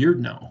sporting a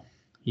beard now.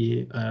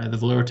 The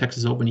Valero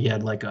Texas Open, he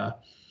had like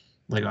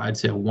I'd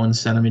say a 1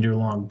 centimeter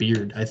long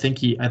beard. I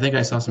think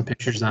I saw some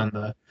pictures on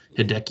the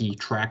Hideki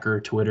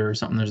tracker Twitter or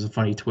something. There's a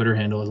funny Twitter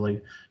handle. Is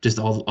like just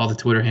all the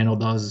Twitter handle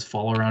does is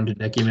follow around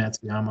Hideki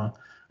Matsuyama.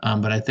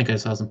 But I think I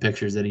saw some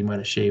pictures that he might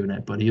have shaven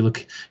it. But he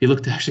looked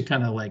actually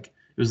kind of like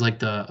it was like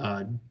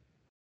the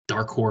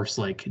dark horse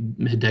like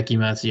Hideki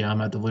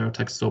Matsuyama at the Valero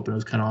Texas Open. It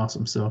was kind of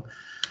awesome. So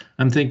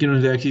I'm thinking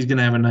Hideki's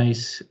gonna have a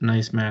nice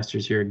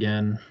Masters here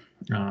again.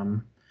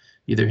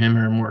 Either him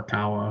or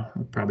Morikawa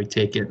would probably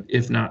take it,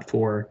 if not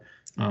for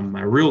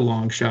my real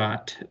long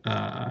shot,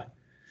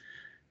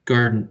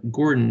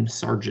 Gordon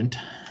Sargent,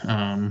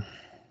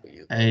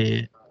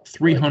 a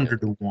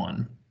 300 to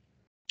 1.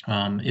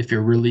 If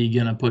you're really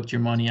gonna put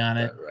your money on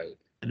it, Right.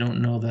 I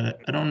don't know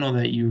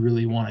that you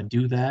really want to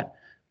do that,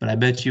 but I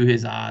bet you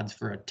his odds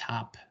for a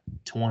top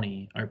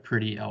 20 are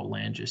pretty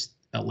outlandish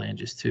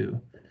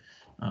too.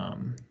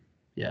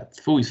 Yeah,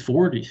 he's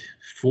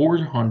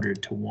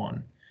 400 to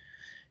 1,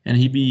 and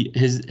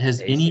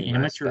has any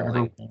amateur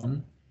ever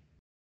won?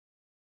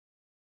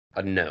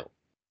 No.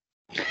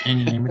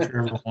 Any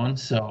amateur ever won?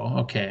 So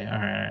okay, all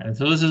right.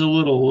 So this is a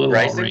little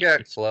Bryson got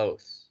outrageous.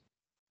 close.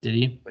 Did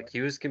he? Like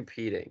he was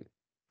competing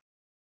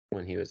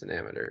when he was an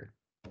amateur.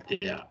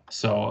 Yeah.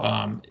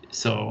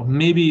 So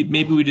maybe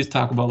we just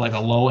talk about like a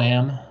low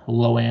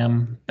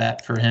am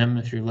bet for him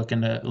if you're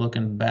looking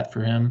to bet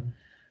for him.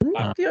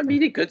 Yeah, I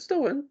mean he could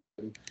still win.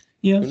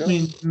 Yeah, I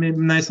mean, maybe a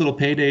nice little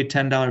payday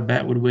 $10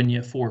 bet would win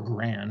you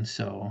 $4,000.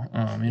 So,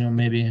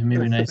 maybe a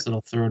nice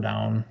little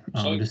throwdown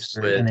just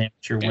for an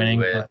amateur winning.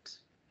 But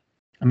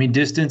I mean,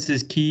 distance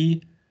is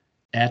key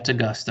at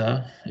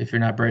Augusta. If you're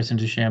not Bryson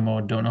DeChambeau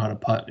and don't know how to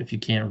putt, if you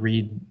can't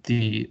read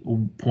the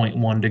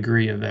 0.1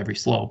 degree of every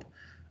slope.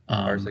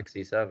 Par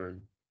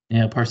 67.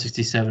 Yeah, par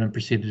 67 and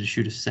proceeded to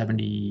shoot a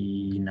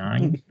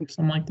 79,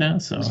 something like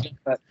that. So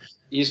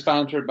he's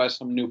sponsored by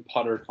some new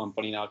putter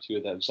company now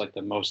too. That's like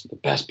the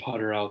best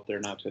putter out there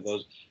now too.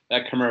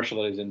 That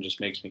commercial that he's in just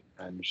makes me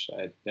cringe.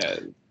 I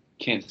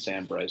can't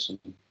stand Bryson.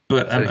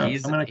 But so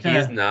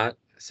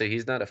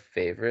he's not a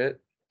favorite.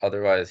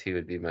 Otherwise, he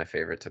would be my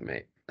favorite to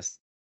make.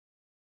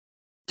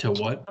 To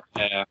what?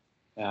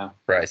 Yeah.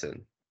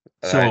 Bryson.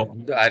 So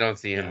I don't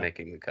see him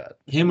making the cut.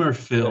 Him or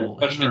Phil.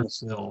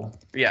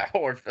 Yeah,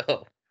 or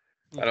Phil.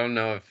 I don't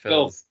know if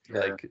Phil's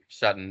like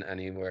shutting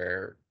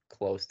anywhere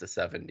close to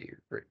 70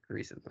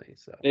 recently.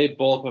 So they've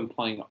both been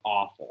playing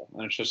awful,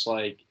 and it's just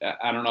like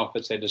I don't know if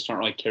it's they just don't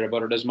really care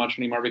about it as much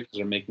anymore because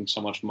they're making so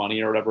much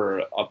money or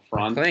whatever up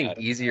front. They're playing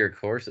easier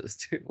courses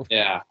too.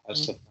 Yeah,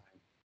 that's the thing.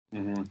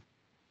 Mm-hmm.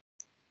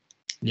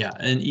 Yeah,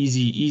 and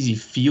easy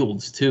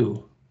fields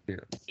too.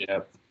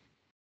 Yeah.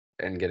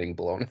 And getting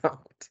blown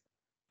out.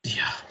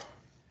 Yeah.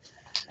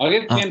 I'll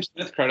give Cam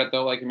Smith credit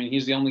though. Like, I mean,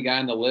 he's the only guy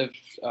on the Live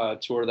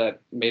tour that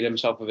made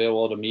himself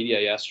available to media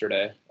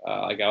yesterday.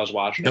 I was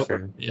watching.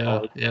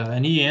 Yeah,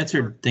 and he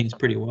answered things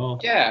pretty well.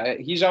 Yeah,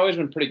 he's always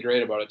been pretty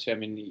great about it too. I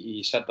mean,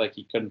 he said like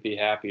he couldn't be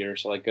happier,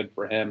 so like good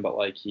for him. But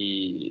like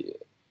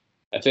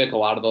I feel like a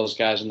lot of those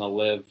guys on the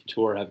Live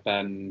tour have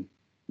been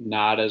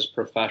not as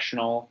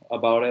professional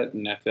about it,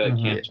 and I feel like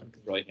Cam Smith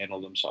really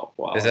handled himself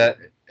well.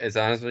 It's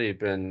honestly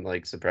been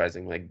like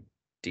surprising. Like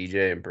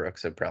DJ and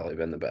Brooks have probably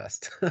been the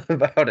best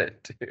about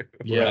it too.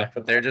 Yeah,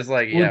 but they're just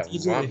like, we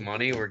want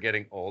money. We're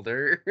getting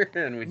older,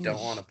 and we don't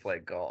want to play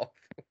golf.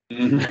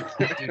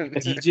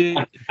 DJ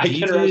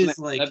is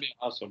like, that'd be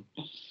awesome.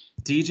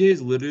 DJ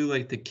is literally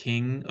like the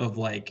king of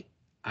like,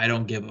 I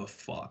don't give a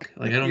fuck.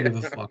 Like I don't give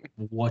a fuck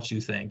what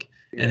you think.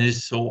 And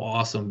it's so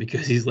awesome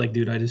because he's like,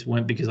 dude, I just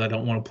went because I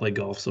don't want to play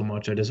golf so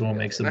much. I just want to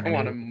make some money. I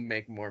want to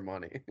make more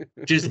money.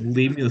 Just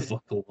leave me the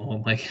fuck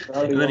alone. Like,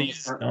 then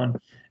he's done.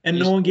 And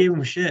no one gave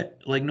him shit.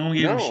 Like, no one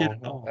gave him shit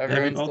at all.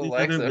 All these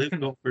other Live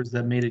golfers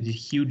that made it a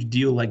huge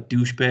deal, like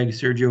douchebag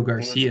Sergio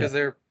Garcia. Because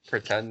they're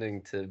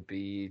pretending to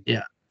be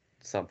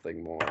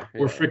something more.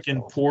 Or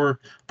freaking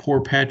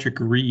poor Patrick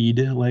Reed.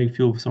 Like,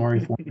 feel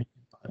sorry for me.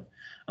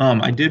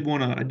 I did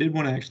want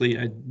to actually,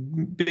 I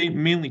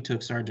mainly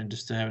took Sargent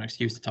just to have an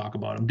excuse to talk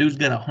about him. Dude's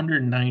got a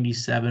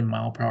 197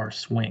 mile per hour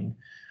swing.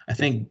 I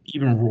think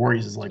even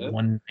Rory's is like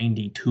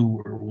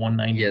 192 or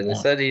 191. Yeah, they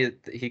said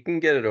he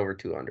can get it over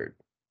 200.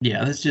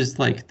 Yeah, that's just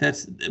like,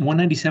 that's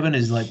 197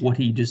 is like what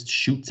he just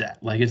shoots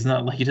at. Like, it's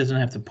not like he doesn't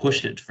have to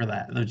push it for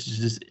that, which is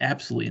just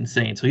absolutely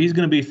insane. So he's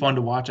going to be fun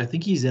to watch. I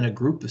think he's in a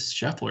group with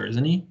Scheffler,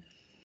 isn't he?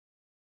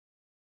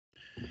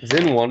 He's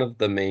in one of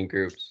the main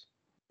groups.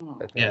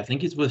 I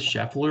think it's with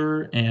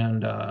Scheffler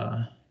and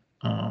I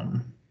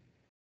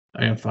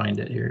can find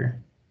it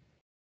here.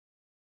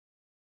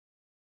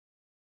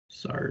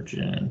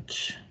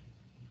 Sargent.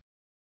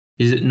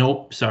 Is it?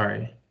 Nope.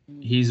 Sorry.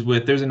 He's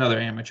with. There's another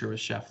amateur with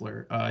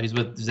Scheffler. He's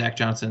with Zach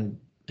Johnson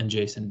and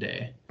Jason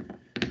Day.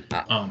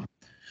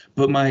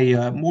 But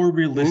my more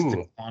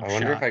realistic. I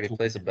wonder if I could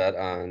place a bet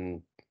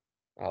on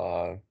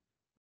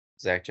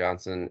Zach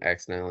Johnson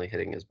accidentally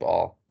hitting his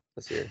ball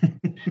this year.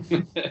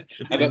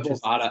 I bet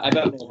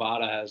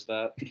Nevada has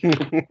that.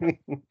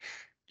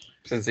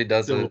 Since he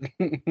does it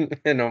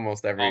in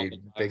almost every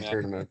big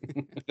tournament.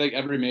 I think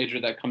every major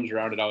that comes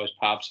around, it always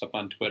pops up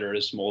on Twitter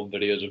as some old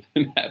videos of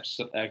him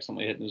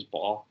accidentally hitting his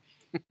ball.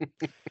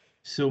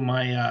 So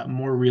my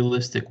more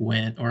realistic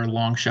win or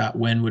long shot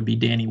win would be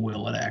Danny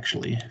Willett,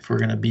 actually, if we're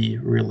going to be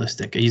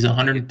realistic. He's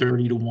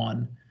 130 to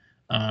 1.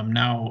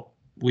 Now,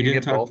 we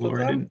didn't talk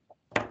about it.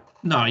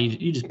 No,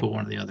 you just put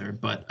one or the other,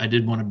 but I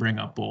did want to bring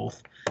up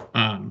both.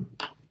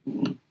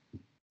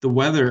 The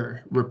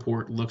weather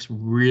report looks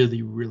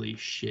really, really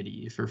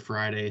shitty for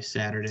Friday,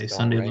 Saturday.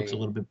 Sunday looks a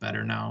little bit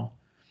better now.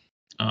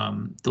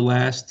 The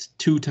last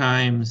 2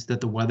 times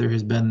that the weather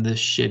has been this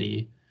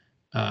shitty,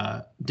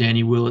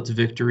 Danny Willett's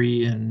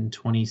victory in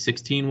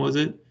 2016, was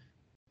it?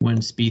 When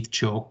Spieth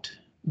choked,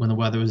 when the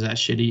weather was that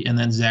shitty, and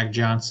then Zach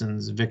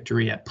Johnson's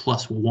victory at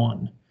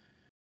 +1.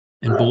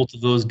 And both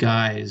of those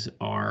guys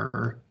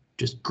are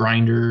just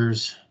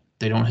grinders.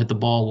 They don't hit the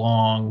ball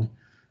long.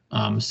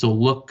 So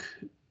look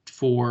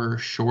for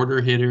shorter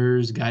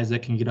hitters, guys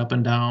that can get up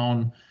and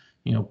down,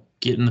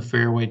 get in the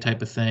fairway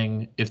type of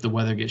thing if the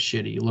weather gets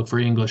shitty. Look for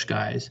English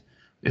guys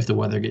if the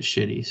weather gets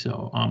shitty.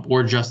 So,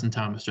 or Justin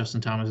Thomas.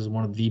 Justin Thomas is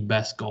one of the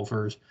best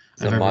golfers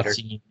I've ever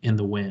seen in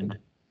the wind.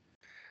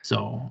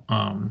 So,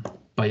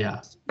 but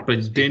yeah.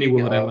 But Danny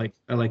Willett,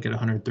 I like it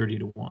 130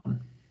 to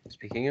 1.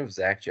 Speaking of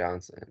Zach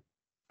Johnson,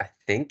 I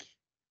think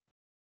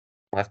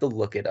I'll have to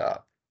look it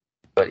up.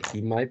 But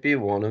he might be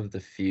one of the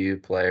few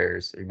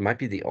players, he might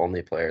be the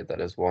only player that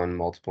has won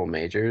multiple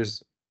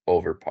majors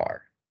over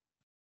par.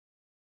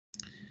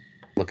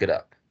 Look it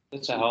up.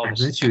 That's a hell of a I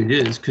bet you it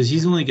is, because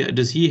he's only got,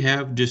 does he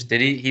have just.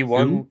 Did he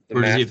won the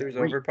Masters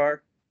over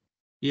par?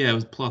 Yeah, it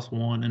was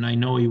 +1, and I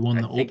know he won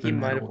the Open. I think he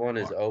might have won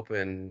his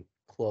Open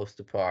close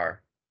to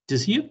par.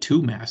 Does he have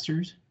 2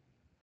 Masters?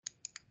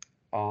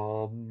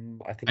 I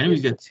think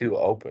he's got 2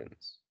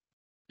 Opens.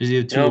 Does he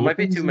have 2? No, it might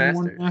be 2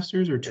 Masters.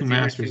 Masters or 2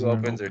 Masters? 2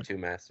 Opens or 2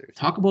 Masters.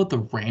 Talk about the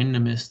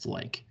randomest,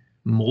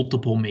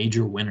 multiple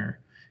major winner.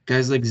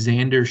 Guys like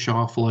Xander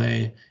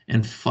Schauffele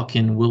and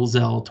fucking Will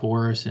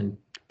Zalatoris and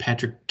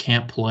Patrick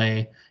Can't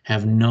Play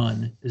have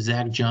none.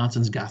 Zach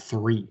Johnson's got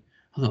 3.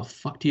 How the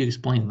fuck do you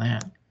explain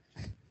that?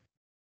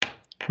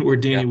 Or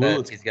Danny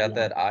Willett's. He's got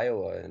that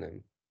Iowa in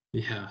him.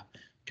 Yeah.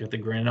 Got the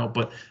grand out,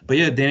 but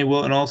yeah, Danny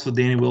Willett, and also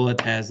Danny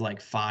Willett has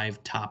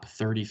 5 top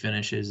 30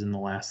 finishes in the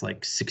last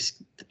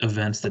 6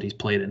 events that he's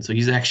played in. So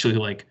he's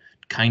actually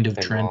kind of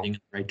trending in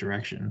the right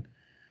direction.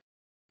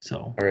 So,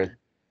 all right,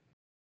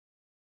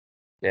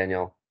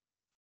 Daniel.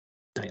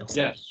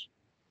 Yes.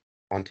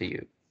 On to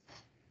you.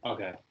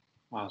 Okay.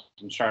 Wow.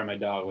 I'm sorry, my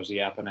dog was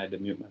yapping. I had to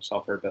mute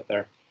myself for a bit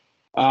there.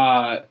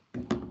 Top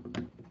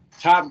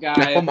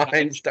guy. Now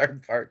mine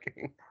started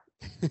barking.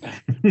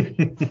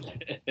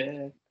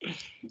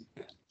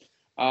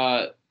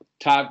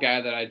 Top guy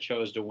that I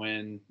chose to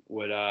win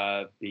would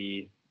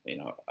be,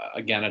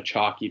 again, a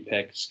chalky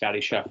pick, Scotty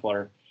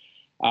Scheffler.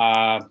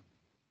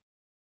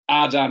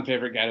 Odds-on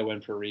favorite guy to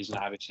win for a reason,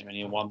 obviously. I mean,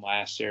 he won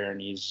last year,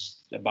 and he's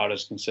about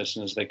as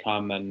consistent as they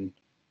come. And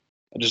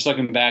just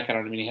looking back on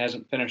it, he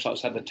hasn't finished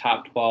outside the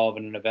top 12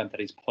 in an event that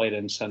he's played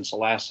in since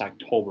last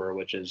October,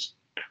 which is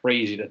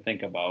crazy to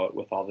think about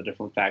with all the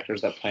different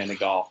factors that play into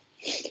golf.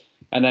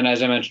 And then,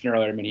 as I mentioned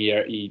earlier,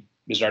 he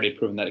has already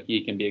proven that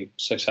he can be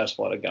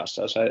successful at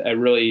Augusta. So I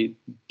really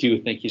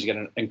do think he's got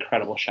an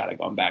incredible shot at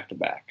going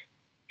back-to-back.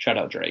 Shout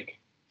out Drake.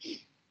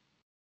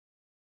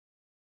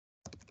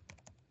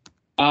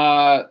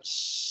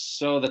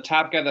 So the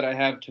top guy that I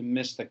have to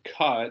miss the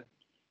cut,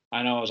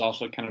 I know I was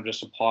also kind of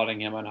just applauding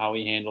him on how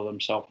he handled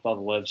himself with all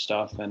the live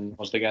stuff and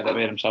was the guy that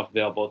made himself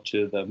available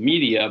to the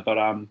media, but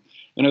I'm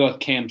going to go with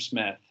Cam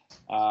Smith.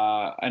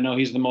 I know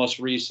he's the most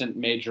recent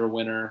major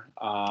winner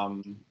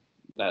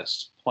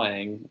that's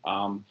playing.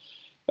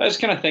 But I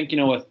just kind of think,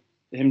 with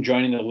him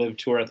joining the Live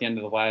Tour at the end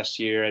of the last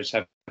year, I just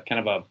have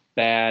kind of a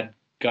bad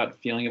gut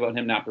feeling about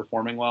him not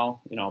performing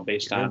well,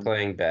 based on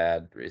playing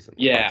bad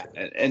recently. Yeah.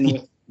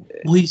 And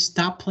he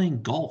stopped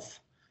playing golf.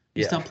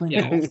 He stopped playing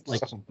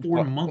golf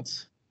 4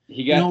 months.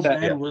 He got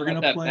that. We're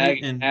going to play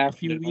in a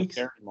few weeks.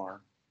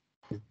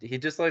 He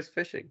just likes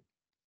fishing.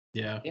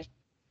 Yeah.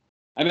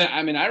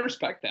 I mean, I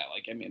respect that.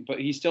 But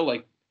he's still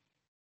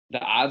the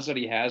odds that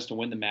he has to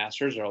win the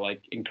Masters are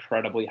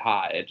incredibly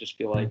high. I just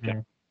feel like,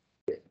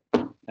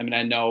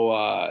 I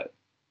know,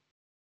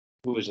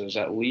 who is it? Is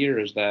that Lee or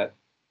is that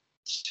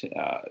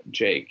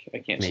Jake? I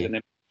can't see the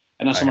name.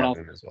 I know someone else,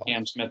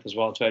 Cam Smith as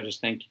well, too. I just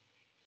think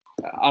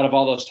out of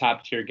all those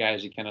top tier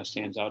guys, he kind of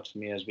stands out to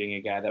me as being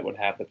a guy that would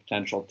have the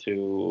potential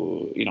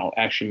to,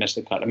 actually miss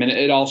the cut.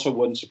 It also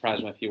wouldn't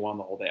surprise me if he won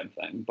the whole damn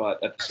thing,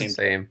 but at the same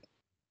time.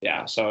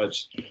 Yeah, so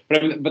it's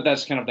but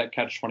that's kind of that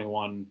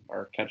catch-21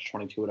 or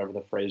catch-22, whatever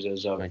the phrase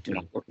is of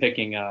we're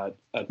picking a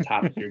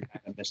top tier guy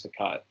to miss the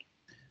cut.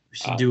 We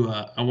should do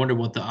I wonder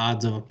what the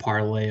odds of a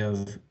parlay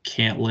of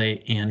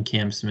Cantlay and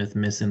Cam Smith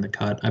missing the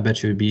cut. I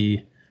bet you it would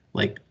be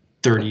like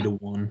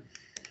 30-1.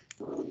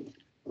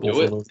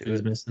 Both of those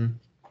dudes missing.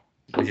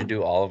 We should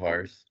do all of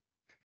ours.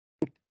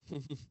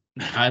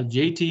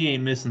 JT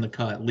ain't missing the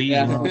cut. Lee,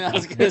 I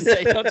was gonna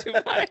say, don't do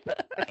mine.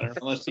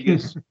 Unless he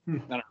gets,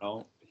 I don't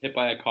know, hit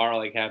by a car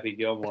like Happy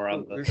Gilmore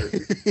on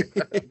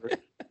the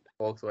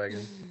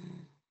Volkswagen.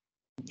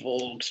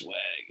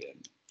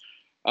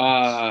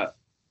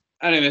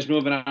 Anyways,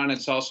 moving on.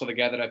 It's also the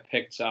guy that I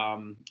picked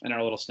in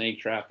our little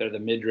snake draft there, the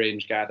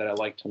mid-range guy that I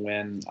like to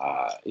win.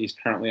 He's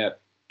currently at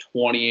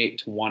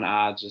 28-1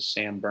 odds is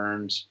Sam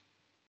Burns.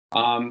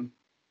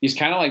 He's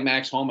kind of like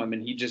Max Homa. I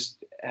mean, he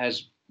just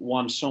has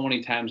won so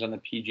many times on the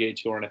PGA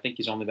Tour, and I think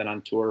he's only been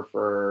on tour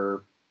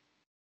for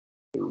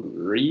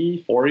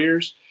 3-4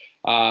 years.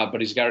 But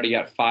he's already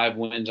got 5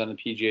 wins on the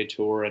PGA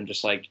Tour, and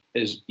just like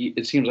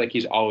it seems like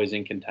he's always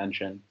in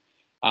contention.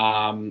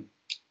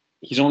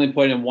 He's only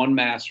played in 1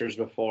 Masters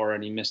before,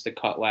 and he missed the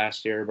cut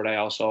last year. But I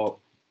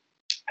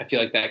feel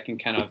like that can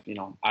kind of,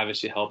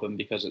 obviously help him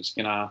because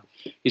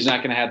he's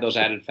not gonna have those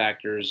added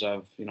factors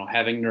of,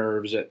 having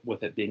nerves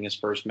with it being his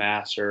first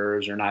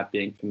Masters or not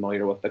being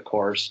familiar with the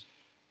course.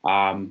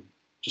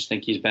 Just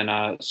think he's been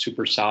a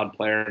super solid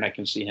player, and I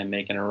can see him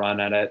making a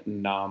run at it.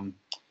 And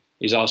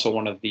he's also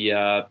one of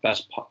the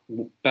best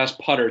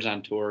putters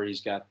on tour. He's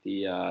got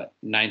the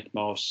 9th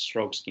most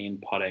strokes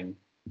gained putting.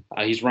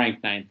 He's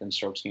ranked 9th in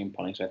strokes gained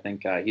putting, so I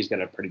think he's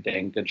got a pretty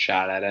dang good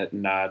shot at it.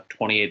 And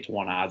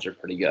 28-1 odds are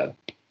pretty good.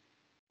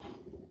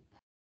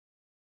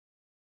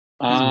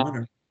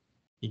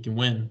 He can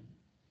win.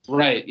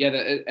 Right. Yeah.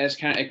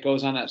 It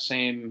goes on that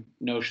same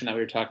notion that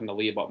we were talking to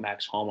Lee about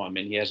Max Homa. I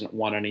mean, he hasn't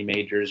won any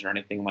majors or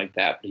anything like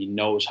that, but he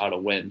knows how to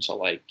win.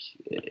 So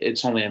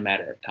it's only a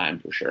matter of time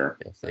for sure.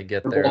 If they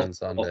get there on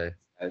Sunday.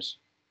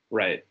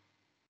 Right.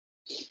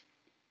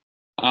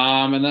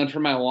 And then for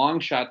my long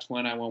shot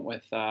twin, I went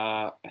with,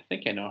 I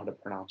think I know how to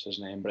pronounce his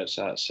name, but it's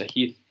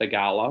Sahith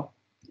Theegala.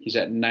 He's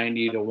at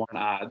 90-1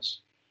 odds.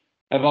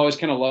 I've always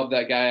kind of loved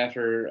that guy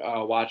after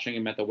watching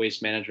him at the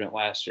Waste Management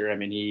last year. I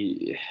mean,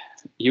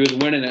 he was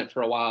winning it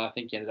for a while. I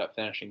think he ended up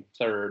finishing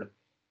 3rd,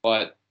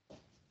 but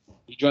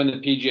he joined the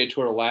PGA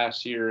Tour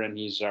last year, and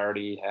he's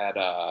already had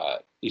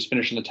he's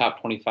finished in the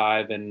top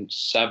 25 in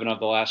 7 of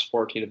the last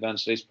 14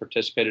 events that he's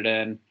participated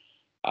in.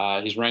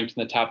 He's ranked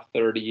in the top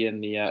 30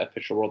 in the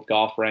official World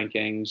Golf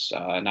rankings,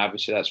 and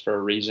obviously that's for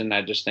a reason.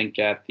 I just think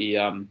at the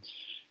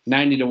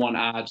 90-1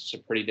 odds, it's a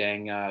pretty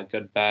dang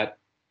good bet.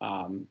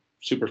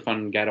 Super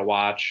fun guy to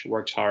watch,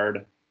 works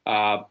hard,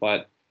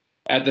 but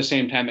at the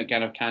same time, it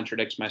kind of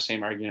contradicts my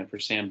same argument for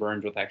Sam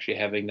Burns with actually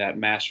having that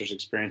Masters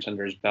experience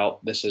under his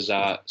belt. This is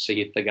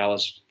Sahith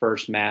Theegala's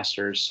first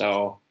Masters,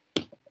 so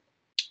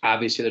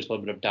obviously there's a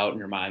little bit of doubt in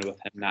your mind with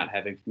him not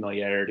having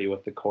familiarity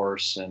with the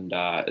course, and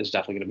is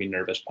definitely going to be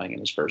nervous playing in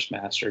his first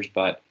Masters.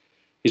 But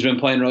he's been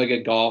playing really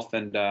good golf,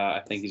 and I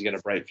think he's got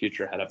a bright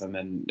future ahead of him,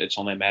 and it's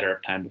only a matter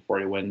of time before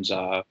he wins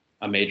a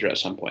major at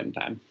some point in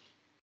time.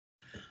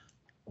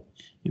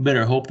 You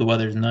better hope the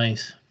weather's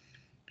nice.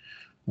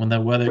 When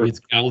that weather gets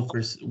cold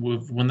for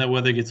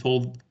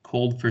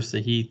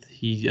Sahith,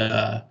 he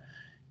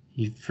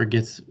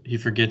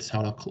forgets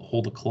how to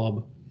hold a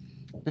club.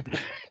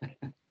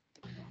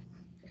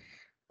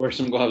 Wear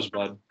some gloves,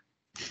 bud.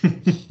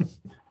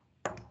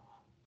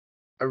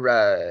 All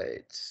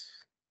right.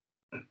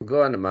 We'll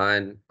go on to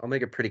mine. I'll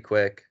make it pretty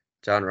quick.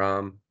 Jon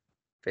Rahm,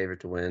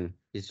 favorite to win.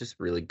 He's just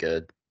really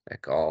good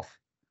at golf.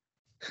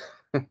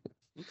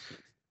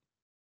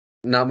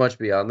 Not much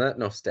beyond that.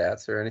 No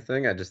stats or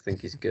anything. I just think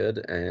he's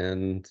good,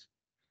 and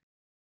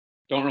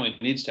don't really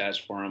need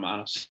stats for him,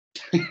 honestly.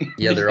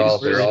 Yeah, they're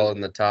all in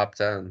the top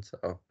 10.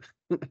 So,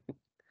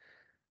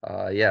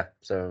 yeah.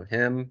 So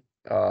him,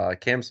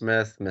 Cam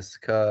Smith missed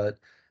the cut.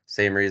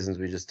 Same reasons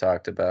we just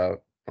talked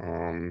about.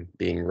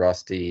 Being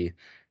rusty,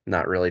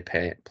 not really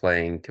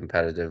playing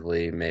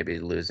competitively, maybe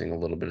losing a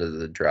little bit of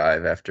the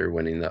drive after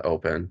winning the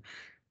Open,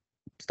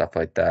 stuff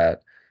like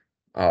that.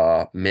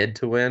 Mid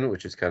to win,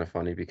 which is kind of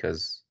funny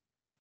because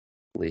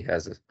Lee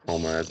has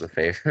Homa as a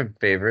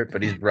favorite,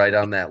 but he's right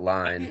on that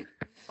line.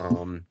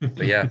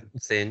 But yeah,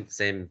 same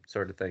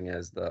sort of thing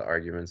as the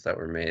arguments that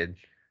were made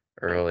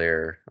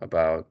earlier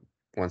about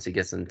once he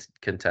gets in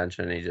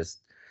contention, he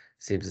just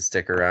seems to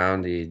stick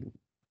around. He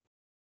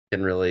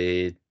can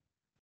really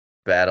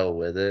battle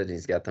with it.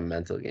 He's got the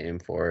mental game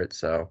for it.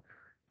 So,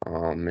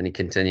 and he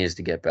continues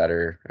to get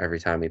better every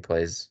time he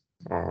plays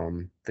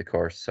the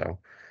course. So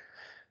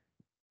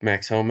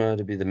Max Homa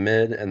to be the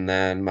mid, and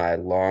then my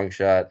long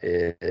shot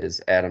is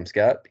Adam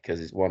Scott because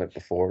he's won it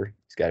before.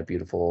 He's got a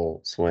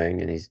beautiful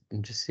swing, and he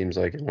just seems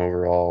like an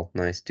overall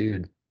nice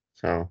dude.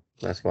 So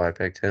that's why I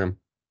picked him.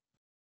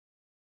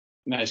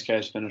 Nice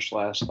guys finished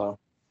last, though.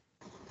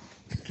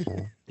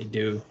 They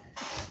do.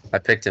 I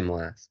picked him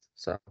last,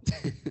 so.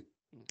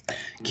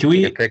 Can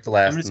we? Picked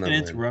last. I'm just going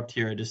to interrupt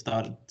here. I just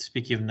thought,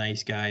 speaking of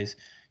nice guys,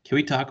 Can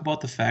we talk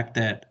about the fact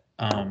that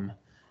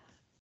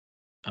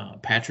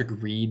Patrick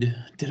Reed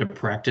did a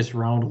practice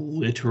round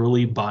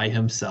literally by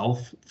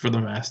himself for the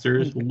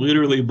Masters?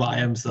 Literally by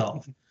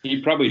himself.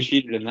 He probably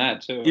cheated in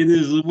that too. It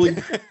is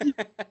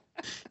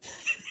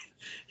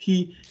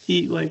he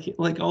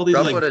like all these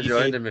Trump like would have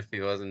joined him if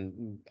he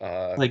wasn't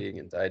being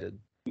indicted.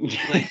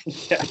 Yeah.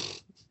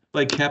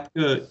 Like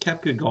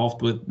Koepka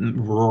golfed with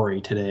Rory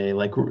today.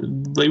 Like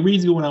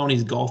Reed's going out and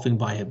he's golfing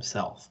by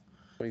himself.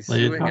 He's Like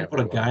suing talk about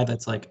a everyone. guy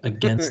that's like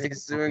against.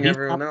 He's suing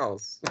everyone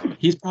else.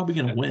 He's probably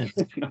gonna win.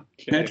 Okay.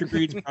 Patrick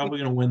Reed's probably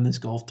gonna win this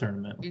golf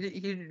tournament.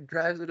 He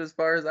drives it as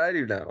far as I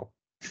do now.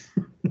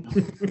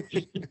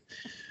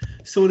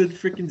 So did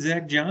freaking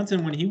Zach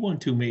Johnson when he won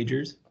 2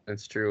 majors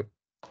That's true.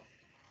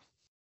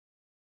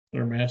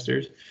 or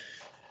Masters.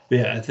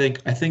 Yeah, I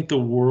think the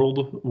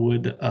world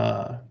would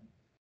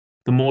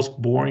the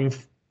most boring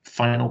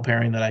final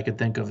pairing that I could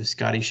think of is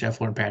Scotty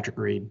Scheffler and Patrick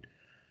Reed.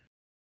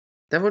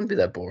 That wouldn't be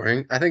that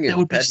boring. I think That if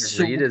would be Patrick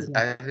so Reed is,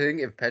 boring. I think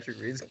if Patrick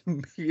Reed's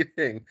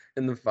competing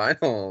in the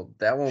final,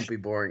 that won't be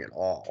boring at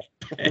all.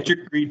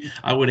 Patrick Reed,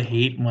 I would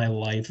hate my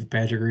life if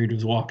Patrick Reed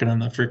was walking on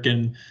the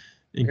freaking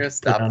You're gonna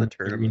stop the green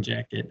tournament.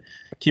 jacket.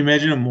 Can you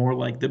imagine a more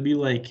like that'd be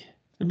like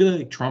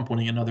Trump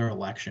winning another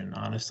election,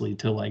 honestly,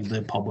 to like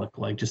the public,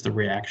 like just the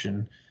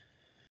reaction.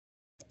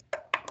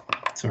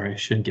 Sorry, I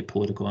shouldn't get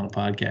political on a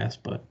podcast,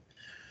 but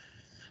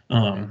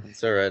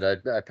It's all right.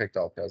 I picked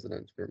all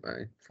presidents for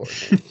my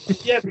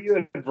 4th. Yeah, but you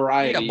had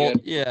variety. You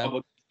had Yeah.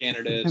 Republican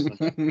candidates and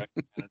Democratic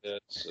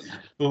candidates. And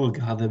oh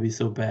god, that'd be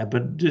so bad.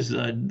 But just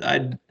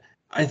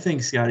I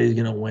think Scotty's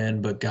gonna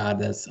win, but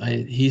God,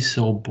 he's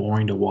so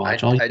boring to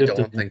watch. I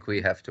don't think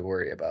we have to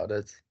worry about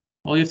it.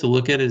 All you have to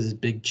look at is his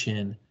big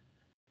chin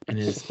and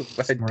his.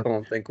 I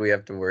don't think we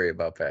have to worry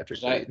about Patrick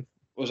Reed.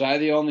 Was I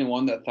the only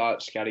one that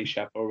thought Scotty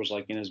Scheffler was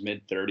like in his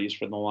mid-30s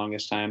for the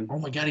longest time? Oh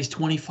my God, he's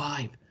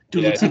 25.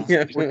 Dude, Yeah, looks like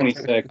he's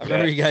 26. I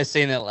remember you guys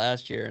saying that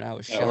last year, and I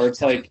was Yeah, shocked. or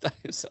it's like- I thought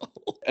he was so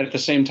old. At the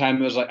same time,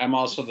 it was like I'm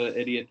also the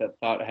idiot that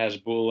thought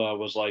Hasbulla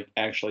was like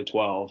actually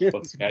 12,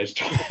 but the guy's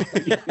 12.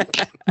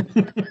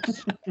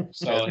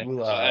 So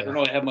I don't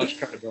really have much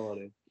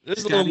credibility.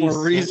 There's a little more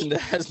Scotty's reason to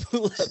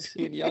Hasbulla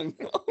being young,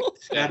 though.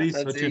 Scotty's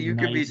such a You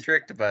nice could be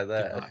tricked by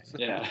that. guy.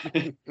 Yeah.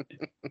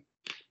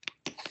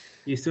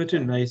 He's such a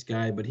nice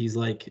guy, but he's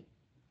like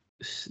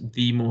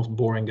the most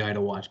boring guy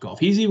to watch golf.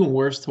 He's even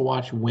worse to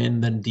watch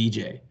win than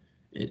DJ.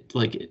 At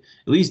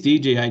least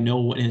DJ, I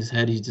know in his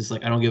head he's just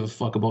like, I don't give a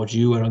fuck about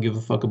you. I don't give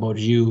a fuck about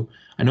you.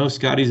 I know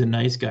Scotty's a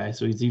nice guy,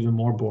 so he's even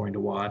more boring to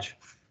watch.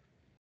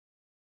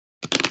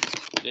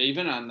 Yeah,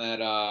 even on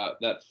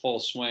that Full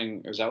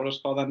Swing, is that what it's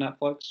called on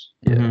Netflix?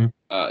 Yeah.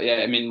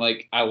 Yeah, I mean,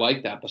 like I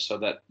liked the episode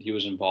that he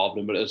was involved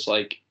in, but it's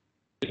like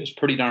it was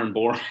pretty darn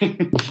boring.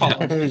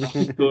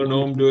 Going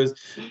home to his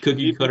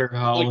cookie cutter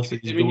house.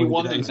 Like, and I mean, he going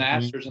won to the ice cream.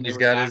 Masters, and they He's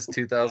were got back- his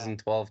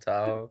 2012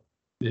 Tahoe.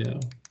 Yeah.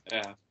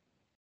 Yeah.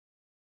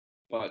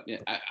 But yeah,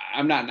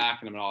 I'm not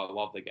knocking him at all. I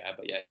love the guy,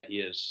 but yeah, he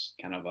is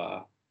kind of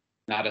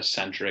not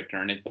eccentric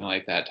or anything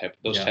like that type.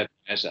 Those Yeah. type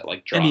of guys that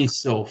like draw. And he's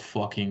so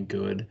fucking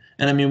good.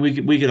 And I mean, we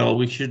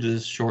should have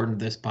just shortened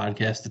this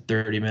podcast to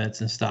 30 minutes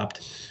and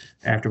stopped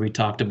after we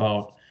talked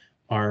about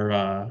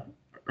our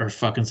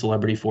fucking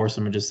celebrity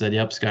foursome and just said,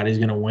 "Yep, Scotty's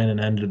gonna win," and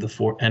ended the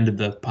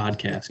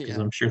podcast because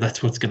Yeah. I'm sure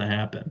that's what's gonna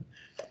happen.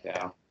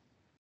 Yeah.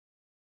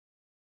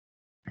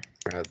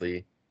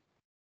 Bradley.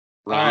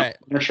 All right.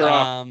 Finish her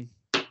off.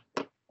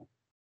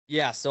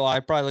 Yeah, so I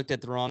probably looked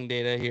at the wrong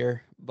data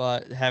here,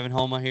 but having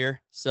Homa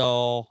here.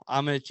 So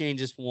I'm going to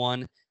change this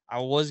one. I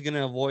was going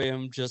to avoid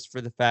him just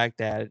for the fact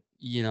that,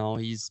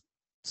 he's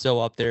so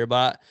up there.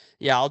 But,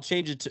 yeah, I'll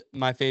change it to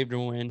my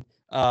favorite win,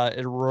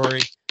 Rory.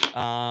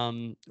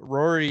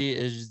 Rory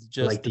is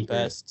just Like the DK.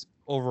 best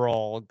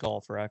overall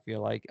golfer, I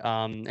feel like.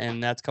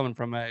 And that's coming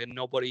from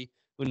nobody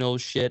who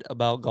knows shit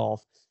about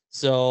golf.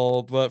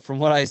 So, but from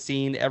what I've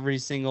seen, every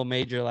single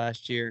major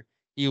last year,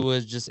 he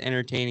was just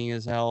entertaining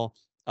as hell.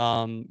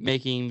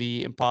 Making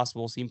the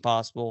impossible seem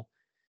possible.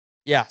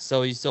 Yeah,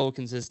 so he's so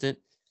consistent.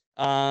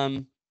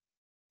 My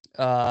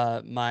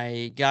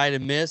guy to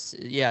miss,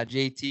 yeah,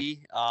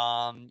 JT.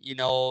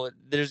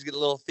 There's a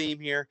little theme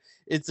here.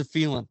 It's a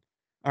feeling.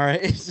 All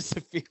right, it's just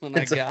a feeling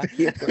I got.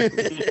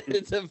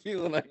 It's a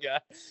feeling I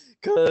got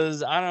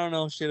because I don't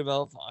know shit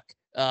about fuck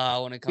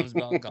when it comes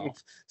about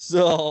golf.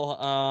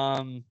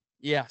 So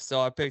yeah, so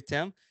I picked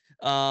him.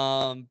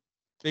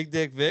 Big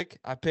Dick Vic,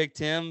 I picked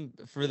him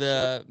for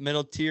the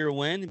middle tier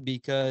win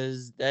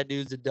because that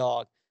dude's a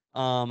dog.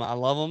 I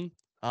love him.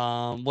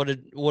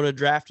 Would have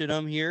drafted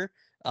him here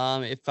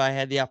if I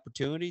had the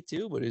opportunity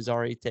to, but he's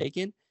already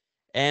taken.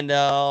 And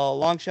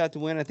long shot to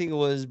win, I think it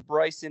was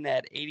Bryson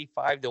at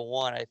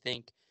 85-1, I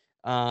think.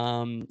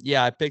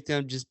 Yeah, I picked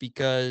him just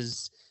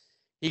because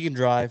he can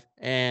drive,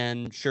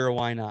 and sure,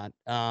 why not?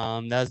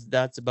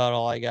 That's about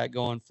all I got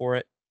going for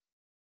it.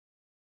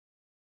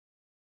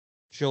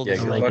 Yeah, Shoulders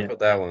good like luck it. with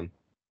that one.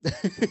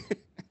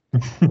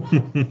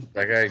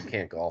 That guy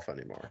can't golf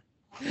anymore.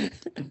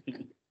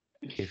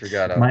 He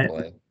forgot how My- to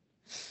play.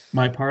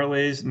 My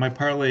parlay,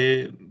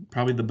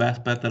 probably the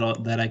best bet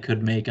that I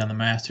could make on the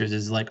Masters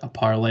is like a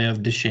parlay of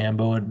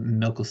DeChambeau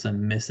and Mickelson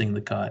missing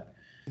the cut.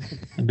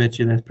 I bet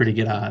you that's pretty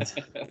good odds.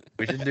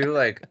 We should do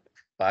like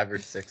 5 or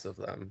 6 of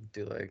them.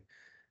 Do like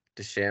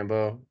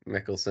DeChambeau,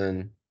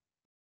 Mickelson,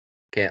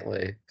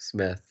 Cantlay,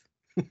 Smith.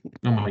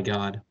 Oh my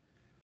God.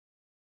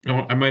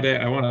 I might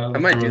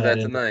do that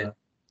tonight.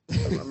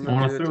 I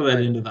want to throw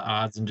that into the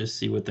odds and just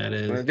see what that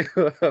is. I'm gonna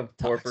do a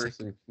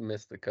 4-person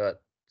miss the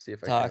cut. See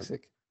if I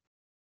Toxic.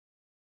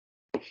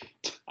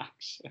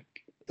 Toxic.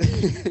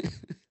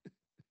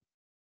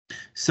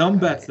 Some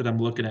bets that I'm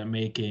looking at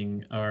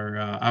making are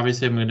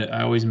obviously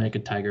I always make a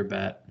Tiger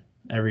bet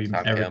every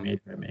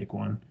major I make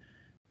one.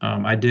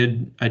 I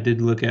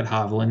did look at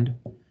Hovland.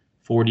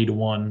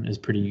 40-1 is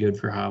pretty good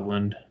for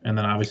Hovland, and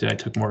then obviously I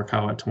took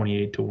Morikawa at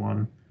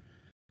 28-1.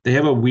 They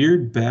have a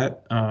weird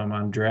bet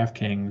on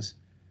DraftKings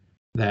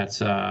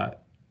that's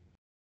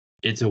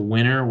it's a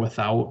winner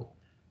without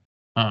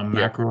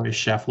McIlroy,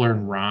 Scheffler,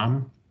 and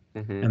Rahm,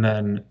 and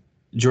then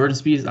Jordan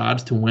Spieth's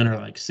odds to win are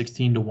like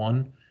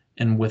 16-1,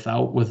 and with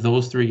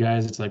those 3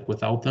 guys, it's like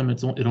without them,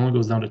 it only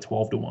goes down to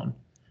 12-1.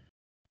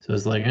 So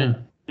it's like,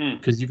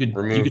 because you could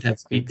have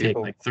Spieth take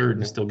like third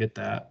and still get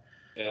that.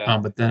 Yeah.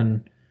 But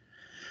then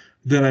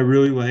I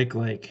really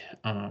like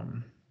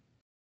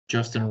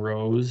Justin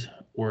Rose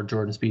or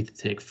Jordan Spieth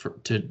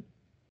to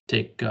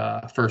take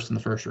first in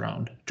the first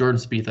round.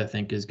 Jordan Spieth, I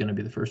think, is going to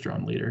be the first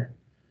round leader.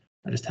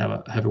 I just have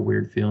a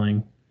weird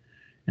feeling.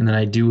 And then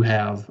I do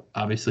have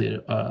obviously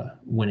a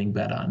winning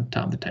bet on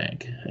Tom the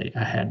Tank.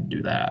 I had to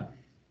do that.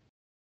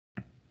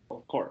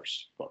 Of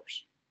course.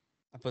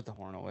 I put the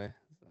horn away.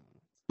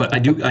 But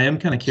I am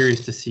kind of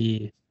curious to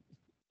see.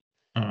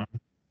 I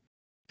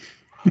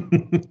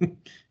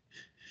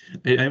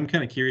am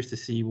kind of curious to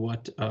see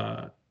what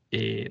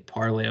a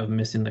parlay of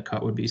missing the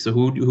cut would be. So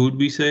who'd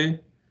we say?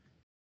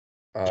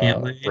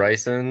 Cantlay,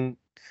 Bryson,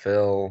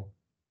 Phil,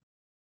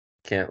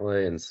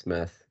 Cantlay, and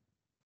Smith.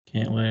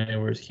 Cantlay,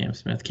 where's Cam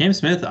Smith? Cam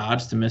Smith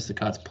odds to miss the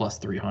cuts plus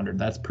 300.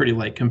 That's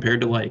pretty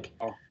compared to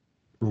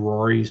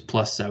Rory's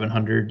plus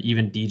 700,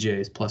 even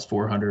DJ's plus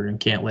 400, and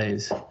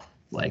Cantlay's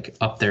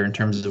up there in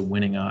terms of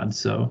winning odds.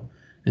 So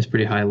it's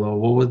pretty high low.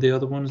 What were the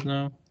other ones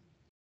now?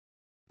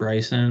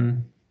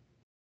 Bryson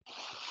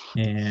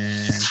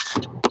and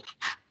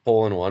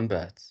hole-in-one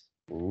bets.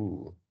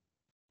 Ooh.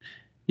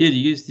 Yeah, do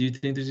you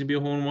think there's gonna be a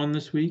hole-in-one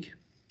this week?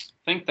 I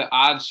think the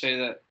odds say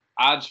that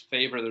odds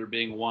favor there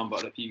being one,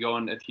 but if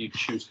you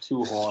choose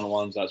 2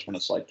 hole-in-ones, that's when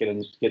it's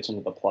gets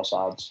into the plus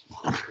odds.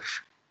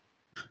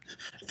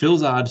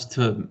 Phil's odds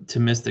to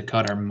miss the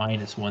cut are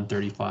minus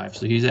 135,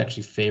 so he's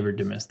actually favored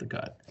to miss the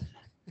cut.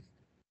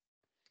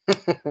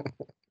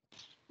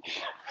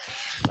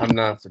 I'm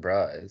not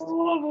surprised. I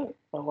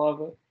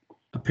love it.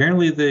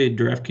 Apparently, the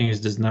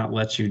DraftKings does not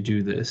let you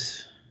do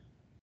this.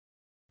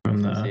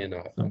 I'm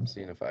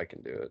seeing if I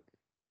can do it.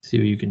 See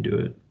if you can do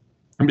it.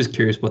 I'm just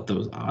curious what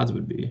those odds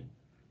would be.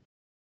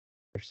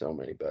 There's so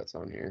many bets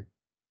on here.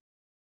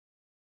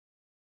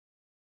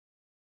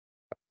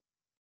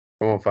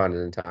 I won't find it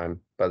in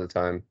time by the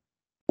time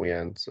we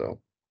end, so.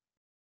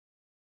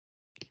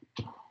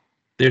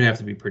 They'd have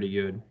to be pretty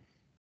good.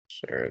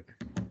 Sure.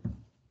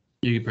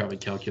 You could probably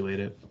calculate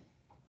it.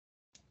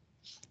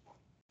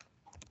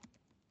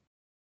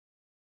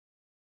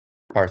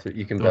 Par 3,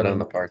 you can bet on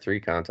the par 3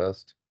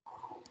 contest.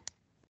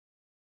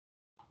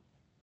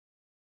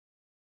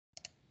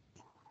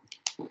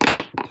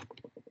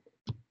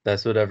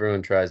 That's what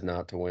everyone tries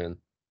not to win.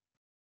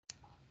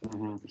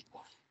 Mm-hmm.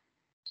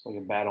 It's like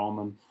a bad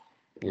omen.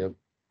 Yep.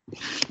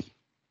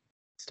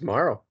 It's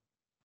tomorrow.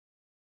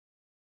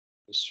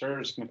 Sure,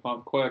 it's gonna come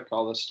up quick,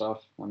 all this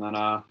stuff, and then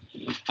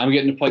I'm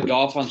getting to play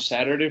golf on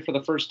Saturday for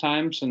the first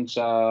time since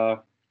I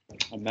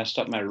messed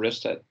up my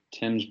wrist at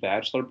Tim's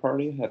bachelor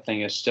party. That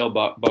thing is still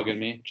bugging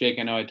me. Jake,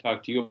 I know I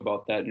talked to you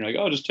about that, and you're like,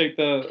 "Oh, just take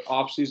the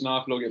off season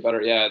off; it'll get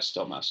better." Yeah, it's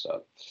still messed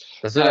up.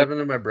 That's what happened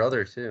to my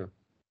brother too.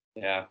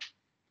 Yeah.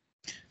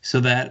 So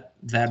that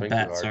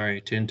bet,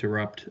 sorry to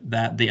interrupt,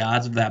 that the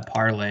odds of that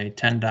parlay,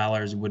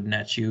 $10 would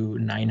net you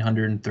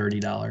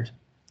 $930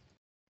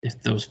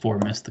 if those 4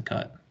 missed the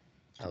cut.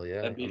 Hell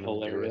yeah. That'd be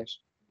hilarious.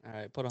 All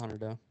right, put 100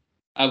 down.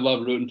 I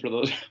love rooting for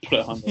those.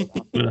 Put 100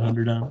 down. Put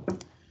 100 down.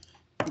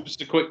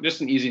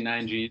 Just an easy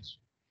 9 Gs.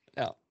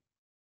 Yeah.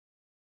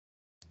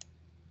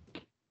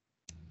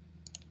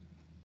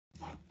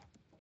 All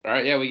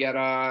right, yeah, we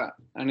got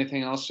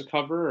anything else to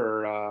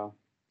cover or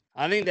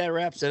I think that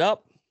wraps it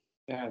up.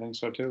 Yeah, I think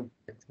so too.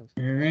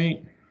 All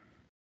right.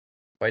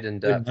 Quite in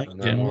depth. night, And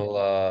then Jim.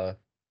 we'll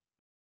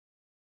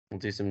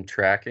do some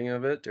tracking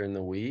of it during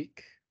the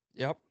week.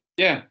 Yep.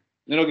 Yeah.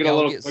 It'll get Yeah, a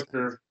we'll little get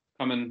quicker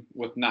coming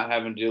with not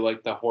having to do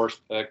like the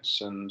horse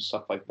picks and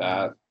stuff like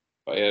that.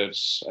 But yeah,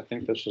 I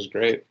think this was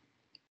great.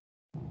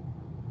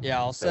 Yeah,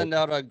 I'll send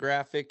out a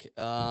graphic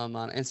on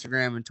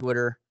Instagram and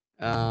Twitter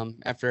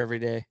after every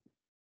day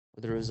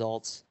with the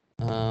results.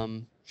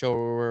 Show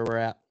where we're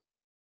at.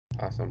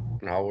 Awesome.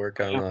 And I'll work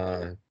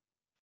on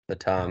the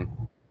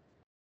Tom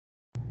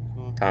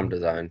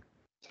design.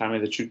 Tommy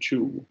the Choo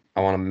Choo.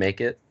 I want to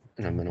make it,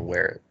 and I'm going to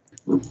wear it.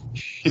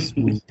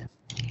 Sweet.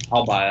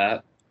 I'll buy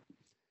that.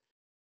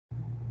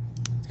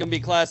 It's gonna be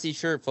a classy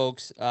shirt,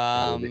 folks.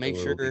 Make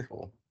sure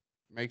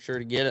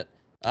to get it.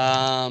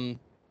 So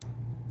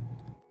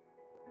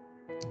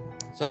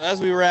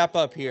as we wrap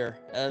up here,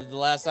 the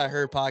Last I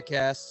Heard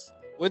podcast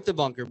with the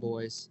Bunker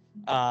Boys,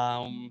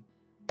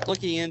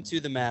 looking into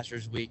the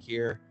Masters week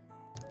here.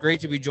 Great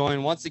to be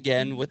joined once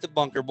again with the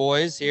Bunker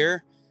Boys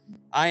here.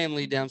 I am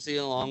Lee Dempsey,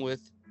 along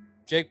with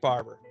Jake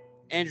Barber,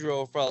 Andrew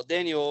Overfelt,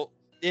 Daniel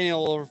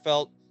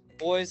Overfelt.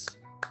 Boys,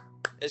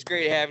 it's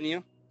great having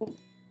you.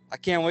 I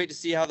can't wait to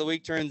see how the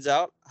week turns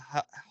out.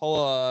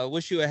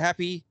 Wish you a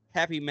happy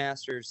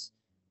Masters.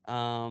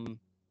 And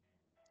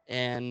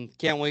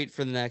can't wait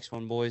for the next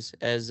one, boys,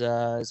 as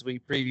we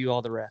preview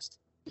all the rest.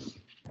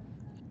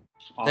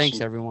 Awesome.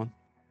 Thanks, everyone.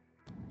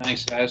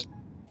 Thanks, guys.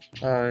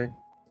 Bye.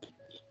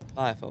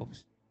 Bye,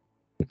 folks.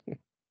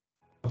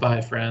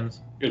 Bye,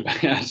 friends. Goodbye,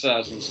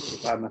 assassins.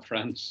 Goodbye, my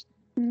friends.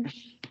 All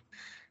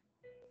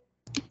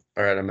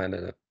right, I'm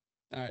ending it.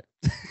 All right.